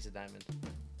year for Ace of Diamond.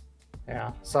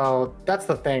 Yeah. So that's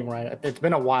the thing, right? It's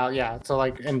been a while. Yeah. So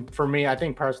like, and for me, I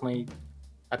think personally,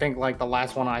 like the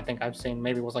last one I think I've seen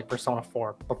maybe was like Persona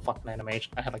 4, but fucking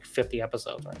animation. I had like 50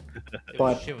 episodes, right?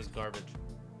 But Shit was garbage.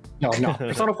 no,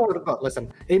 Persona 4.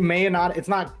 Listen, it may not. It's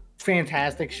not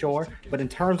fantastic, sure, but in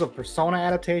terms of Persona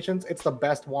adaptations, it's the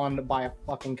best one by a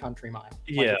fucking country mile. Like,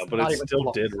 Yeah, it's but not it even still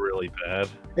close. did really bad.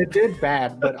 It did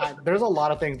bad, but there's a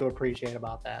lot of things to appreciate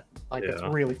about that. Like it's Yeah.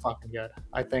 really fucking good.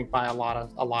 I think by a lot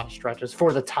of stretches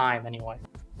for the time anyway.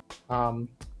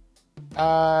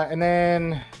 And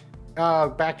then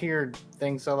back to your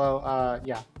thing, Solo.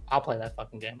 Yeah, I'll play that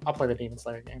fucking game. I'll play the Demon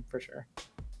Slayer game for sure.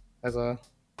 As a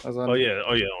Oh yeah,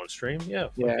 on stream, yeah.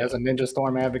 as a Ninja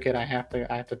Storm advocate, I have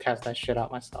to test that shit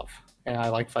out myself. And I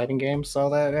like fighting games,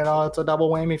 so that it's a double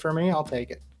whammy for me. I'll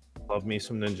take it. Love me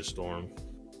some Ninja Storm.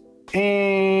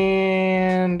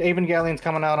 And Evangelion's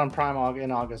coming out on Prime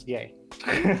in August. Yay!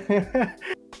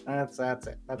 that's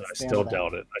it. That's I still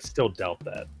doubt it. I still doubt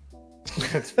that.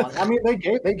 It's fun. I mean, they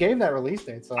gave that release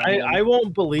date, so I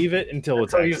won't believe it until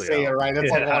it's until you actually see it, out. right?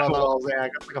 It's Yeah. like one of those. Yeah,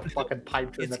 it's like a fucking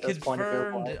pipe dream It's at this point. It feels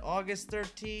confirmed like. August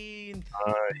 13th.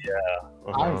 Yeah.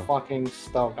 I'm Uh-huh. fucking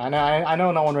stoked. I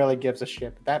know no one really gives a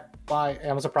shit.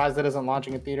 I'm surprised it isn't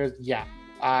launching in theaters. Yeah,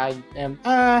 I am.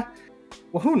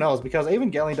 Well, who knows? Because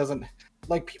Evangelion doesn't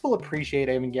like people appreciate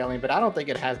Evangelion, but I don't think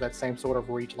it has that same sort of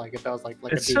reach like it does. Like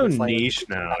It's a so Demon Slayer. niche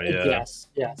now. Yeah.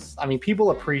 Yes. I mean,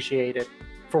 people appreciate it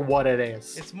for what it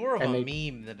is. It's more of And a they-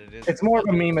 meme than it is. It's more of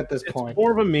a meme at this It's point.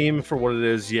 more of a meme for what it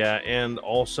is, yeah. And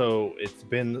also, it's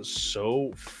been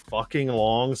so fucking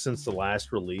long since the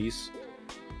last release.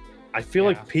 I feel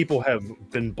Yeah. like people have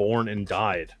been born and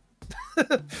died.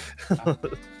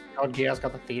 Code Geass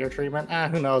got the theater treatment.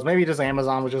 Who knows? Maybe just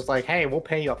Amazon was just like, "Hey, we'll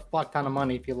pay you a fuck ton of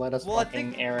money if you let us Well, I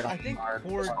fucking think air it on I think our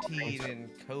quarantine and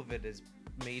COVID has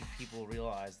made people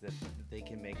realize that they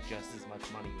can make just as much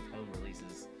money with home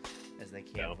releases as they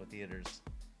can Yeah. with theaters.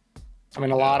 I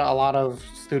mean, a lot of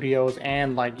studios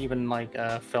and like even like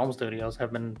film studios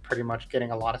have been pretty much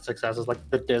getting a lot of successes. Like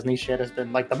the Disney shit has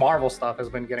been like the Marvel stuff has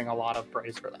been getting a lot of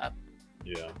praise for that.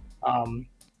 Yeah.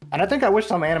 And I think I wish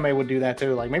some anime would do that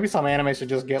too. Like maybe some anime should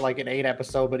just get like an 8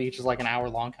 episode, but each is like an hour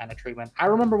long kind of treatment. I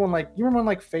remember when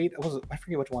like Fate I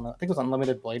forget which one. I think it was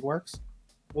Unlimited Blade Works.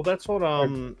 Well, that's what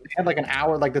It had like an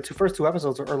hour, like the first two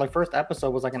episodes or like first episode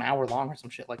was like an hour long or some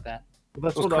shit like that.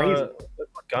 that's it was what crazy.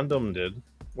 that's what Gundam did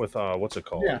with what's it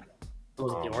called? Yeah.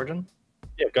 Was it the Origin?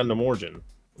 Yeah, Gundam Origin.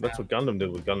 That's Yeah. what Gundam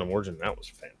did with Gundam Origin. That was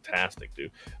fantastic,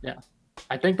 dude.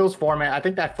 I think that's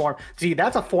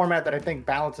a format that I think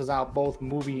balances out both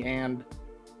movie and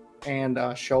and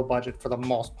show budget for the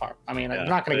most part. I mean, Yeah, you're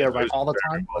not going to get it right was all the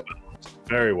very time. well balanced.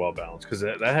 Very well balanced, because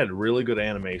that had really good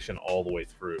animation all the way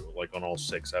through, like on all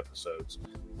 6 episodes.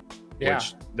 Yeah.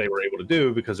 Which they were able to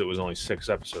do because it was only 6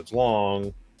 episodes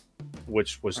long,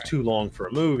 which was too long for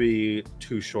a movie,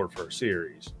 too short for a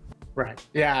series. Right.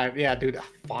 Yeah, dude.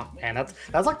 Fuck, man. That's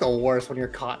like the worst when you're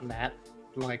caught in that.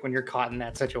 Like when you're caught in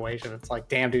that situation, it's like,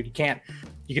 damn, dude, you can.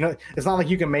 It's not like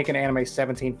you can make an anime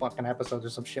 17 fucking episodes or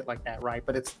some shit like that, right?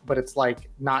 But it's like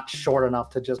not short enough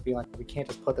to just be like, we can't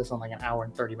just put this on like an hour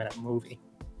and 30-minute movie.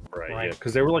 Right. Right. Yeah,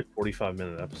 because they were like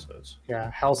 45-minute episodes. Yeah,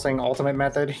 Hellsing Ultimate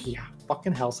Method. Yeah,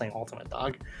 fucking Hellsing Ultimate,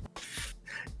 dog.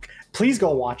 Please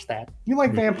go watch that. You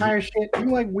like vampire shit?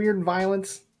 You like weird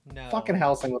violence? No. Fucking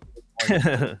Hellsing.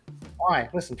 All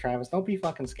right, listen, Travis. Don't be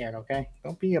fucking scared, okay?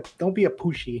 Don't be a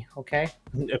pushy, okay?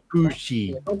 A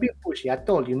pushy. Yeah, don't be a pushy. I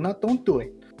told you, don't do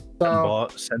it. So,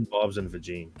 Send Bobs and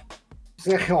Vagine.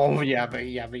 oh yeah,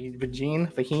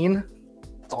 Vagine.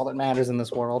 That's all that matters in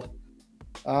this world.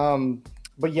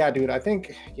 But yeah, dude, I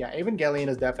think Evangelion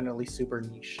is definitely super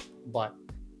niche, but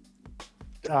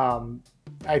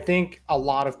I think a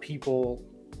lot of people,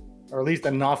 or at least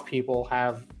enough people,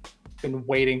 have been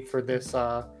waiting for this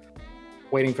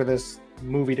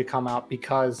movie to come out,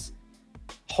 because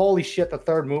holy shit, the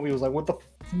third movie was like, what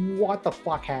the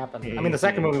fuck happened? I mean, the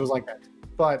second movie was like that,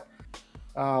 but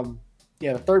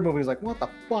the third movie was like, what the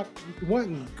fuck? What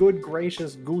in good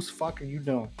gracious goose fuck are you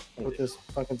doing with this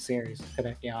fucking series,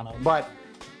 Hidekiano? But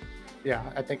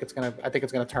yeah, I think it's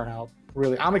gonna turn out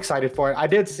really. I'm excited for it. I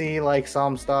did see like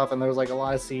some stuff, and there was like a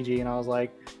lot of CG, and I was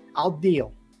like, I'll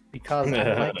deal, because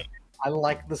I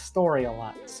like the story a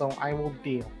lot, so I will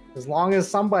deal. As long as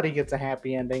somebody gets a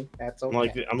happy ending, that's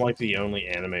okay. I'm like the only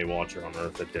anime watcher on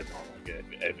earth that did not like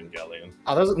Evangelion.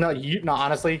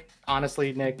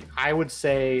 Honestly, Nick, I would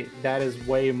say that is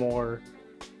way more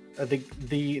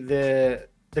the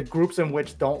groups in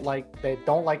which don't like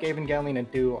Evangelion and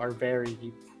do are very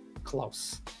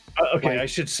close. Okay, I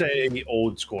should say the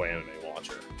old school anime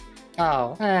watcher.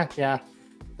 Oh, yeah.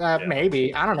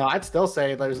 Maybe. I don't know. I'd still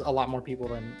say there's a lot more people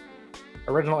than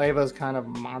Original Eva is kind of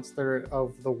monster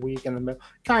of the week in the middle.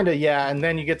 Kind of, yeah. And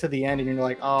then you get to the end and you're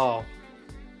like, oh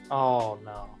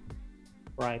no.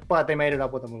 Right. But they made it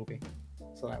up with a movie,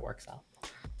 so that works out.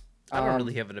 I don't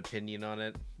really have an opinion on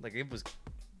it. Like, it was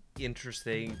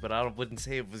interesting, but I wouldn't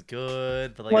say it was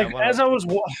good. But like I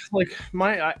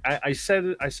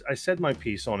said my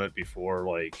piece on it before,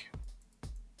 like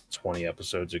 20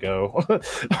 episodes ago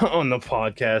on the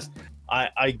podcast.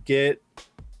 I get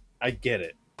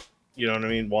it. You know what I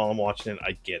mean? While I'm watching it,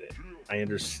 I get it. I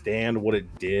understand what it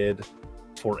did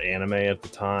for anime at the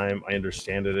time. I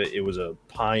understand that it was a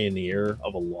pioneer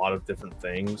of a lot of different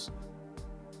things.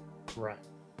 Right.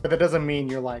 But that doesn't mean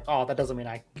you're like, oh, that doesn't mean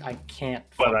I can't.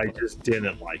 But I just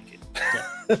didn't like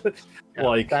it. Yeah.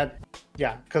 Like that.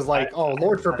 Yeah, because like,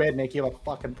 Lord forbid, Nick, you have a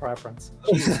fucking preference.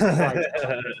 Jesus Christ.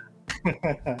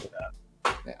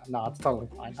 Yeah, no, it's totally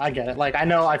fine. I get it. Like,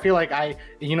 I feel like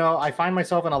I find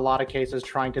myself in a lot of cases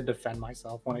trying to defend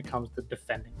myself when it comes to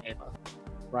defending Eva.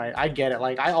 Right? I get it.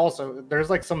 Like,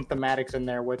 there's like some thematics in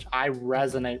there which I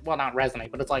resonate. Well, not resonate,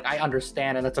 but it's like I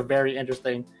understand, and it's a very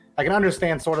interesting. I can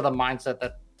understand sort of the mindset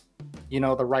that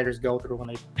the writers go through when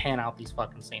they pan out these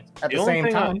fucking scenes. At the same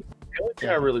time, the only thing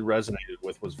I really resonated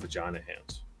with was vagina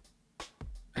hands.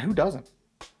 Who doesn't?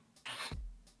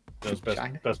 That was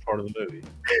best part of the movie.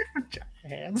 Giant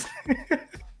hands.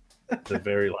 The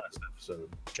very last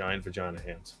episode, giant vagina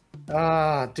hands.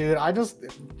 Dude, I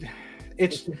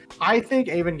think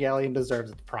Evangelion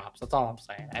deserves its props. That's all I'm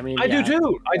saying. I mean, I do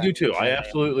too. I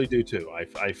absolutely do too.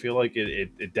 I feel like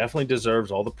it definitely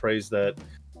deserves all the praise that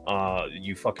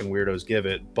you fucking weirdos give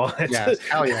it. But yes,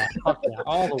 hell yeah, fuck yeah,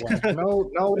 all the way.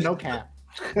 No cap.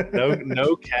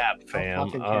 no cap, fam.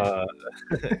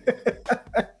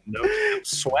 No cap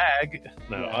swag.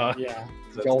 No. Yeah.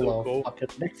 YOLO. Cool.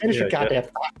 Finish your goddamn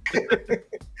thought.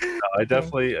 I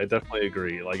definitely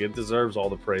agree. Like, it deserves all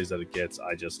the praise that it gets.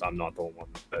 I'm not the one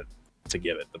to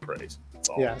give it the praise. That's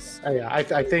all. Yes. Yeah. I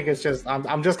think it's just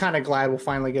I'm just kind of glad we'll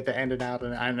finally get to end it out,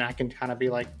 and I can kind of be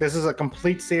like, this is a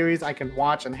complete series I can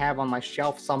watch and have on my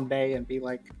shelf someday and be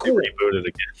like, cool. Reboot it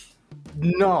again.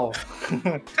 No,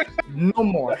 no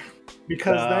more.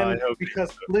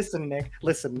 Because listen, Nick,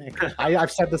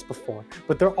 I've said this before,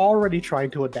 but they're already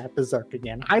trying to adapt Berserk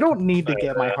again. I don't need to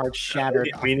get my heart shattered.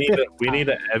 We need an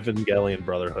Evangelion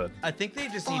Brotherhood. I think they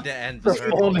just need to end The Berserk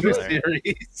whole new altogether.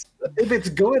 series. If it's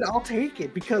good, I'll take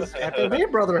it, because FMA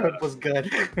Brotherhood was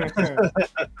good.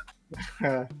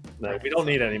 No, we don't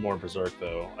need any more Berserk,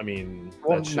 though. I mean,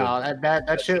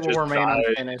 that shit will remain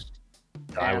unfinished.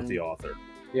 Die with the author.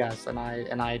 Yes, and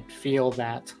I feel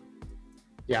that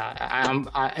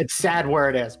yeah, it's sad where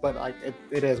it is, but like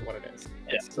it is what it is.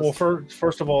 Yeah. It's Well, just-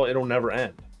 first of all, it'll never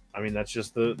end. I mean, that's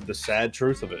just the sad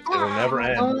truth of it. It'll never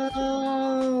end.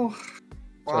 Oh,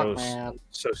 fuck, So, man.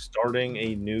 so starting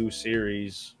a new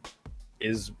series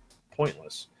is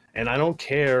pointless, and I don't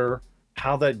care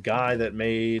how that guy that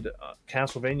made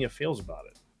Castlevania feels about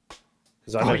it.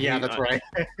 Because I know That's right.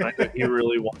 I know he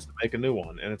really wants to make a new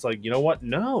one, and it's like, you know what?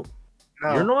 No,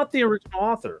 No, you're not the original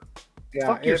author. yeah,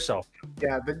 Fuck yourself.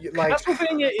 Yeah, but like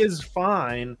Castlevania is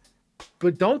fine,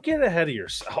 but don't get ahead of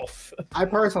yourself. I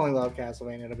personally love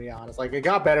Castlevania, to be honest. Like it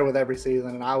got better with every season,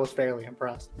 and I was fairly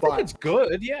impressed. I think But it's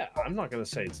good. Yeah, I'm not gonna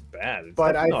say it's bad. It's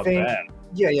But I definitely not think-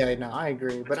 bad. yeah, no, I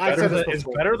agree. But It's I better said than, this it's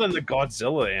before. better than the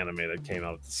Godzilla anime that came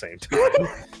out at the same time.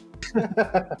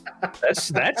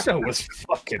 that show was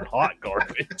fucking hot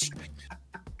garbage.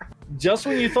 Just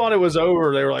when you thought it was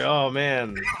over, they were like, "Oh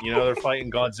man, they're fighting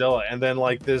Godzilla," and then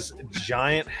like this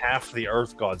giant half the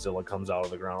Earth Godzilla comes out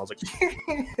of the ground. I was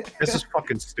like, "This is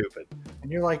fucking stupid."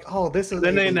 And you're like, oh, this is. And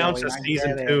then they Asian announced a Belly, I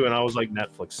season get it. 2, and I was like,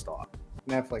 "Netflix, stop!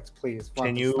 Netflix, please. Can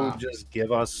fucking you stop. just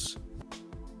give us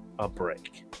a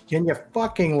break?" Can you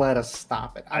fucking let us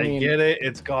stop it? I mean, get it.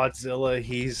 It's Godzilla.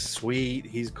 He's sweet.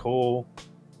 He's cool.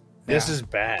 This Yeah. is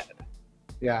bad.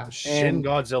 yeah. Shin And,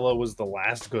 Godzilla was the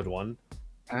last good one,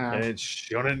 uh, and it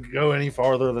shouldn't go any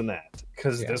farther than that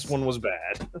because this Yes. one was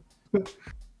bad.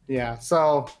 yeah.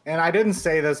 So, and I didn't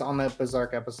say this on the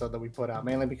Berserk episode that we put out,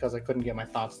 mainly because I couldn't get my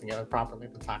thoughts together properly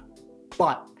at the time.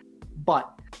 But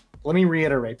let me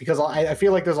reiterate, because I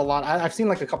feel like there's a lot. I've seen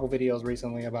like a couple videos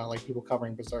recently about like people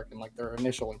covering Berserk and like their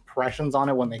initial impressions on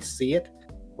it when they see it,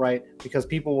 right? Because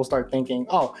people will start thinking,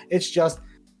 oh, it's just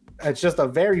a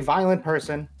very violent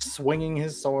person swinging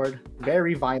his sword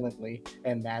very violently,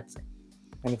 and that's it.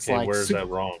 And it's Okay, like, where's that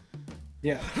wrong?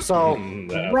 yeah. So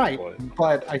That's right, what-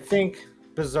 but I think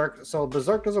Berserk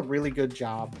does a really good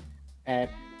job at,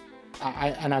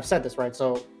 and I've said this, right?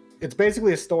 So it's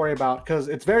basically a story about, because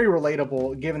it's very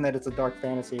relatable given that it's a dark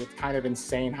fantasy. It's kind of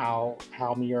insane how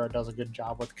Miura does a good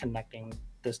job with connecting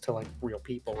this to like real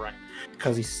people, right?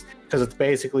 Because it's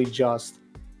basically just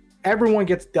everyone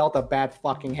gets dealt a bad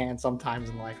fucking hand sometimes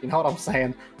in life. You know what I'm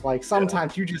saying? Like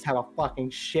sometimes you just have a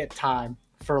fucking shit time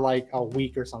for like a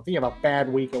week or something. You have a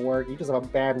bad week at work. You just have a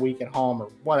bad week at home or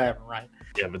whatever, right?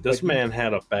 Yeah, but this man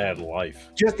had a bad life.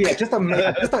 Just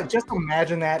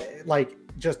imagine that, like,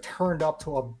 just turned up to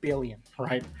 1 billion,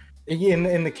 right?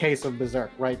 In the case of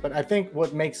Berserk, right? But I think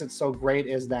what makes it so great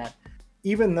is that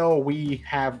even though we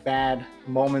have bad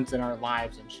moments in our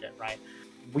lives and shit, right?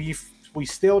 We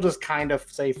still just kind of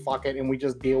say fuck it and we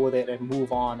just deal with it and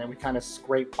move on and we kind of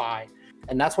scrape by.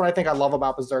 And that's what I think I love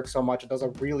about Berserk so much. It does a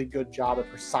really good job at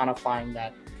personifying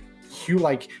that.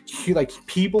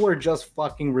 People are just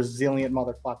fucking resilient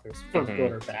motherfuckers for Mhm.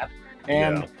 good or bad.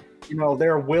 And Yeah.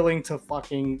 they're willing to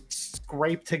fucking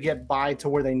scrape to get by to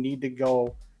where they need to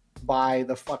go by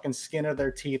the fucking skin of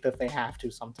their teeth if they have to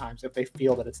sometimes, if they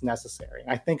feel that it's necessary. And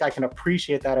I think I can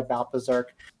appreciate that about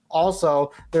Berserk.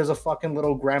 Also, there's a fucking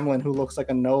little gremlin who looks like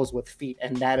a nose with feet,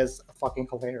 and that is fucking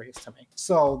hilarious to me.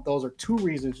 So those are 2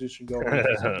 reasons you should go. with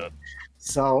Berserk.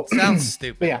 So Sounds but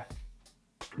stupid. yeah,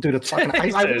 dude, it's fucking.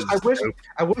 I wish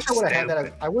I would have had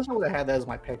that. I wish I would have had that as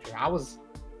my picture.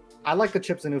 I like the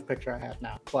Chips and Noof picture I have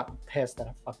now, but I'm pissed that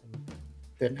I fucking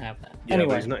didn't have that. Yeah,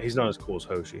 but Anyway, he's not as cool as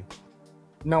Hoshi.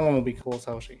 no one will be cool as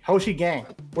Hoshi. Hoshi gang,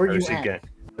 where you Hoshi at? gang.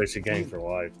 Hoshi gang for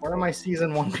life. Where are my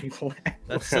season 1 people at?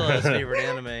 That's still his favorite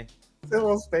anime.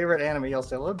 Stilla's favorite anime. Yo,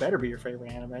 Stilla, it better be your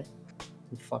favorite anime.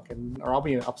 You fucking, or I'll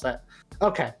be upset.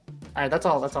 Okay, all right. That's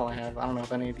all I have. I don't know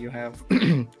if any of you have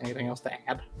anything else to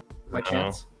add. By No.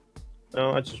 chance.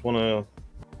 No, I just want to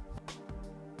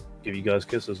give you guys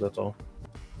kisses. That's all.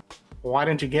 Why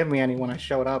didn't you give me any when I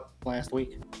showed up last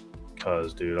week?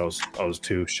 Cause, dude, I was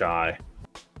too shy.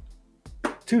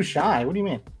 Too shy. What do you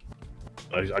mean?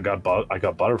 I got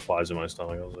butterflies in my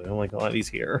stomach. I was like, oh my god, he's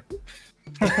here.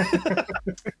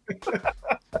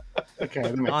 Okay.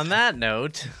 that makes On that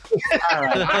note, All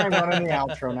right, I'm running the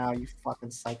outro now, you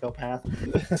fucking psychopath.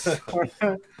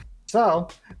 So,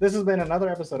 this has been another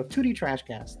episode of 2D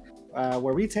Trashcast,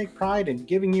 where we take pride in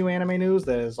giving you anime news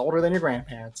that is older than your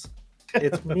grandparents.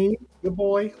 It's me, your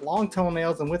boy, Long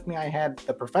Toenails, and with me I had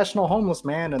the professional homeless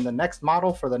man and the next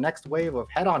model for the next wave of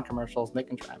head-on commercials, Nick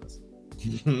and Travis.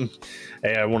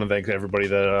 Hey, I want to thank everybody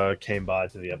that came by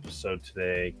to the episode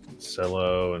today.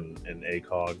 Cello and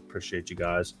ACOG. Appreciate you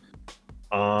guys.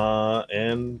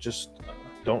 And just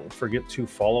don't forget to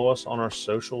follow us on our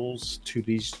socials,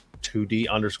 2D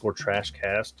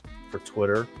 _Trashcast for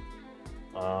Twitter.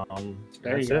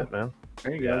 There you That's go. it, man.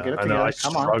 There you go. Get it I know.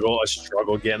 together. I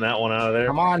struggle getting that one out of there.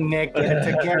 Come on, Nick. Get it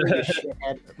together, you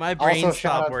shithead. My brain Also, shout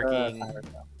stopped out to working. Tyler,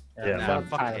 though. Yeah, Nah, shout out to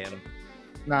fuck Tyler. him.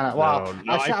 No. Well,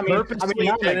 No, I mean, purposely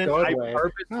not in a didn't. good I way.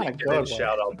 purposely Not in a didn't good way.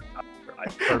 shout out. I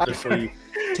purposely.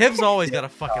 Tibbs always gotta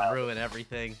fucking ruin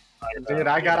everything. Dude,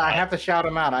 I have to shout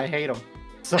him out. I hate him.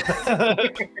 So,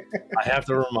 I have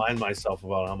to remind myself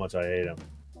about how much I hate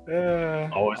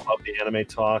him. Always love the anime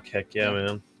talk. Heck yeah,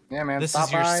 man. yeah, man. This stop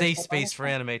is your by, safe stop by. space for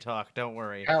anime talk. Don't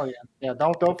worry. Hell yeah. Yeah,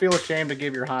 don't feel ashamed to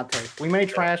give your hot take. We may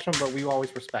trash them, but we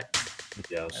always respect them.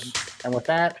 Yes. And with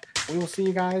that, we will see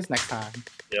you guys next time.